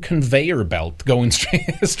golden conveyor belt going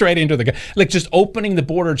straight into like just opening the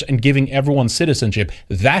borders and giving everyone citizenship.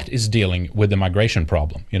 That is dealing with the migration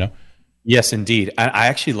problem, you know? Yes, indeed. I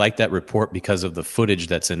actually like that report because of the footage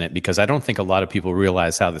that's in it, because I don't think a lot of people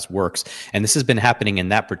realize how this works. And this has been happening in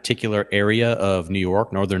that particular area of New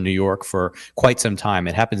York, northern New York, for quite some time.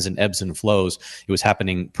 It happens in ebbs and flows. It was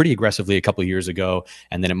happening pretty aggressively a couple of years ago,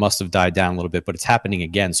 and then it must have died down a little bit, but it's happening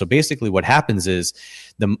again. So basically what happens is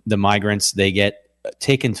the migrants, they get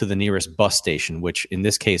taken to the nearest bus station, which in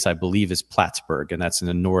this case, I believe is Plattsburgh, and that's in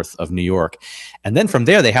the north of New York. And then from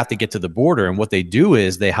there, they have to get to the border. And what they do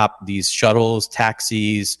is they hop these shuttles,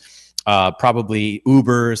 taxis, probably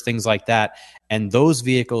Ubers, things like that. And those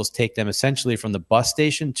vehicles take them essentially from the bus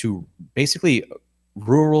station to basically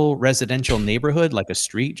rural residential neighborhood, like a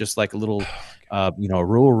street, just like a little, a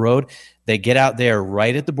rural road. They get out there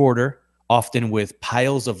right at the border, often with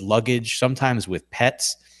piles of luggage, sometimes with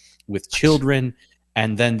pets, with children.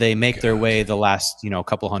 And then they make their way the last,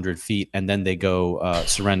 couple hundred feet, and then they go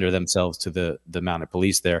surrender themselves to the mounted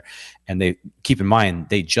police there. And they keep in mind,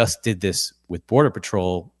 they just did this with Border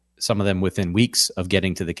Patrol, some of them within weeks of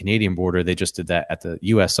getting to the Canadian border. They just did that at the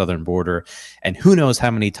U.S. southern border. And who knows how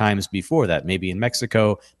many times before that, maybe in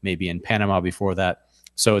Mexico, maybe in Panama before that.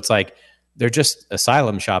 So it's like they're just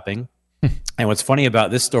asylum shopping. And what's funny about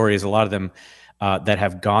this story is a lot of them that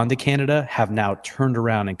have gone to Canada have now turned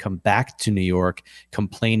around and come back to New York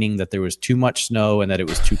complaining that there was too much snow and that it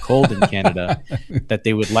was too cold in Canada, that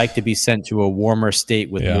they would like to be sent to a warmer state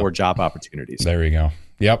with more job opportunities. There you go.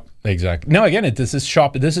 Yep, exactly. No, again, this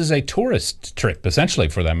is a tourist trip essentially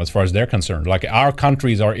for them as far as they're concerned. Like our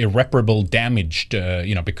countries are irreparable damaged,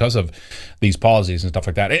 because of these policies and stuff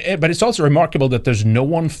like that. But it's also remarkable that there's no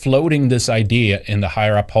one floating this idea in the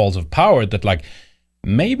higher up halls of power that like,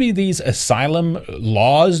 maybe these asylum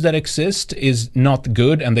laws that exist is not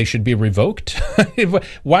good and they should be revoked.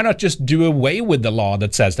 Why not just do away with the law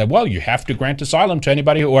that says that, well, you have to grant asylum to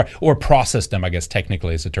anybody or process them, I guess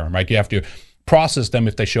technically is the term, right? You have to process them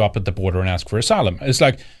if they show up at the border and ask for asylum. It's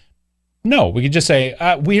like, no, we could just say,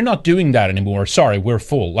 we're not doing that anymore. Sorry, we're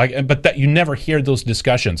full. But that you never hear those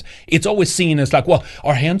discussions. It's always seen as like, well,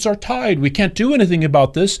 our hands are tied. We can't do anything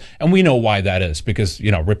about this. And we know why that is, because,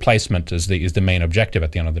 replacement is the main objective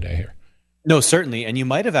at the end of the day here. No, certainly. And you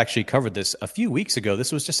might have actually covered this a few weeks ago.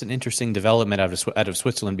 This was just an interesting development out of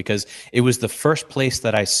Switzerland, because it was the first place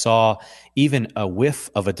that I saw even a whiff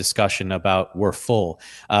of a discussion about we're full.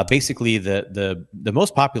 Basically, the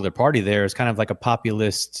most popular party there is kind of like a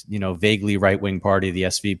populist, vaguely right-wing party, the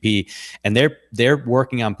SVP. And they're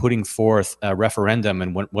working on putting forth a referendum.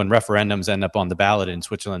 And when referendums end up on the ballot in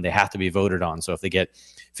Switzerland, they have to be voted on. So if they get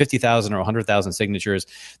 50,000 or 100,000 signatures,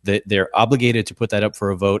 they're obligated to put that up for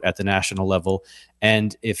a vote at the national level.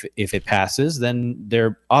 And if it passes, then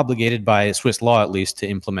they're obligated by Swiss law, at least, to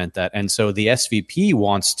implement that. And so the SVP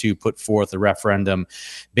wants to put forth a referendum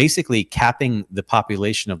basically capping the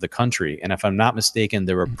population of the country. And if I'm not mistaken,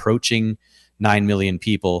 they're approaching 9 million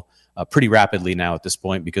people pretty rapidly now at this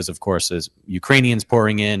point, because, of course, there's Ukrainians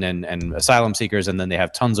pouring in and asylum seekers, and then they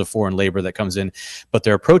have tons of foreign labor that comes in. But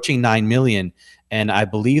they're approaching 9 million. And I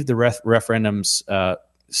believe the referendums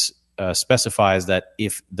specifies that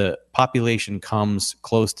if the population comes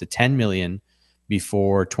close to 10 million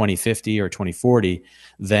before 2050 or 2040,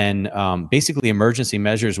 then basically emergency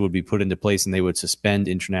measures would be put into place, and they would suspend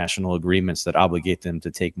international agreements that obligate them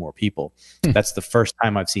to take more people. That's the first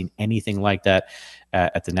time I've seen anything like that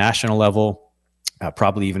at the national level.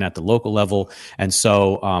 probably even at the local level. And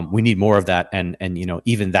so we need more of that. And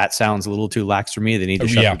even that sounds a little too lax for me. They need to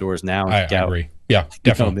shut the doors now and I agree. Yeah,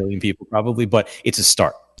 definitely. 1 million people probably, but it's a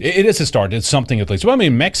start. It is a start. It's something at least. Well, I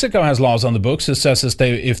mean, Mexico has laws on the books that says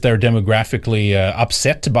if they're demographically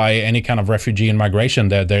upset by any kind of refugee and migration,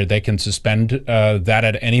 they can suspend that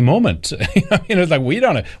at any moment. It's like we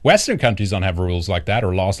don't. Western countries don't have rules like that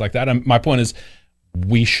or laws like that. And my point is,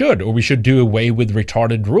 we should do away with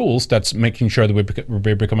retarded rules that's making sure that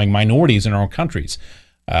we're becoming minorities in our own countries.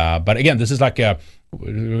 But again, this is like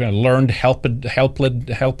we're going to learn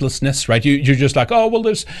helplessness, right? You're just like, oh,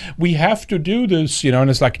 well, we have to do this, and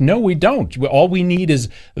it's like, no, we don't. All we need is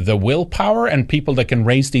the willpower and people that can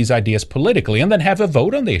raise these ideas politically and then have a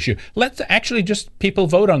vote on the issue. Let's actually just people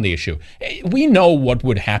vote on the issue. We know what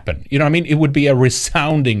would happen. You know what I mean? It would be a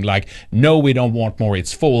resounding like, no, we don't want more.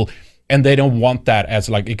 It's full. And they don't want that as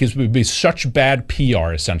like, it would be such bad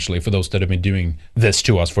PR essentially for those that have been doing this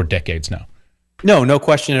to us for decades now. No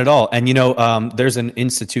question at all. And there's an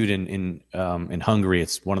institute in Hungary.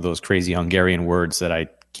 It's one of those crazy Hungarian words that I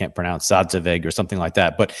can't pronounce, Zadzaveg or something like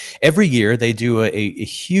that. But every year they do a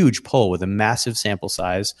huge poll with a massive sample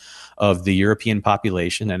size of the European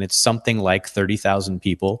population, and it's something like 30,000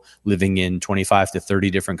 people living in 25 to 30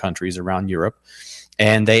 different countries around Europe.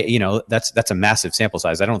 And they, that's a massive sample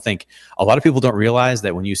size. I don't think a lot of people don't realize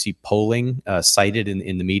that when you see polling cited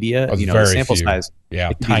in the media, the sample size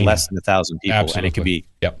it can be less than 1,000 people. Absolutely. And it could be,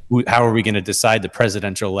 how are we going to decide the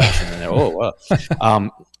presidential election? And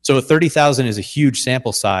so 30,000 is a huge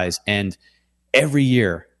sample size. And every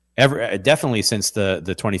year, definitely since the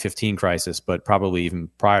 2015 crisis, but probably even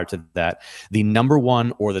prior to that, the number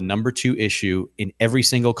one or the number two issue in every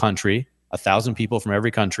single country, 1,000 people from every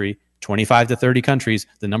country, 25 to 30 countries,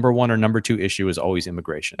 the number one or number two issue is always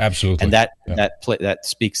immigration. Absolutely. And that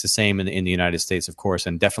speaks the same in the United States, of course,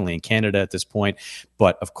 and definitely in Canada at this point.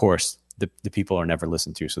 But of course, the people are never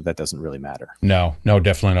listened to, so that doesn't really matter. No,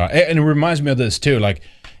 definitely not. And it reminds me of this too, like,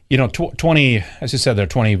 20, as you said there,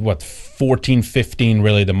 14, 15,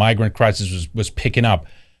 really, the migrant crisis was picking up.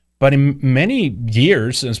 But in many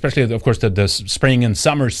years, especially, of course, the spring and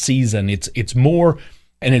summer season, it's more...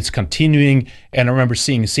 And it's continuing. And I remember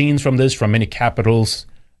seeing scenes from this from many capitals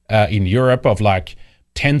in Europe of like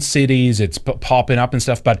 10 cities. It's popping up and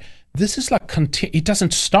stuff. But this is like, it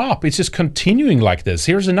doesn't stop. It's just continuing like this.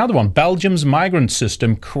 Here's another one. Belgium's migrant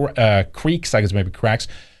system creaks, I guess maybe cracks,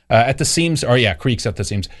 at the seams. Creaks at the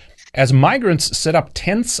seams. As migrants set up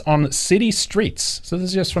tents on city streets. So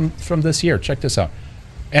this is just from this year. Check this out.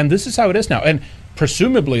 And this is how it is now. And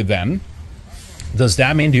presumably then,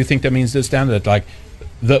 do you think that means this, Dan, that like,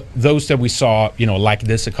 those that we saw, like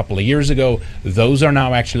this a couple of years ago, those are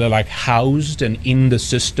now actually like housed and in the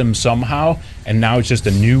system somehow, and now it's just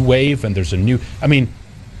a new wave, and there's a new. I mean,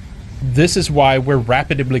 this is why we're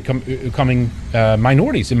rapidly becoming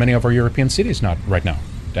minorities in many of our European cities right now,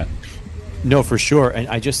 Dan. No, for sure. And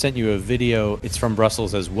I just sent you a video. It's from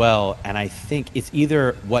Brussels as well, and I think it's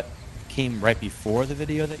either what came right before the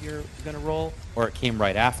video that you're going to roll, or it came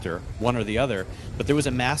right after, one or the other. But there was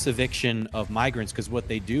a mass eviction of migrants, because what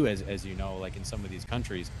they do, as you know, like in some of these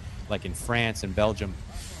countries, like in France and Belgium,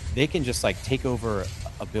 they can just like take over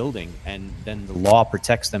a building, and then the law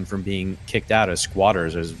protects them from being kicked out as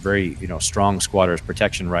squatters. There's very strong squatters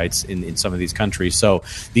protection rights in some of these countries. So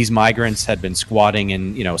these migrants had been squatting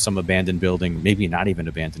in some abandoned building, maybe not even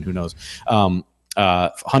abandoned, who knows,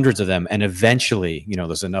 hundreds of them, and eventually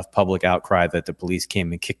there's enough public outcry that the police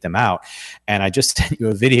came and kicked them out. And I just sent you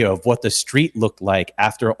a video of what the street looked like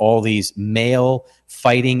after all these male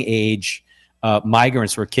fighting age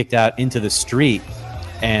migrants were kicked out into the street,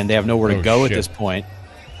 and they have nowhere to go at this point.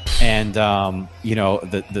 And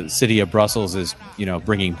the city of Brussels is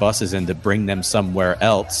bringing buses in to bring them somewhere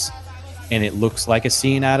else, and it looks like a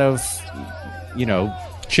scene out of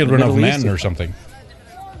Children of Men or something.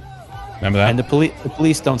 Remember that? And the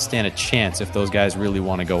police don't stand a chance if those guys really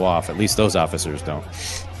want to go off. At least those officers don't.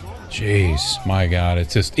 Jeez, my God.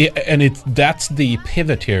 It's just... that's the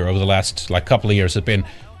pivot here over the last couple of years. It's been,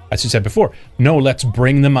 as you said before, no, let's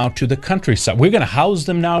bring them out to the countryside. We're going to house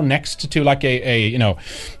them now next to like a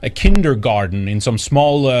kindergarten in some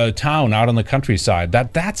small town out on the countryside.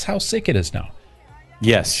 That's how sick it is now.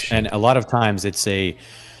 Yes, and a lot of times it's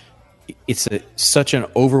such an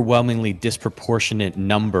overwhelmingly disproportionate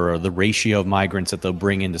number, or the ratio of migrants that they'll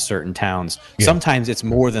bring into certain towns. Yeah. Sometimes it's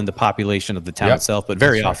more than the population of the town itself, but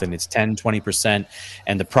very often it's 10, 20%.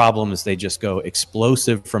 And the problem is they just go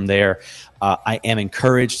explosive from there. I am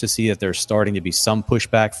encouraged to see that there's starting to be some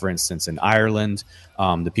pushback, for instance, in Ireland.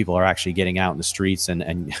 the people are actually getting out in the streets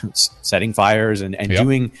and setting fires and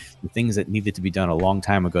doing the things that needed to be done a long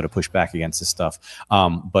time ago to push back against this stuff.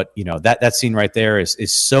 But that scene right there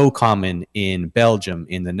is so common in Belgium,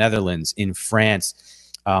 in the Netherlands, in France.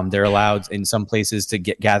 They're allowed in some places to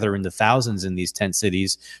gather in the thousands in these tent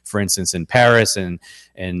cities, for instance, in Paris and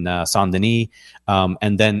Saint-Denis.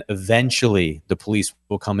 And then eventually the police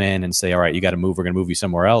will come in and say, all right, you got to move. We're going to move you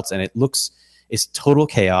somewhere else. And it's total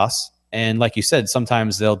chaos. And like you said,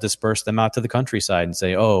 sometimes they'll disperse them out to the countryside and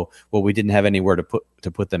say, oh, well, we didn't have anywhere to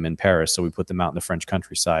put them in Paris, so we put them out in the French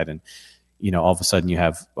countryside. And, all of a sudden you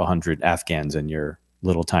have 100 Afghans in your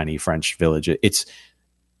little tiny French village. It's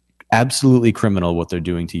absolutely criminal what they're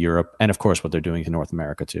doing to Europe, and of course what they're doing to North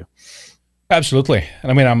America too. Absolutely.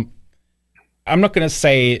 I mean, I'm not going to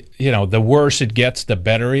say, the worse it gets, the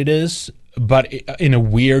better it is, but in a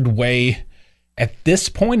weird way, at this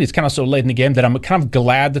point, it's kind of so late in the game that I'm kind of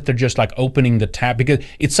glad that they're just like opening the tab, because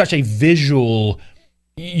it's such a visual,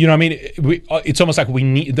 it's almost like we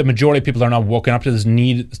need, the majority of people are now woken up to this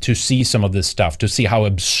need to see some of this stuff, to see how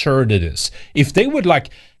absurd it is. If they would like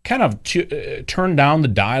kind of turn down the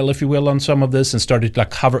dial, if you will, on some of this and started to like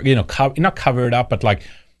not cover it up, but like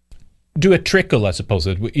do a trickle, I suppose.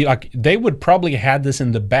 Like they would probably had this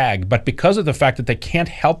in the bag, but because of the fact that they can't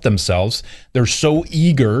help themselves, they're so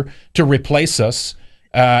eager to replace us,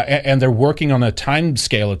 and they're working on a time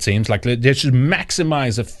scale. It seems like they should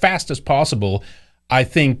maximize as fast as possible. I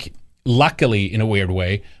think, luckily, in a weird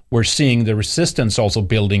way, we're seeing the resistance also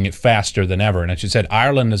building faster than ever. And as you said,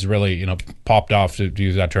 Ireland has really, popped off, to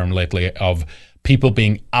use that term lately, of people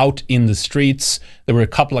being out in the streets. There were a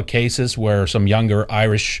couple of cases where some younger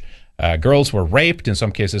Irish girls were raped. In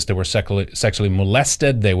some cases, they were sexually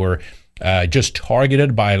molested. They were just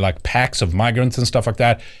targeted by like packs of migrants and stuff like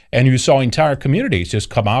that. And you saw entire communities just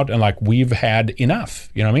come out and like, we've had enough.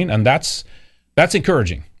 You know what I mean? And that's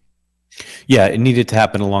encouraging. Yeah, it needed to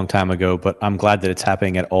happen a long time ago, but I'm glad that it's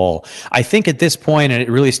happening at all. I think at this point, and it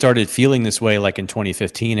really started feeling this way like in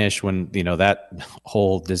 2015-ish when, that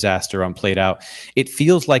whole disaster played out, it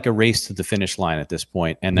feels like a race to the finish line at this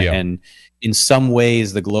point. And in some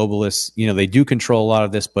ways, the globalists, they do control a lot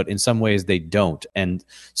of this, but in some ways they don't. And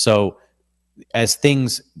so as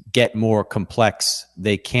things get more complex,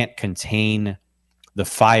 they can't contain the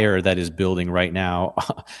fire that is building right now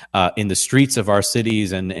in the streets of our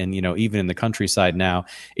cities and even in the countryside now.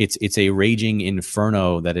 It's a raging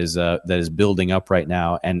inferno that is building up right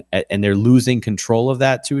now, and they're losing control of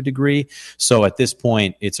that to a degree. So at this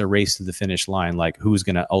point, it's a race to the finish line, like who's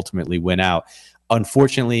going to ultimately win out.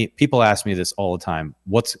 Unfortunately, people ask me this all the time.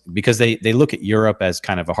 Because they look at Europe as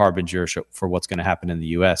kind of a harbinger for what's going to happen in the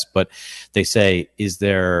U.S., but they say, is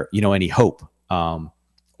there any hope?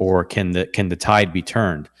 Or can the tide be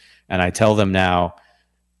turned? And I tell them now,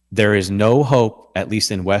 there is no hope, at least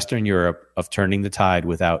in Western Europe, of turning the tide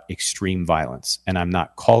without extreme violence. And I'm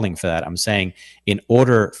not calling for that. I'm saying in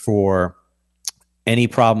order for any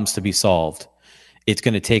problems to be solved, it's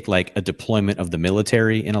going to take like a deployment of the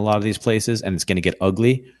military in a lot of these places, and it's going to get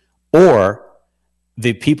ugly. Or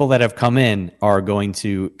the people that have come in are going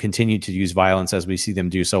to continue to use violence, as we see them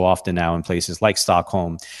do so often now in places like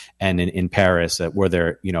Stockholm and in Paris, where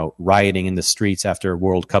they're rioting in the streets after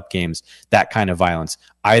World Cup games. That kind of violence.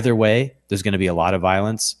 Either way, there's going to be a lot of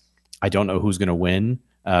violence. I don't know who's going to win,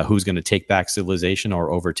 who's going to take back civilization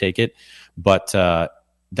or overtake it, but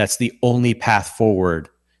that's the only path forward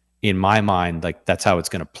in my mind. Like that's how it's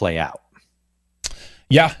going to play out.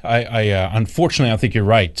 Yeah, I unfortunately, I think you're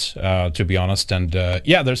right, to be honest. And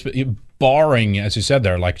there's, barring, as you said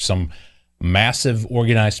there, like some massive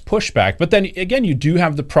organized pushback. But then again, you do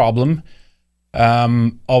have the problem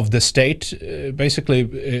of the state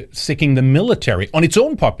basically sticking the military on its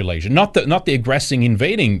own population, not the aggressing,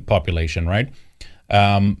 invading population, right?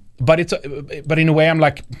 But in a way, I'm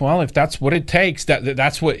like, well, if that's what it takes,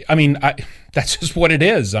 that's what I mean. That's just what it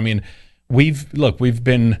is. I mean, we've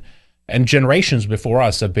been. And generations before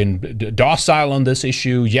us have been docile on this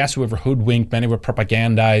issue. Yes, we were hoodwinked. Many were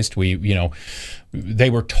propagandized. They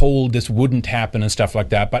were told this wouldn't happen and stuff like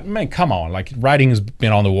that. But man, come on! Like writing has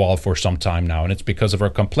been on the wall for some time now, and it's because of our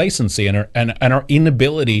complacency and our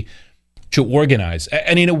inability to organize.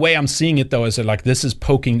 And in a way, I'm seeing it though as like this is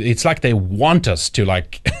poking. It's like they want us to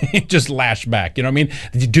like just lash back. You know what I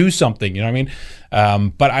mean? Do something. You know what I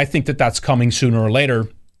mean? But I think that's coming sooner or later.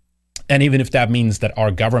 And even if that means that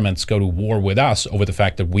our governments go to war with us over the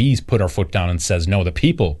fact that we put our foot down and says no, the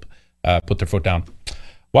people put their foot down.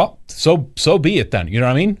 Well, so be it then. You know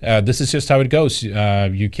what I mean? This is just how it goes.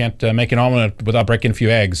 You can't make an omelet without breaking a few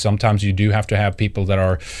eggs. Sometimes you do have to have people that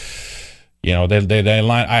are, you know, they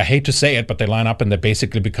line. I hate to say it, but they line up and they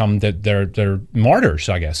basically become they're martyrs,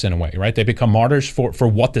 I guess, in a way, right? They become martyrs for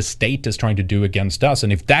what the state is trying to do against us.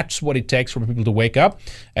 And if that's what it takes for people to wake up,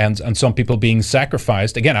 and some people being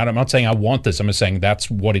sacrificed, again, I'm not saying I want this. I'm just saying that's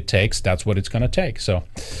what it takes. That's what it's going to take. So,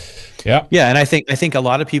 yeah, and I think a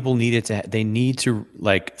lot of people need to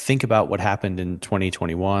like think about what happened in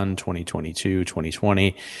 2021, 2022,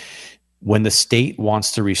 2020, when the state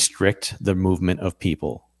wants to restrict the movement of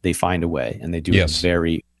people. They find a way, and they do it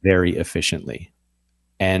very, very efficiently.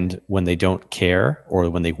 And when they don't care, or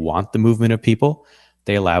when they want the movement of people,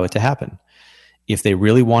 they allow it to happen. If they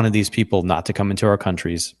really wanted these people not to come into our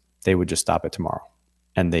countries, they would just stop it tomorrow.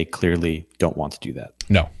 And they clearly don't want to do that.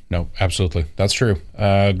 No, absolutely. That's true.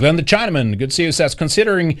 Glenn the Chinaman, good to see you, says,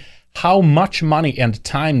 considering how much money and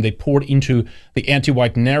time they poured into the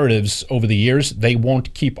anti-white narratives over the years, they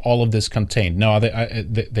won't keep all of this contained. No,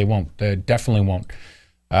 they won't. They definitely won't.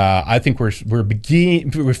 I think we're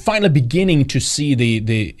finally beginning to see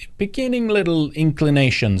the beginning little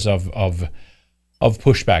inclinations of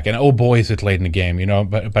pushback, and oh boy, is it late in the game, you know.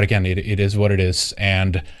 But again, it is what it is,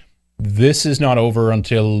 and this is not over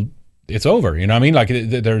until it's over. You know what I mean? Like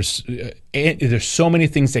there's so many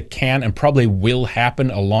things that can and probably will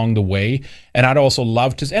happen along the way, and I'd also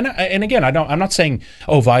love to. And again, I'm not saying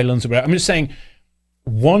violence, but I'm just saying,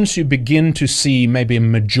 once you begin to see maybe a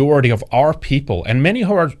majority of our people, and many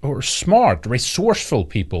who are smart, resourceful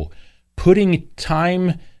people, putting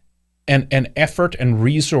time and effort and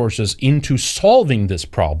resources into solving this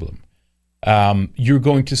problem, you're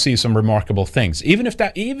going to see some remarkable things. Even if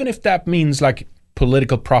that means like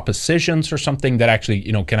political propositions or something that actually,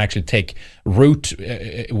 you know, can actually take root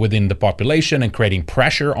within the population and creating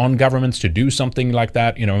pressure on governments to do something like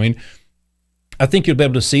that. You know what I mean? I think you'll be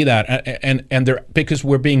able to see that, and they're, because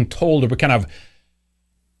we're being told, or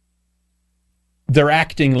they're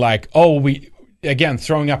acting like,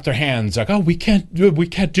 throwing up their hands like, we can't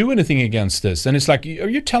do anything against this. And it's like, are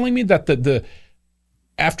you telling me that the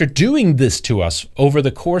after doing this to us over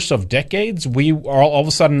the course of decades, we are all of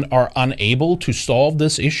a sudden are unable to solve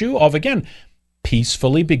this issue of, again,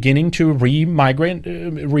 peacefully beginning to remigrate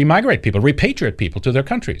people, repatriate people to their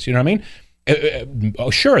countries? You know what I mean?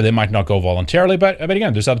 Sure, they might not go voluntarily, but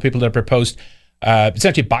again, there's other people that proposed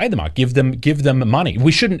essentially buy them out, give them money.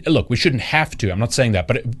 We shouldn't have to. I'm not saying that,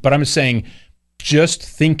 but I'm saying, just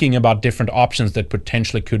thinking about different options that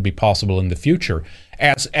potentially could be possible in the future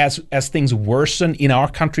as things worsen in our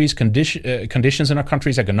countries, conditions in our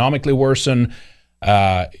countries economically worsen.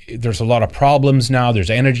 There's a lot of problems now. There's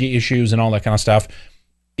energy issues and all that kind of stuff.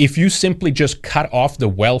 If you simply just cut off the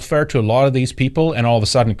welfare to a lot of these people and all of a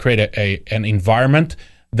sudden create an environment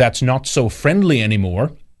that's not so friendly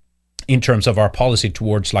anymore in terms of our policy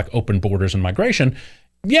towards like open borders and migration,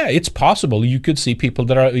 yeah, it's possible you could see people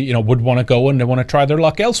that are, you know, would want to go and they want to try their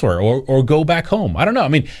luck elsewhere or go back home. I don't know. I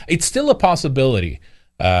mean, it's still a possibility,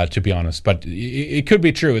 to be honest, but it could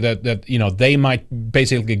be true that you know, they might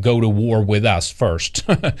basically go to war with us first,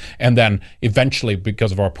 and then eventually,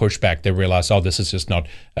 because of our pushback, they realize, this is just not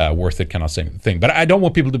worth it, kind of thing. But I don't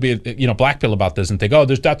want people to be, you know, black pill about this and think,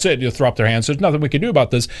 that's it, you throw up their hands. There's nothing we can do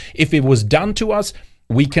about this. If it was done to us,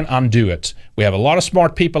 we can undo it. We have a lot of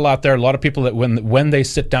smart people out there, a lot of people that when they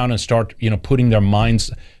sit down and start, you know, putting their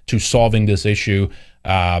minds to solving this issue,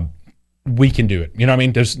 we can do it. You know what I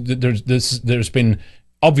mean? There's been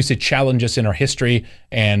obviously challenges in our history,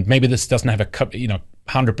 and maybe this doesn't have a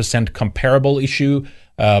 100% comparable issue,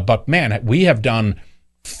 but man, we have done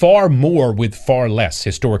far more with far less,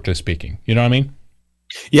 historically speaking. You know what I mean?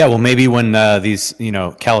 Yeah, well, maybe when these, you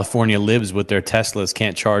know, California libs with their Teslas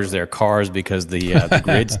can't charge their cars because the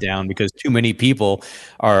grid's down because too many people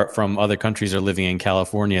are from other countries are living in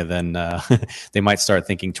California, then they might start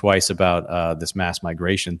thinking twice about this mass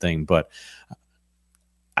migration thing. But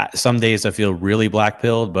some days I feel really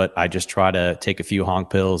black-pilled, but I just try to take a few honk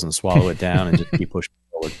pills and swallow it down and just keep pushing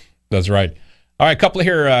forward. That's right. All right, a couple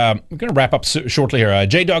here. I'm going to wrap up shortly here.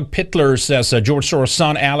 J-Dog Pittler says George Soros'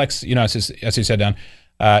 son, Alex, you know, as he said, Dan,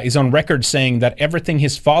 is on record saying that everything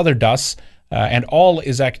his father does and all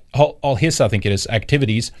his, I think it is,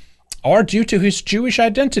 activities are due to his Jewish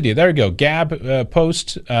identity. There you go. Gab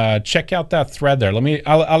post. Check out that thread there.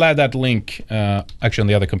 I'll add that link actually on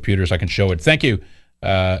the other computers. I can show it. Thank you,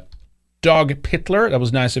 Dog Pittler. That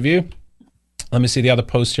was nice of you. Let me see the other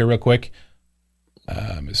post here real quick.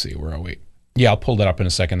 Let me see. Where are we? Yeah, I'll pull that up in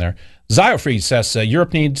a second there. Zyofree says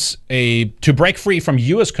Europe needs to break free from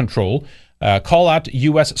U.S. control. Call out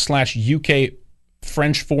U.S./UK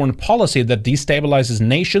French foreign policy that destabilizes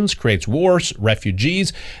nations, creates wars,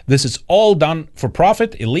 refugees. This is all done for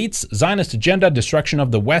profit, elites, Zionist agenda, destruction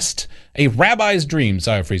of the West, a rabbi's dream,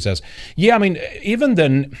 Zayafri says. Yeah, I mean, even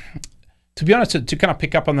then, to be honest, to kind of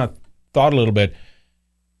pick up on that thought a little bit,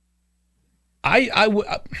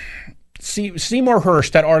 Seymour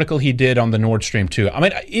Hersh, that article he did on the Nord Stream 2, I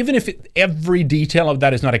mean, even if every detail of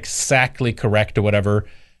that is not exactly correct or whatever,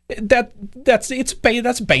 that's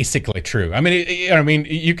basically true. I mean,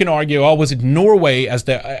 you can argue, oh, was it Norway as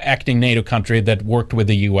the acting NATO country that worked with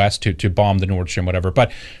the U.S. to bomb the Nord Stream, whatever?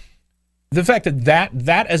 But the fact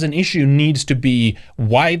that as an issue needs to be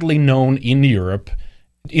widely known in Europe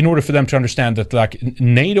in order for them to understand that, like,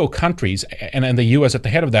 NATO countries and the U.S. at the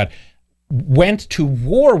head of that went to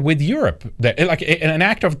war with Europe, like an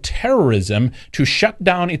act of terrorism to shut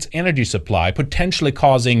down its energy supply, potentially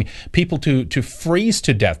causing people to freeze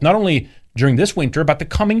to death, not only during this winter, but the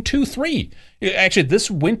coming 2-3. Actually, this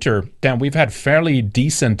winter, Dan, we've had fairly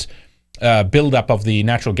decent buildup of the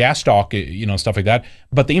natural gas stock, stuff like that.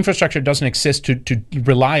 But the infrastructure doesn't exist to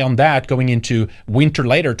rely on that going into winter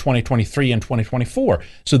later, 2023 and 2024.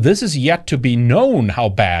 So this is yet to be known how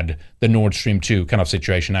bad the Nord Stream 2 kind of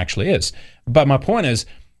situation actually is. But my point is,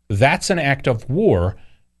 that's an act of war,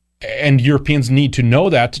 and Europeans need to know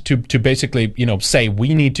that to basically, say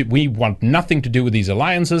we want nothing to do with these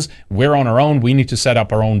alliances. We're on our own. We need to set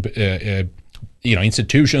up our own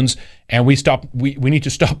institutions, and we need to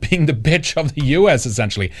stop being the bitch of the U.S.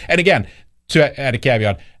 essentially. And again, to add a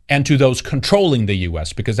caveat, and to those controlling the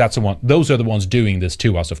U.S., because those are the ones doing this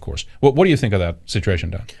to us, of course. What do you think of that situation,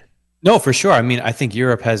 Dan? No, for sure. I mean, I think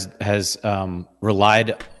Europe has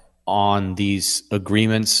relied on these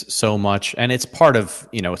agreements so much, and it's part of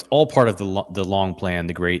it's all part of the long plan,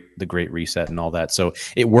 the great reset, and all that. So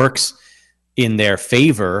it works in their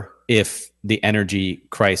favor if the energy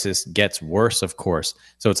crisis gets worse, of course.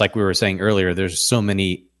 So it's like we were saying earlier, there's so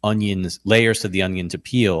many layers to the onion to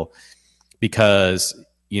peel, because,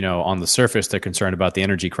 on the surface, they're concerned about the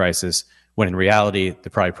energy crisis, when in reality, they're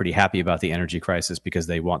probably pretty happy about the energy crisis because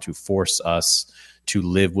they want to force us to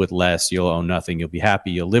live with less. You'll own nothing. You'll be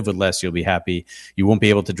happy. You'll live with less. You'll be happy. You won't be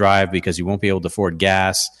able to drive because you won't be able to afford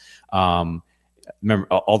gas. Remember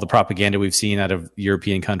all the propaganda we've seen out of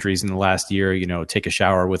European countries in the last year, take a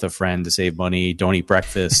shower with a friend to save money, don't eat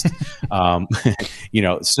breakfast.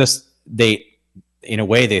 It's just, in a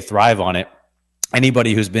way, they thrive on it.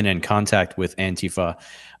 Anybody who's been in contact with Antifa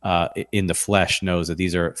in the flesh knows that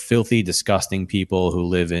these are filthy, disgusting people who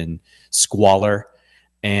live in squalor.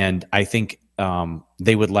 And I think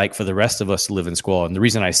they would like for the rest of us to live in squalor. And the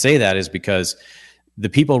reason I say that is because the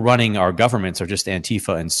people running our governments are just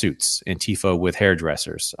Antifa in suits, Antifa with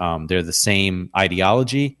hairdressers. They're the same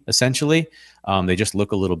ideology, essentially. They just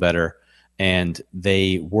look a little better, and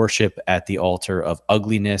they worship at the altar of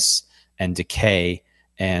ugliness and decay,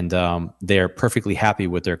 and they're perfectly happy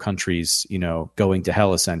with their countries, going to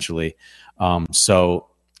hell, essentially. So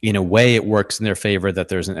in a way, it works in their favor that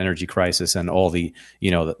there's an energy crisis and all the,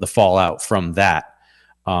 the fallout from that.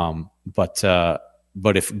 But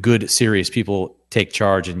if good, serious people take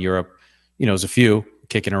charge in Europe, there's a few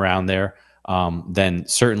kicking around there, then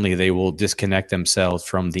certainly they will disconnect themselves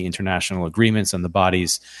from the international agreements and the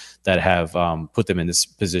bodies that have put them in this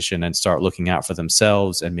position, and start looking out for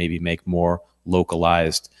themselves, and maybe make more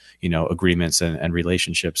localized, agreements and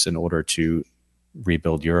relationships in order to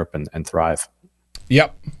rebuild Europe and thrive.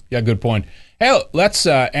 Yep. Yeah, good point. Hey, let's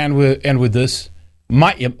end with this.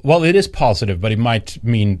 It is positive, but it might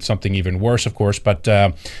mean something even worse, of course. But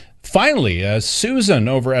finally, Susan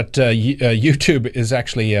over at YouTube is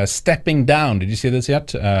actually stepping down. Did you see this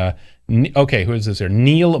yet? Okay, who is this here?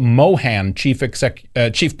 Neil Mohan, Chief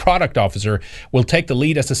Product Officer, will take the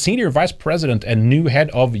lead as the Senior Vice President and new head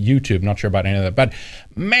of YouTube. Not sure about any of that. But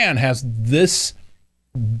man, has this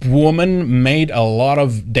woman made a lot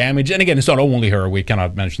of damage. And again, it's not only her. We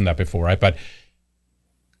cannot mention that before, right? But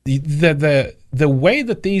the way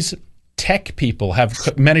that these tech people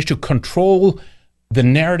have managed to control the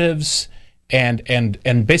narratives and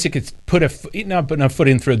basically put not a foot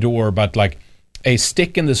in through the door, but like a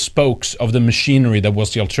stick in the spokes of the machinery that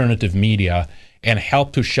was the alternative media, and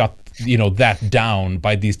help to shut that down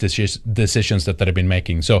by these decisions that they've been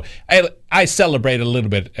making. So I celebrate a little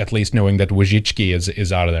bit, at least knowing that Wojcicki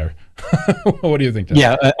is out of there. What do you think, Dan?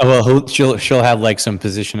 Yeah, well, she'll have like some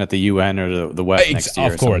position at the UN or the West next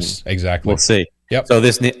year. Of course, exactly. We'll see. Yep. So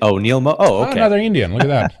this Neil Mo. Oh, okay. Another Indian. Look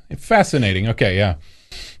at that. Fascinating. Okay, yeah.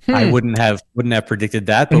 I wouldn't have predicted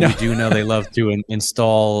that, but we do know they love to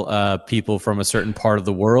install people from a certain part of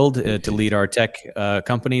the world to lead our tech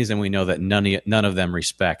companies, and we know that none of them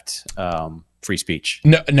respect free speech.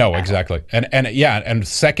 No, exactly. And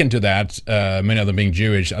second to that, many of them being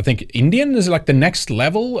Jewish, I think Indian is like the next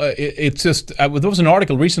level. It's just, there was an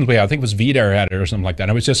article recently, I think it was Vidar had it or something like that.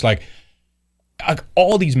 And it was just like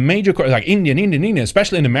all these major, like Indian,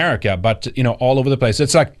 especially in America, but, all over the place.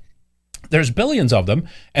 It's like, there's billions of them,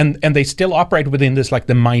 and they still operate within this, like,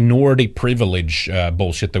 the minority privilege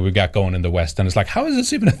bullshit that we've got going in the West. And it's like, how is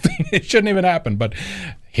this even a thing? It shouldn't even happen. But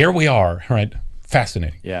here we are, right?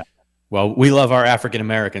 Fascinating. Yeah. Well, we love our African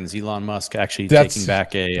Americans. Elon Musk actually taking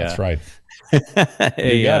back that's right.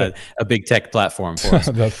 a big tech platform for us.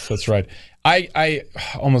 That's right. I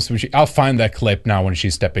almost wish I'll find that clip now when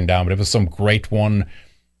she's stepping down, but it was some great one.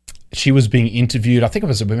 She was being interviewed, I think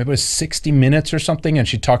maybe it was 60 Minutes or something, and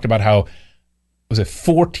she talked about how, was it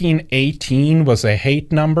 1418 was a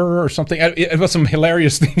hate number or something? It was some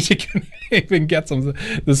hilarious things. She couldn't even get some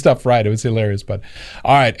of the stuff right. It was hilarious. But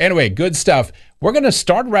all right, anyway, good stuff. We're going to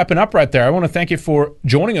start wrapping up right there. I want to thank you for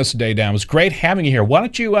joining us today, Dan. It was great having you here. Why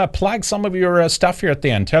don't you plug some of your stuff here at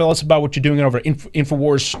the end? Tell us about what you're doing over at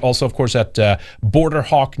InfoWars, also, of course, at Border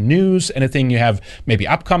Hawk News. Anything you have maybe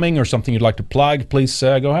upcoming or something you'd like to plug, please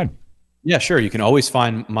go ahead. Yeah, sure. You can always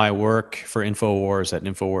find my work for InfoWars at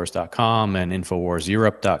Infowars.com and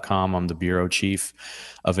InfoWarsEurope.com. I'm the bureau chief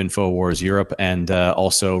of InfoWars Europe, and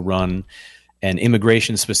also run an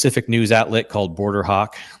immigration-specific news outlet called Border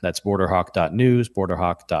Hawk. That's borderhawk.news,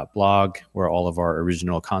 borderhawk.blog, where all of our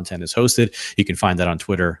original content is hosted. You can find that on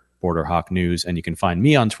Twitter, Border Hawk News, and you can find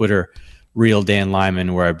me on Twitter, Real Dan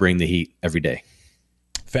Lyman, where I bring the heat every day.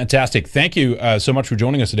 Fantastic. Thank you so much for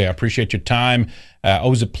joining us today. I appreciate your time.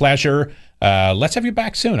 Always a pleasure. Let's have you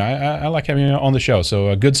back soon. I like having you on the show.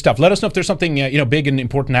 So good stuff. Let us know if there's something big and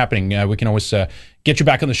important happening. We can always get you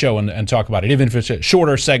back on the show and talk about it, even if it's a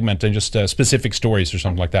shorter segment and just specific stories or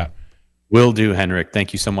something like that. Will do, Henrik.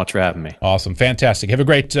 Thank you so much for having me. Awesome. Fantastic. Have a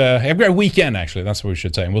great weekend, actually. That's what we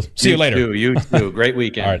should say. And we'll see you later. You too. Great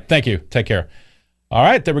weekend. All right. Thank you. Take care. All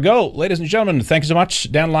right, there we go. Ladies and gentlemen, thank you so much.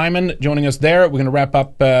 Dan Lyman joining us there. We're going to wrap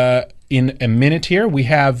up in a minute here. We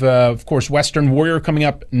have, of course, Western Warrior coming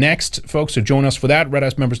up next, folks, so join us for that,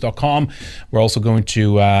 redicemembers.com. We're also going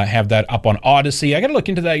to have that up on Odyssey. I got to look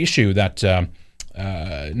into that issue that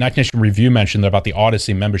Night Nation Review mentioned about the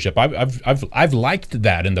Odyssey membership. I've liked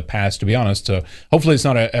that in the past, to be honest, so hopefully it's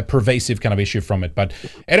not a pervasive kind of issue from it. But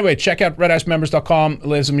anyway, check out redicemembers.com.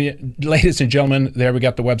 Ladies and gentlemen, there we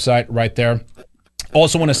got the website right there.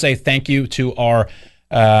 Also want to say thank you to our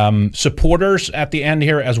supporters at the end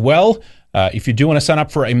here as well. If you do want to sign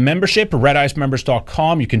up for a membership,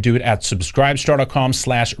 redicemembers.com. You can do it at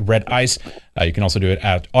subscribestar.com/redice. You can also do it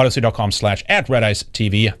at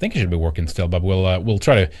odyssey.com/@redicetv. I think it should be working still, but we'll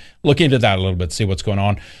try to look into that a little bit, see what's going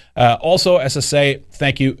on. Also, as I say,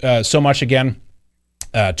 thank you so much again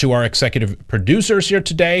to our executive producers here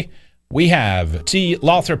today. We have T.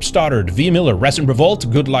 Lothrop Stoddard, V. Miller, Resin Revolt,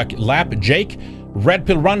 Good Luck Lap, Jake, Red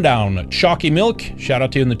Pill Rundown, Chalky Milk, shout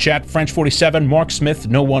out to you in the chat, French 47, Mark Smith,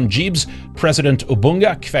 No One Jeebs, President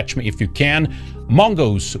Obunga, Fetch Me If You Can,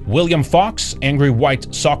 Mongos, William Fox, Angry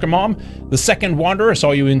White Soccer Mom, The Second Wanderer,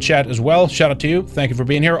 saw you in chat as well, shout out to you, thank you for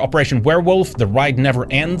being here, Operation Werewolf, The Ride Never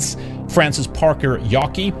Ends, Francis Parker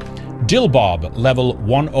Yockey, Dillbob, Level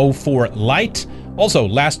 104 Light, also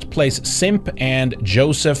Last Place Simp, and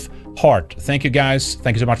Joseph Hart. Thank you guys.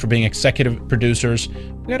 Thank you so much for being executive producers.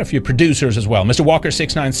 We got a few producers as well. Mr. Walker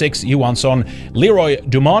 696, Yuan Son, Leroy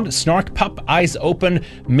Dumont, Snark Pup, Eyes Open,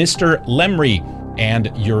 Mr. Lemry, and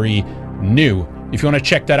Yuri New. If you want to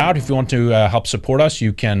check that out, if you want to help support us,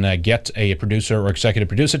 you can get a producer or executive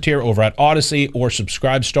producer tier over at Odyssey or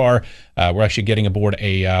Subscribestar. We're actually getting aboard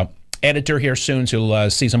a editor here soon, so you'll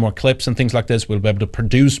see some more clips and things like this. We'll be able to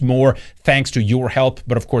produce more thanks to your help,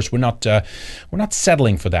 but of course we're not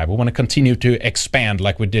settling for that. We want to continue to expand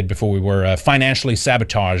like we did before we were financially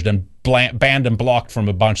sabotaged and banned and blocked from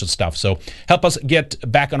a bunch of stuff. So help us get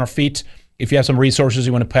back on our feet. If you have some resources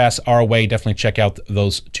you want to pass our way, definitely check out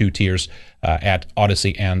those two tiers at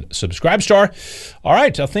Odyssey and Subscribestar. All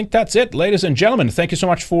right, I think that's it, ladies and gentlemen. Thank you so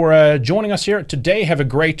much for joining us here today. Have a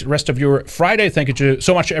great rest of your Friday. Thank you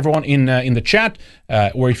so much to everyone in the chat,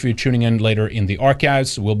 or if you're tuning in later in the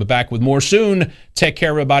archives. We'll be back with more soon. Take care,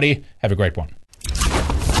 everybody. Have a great one.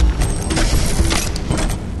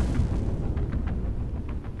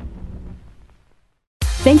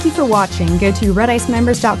 Thank you for watching. Go to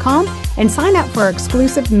redicemembers.com and sign up for our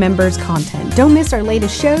exclusive members content. Don't miss our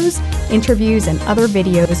latest shows, interviews, and other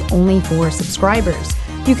videos only for subscribers.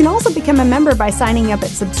 You can also become a member by signing up at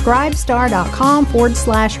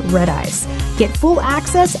subscribestar.com/redice. Get full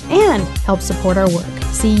access and help support our work.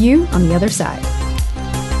 See you on the other side.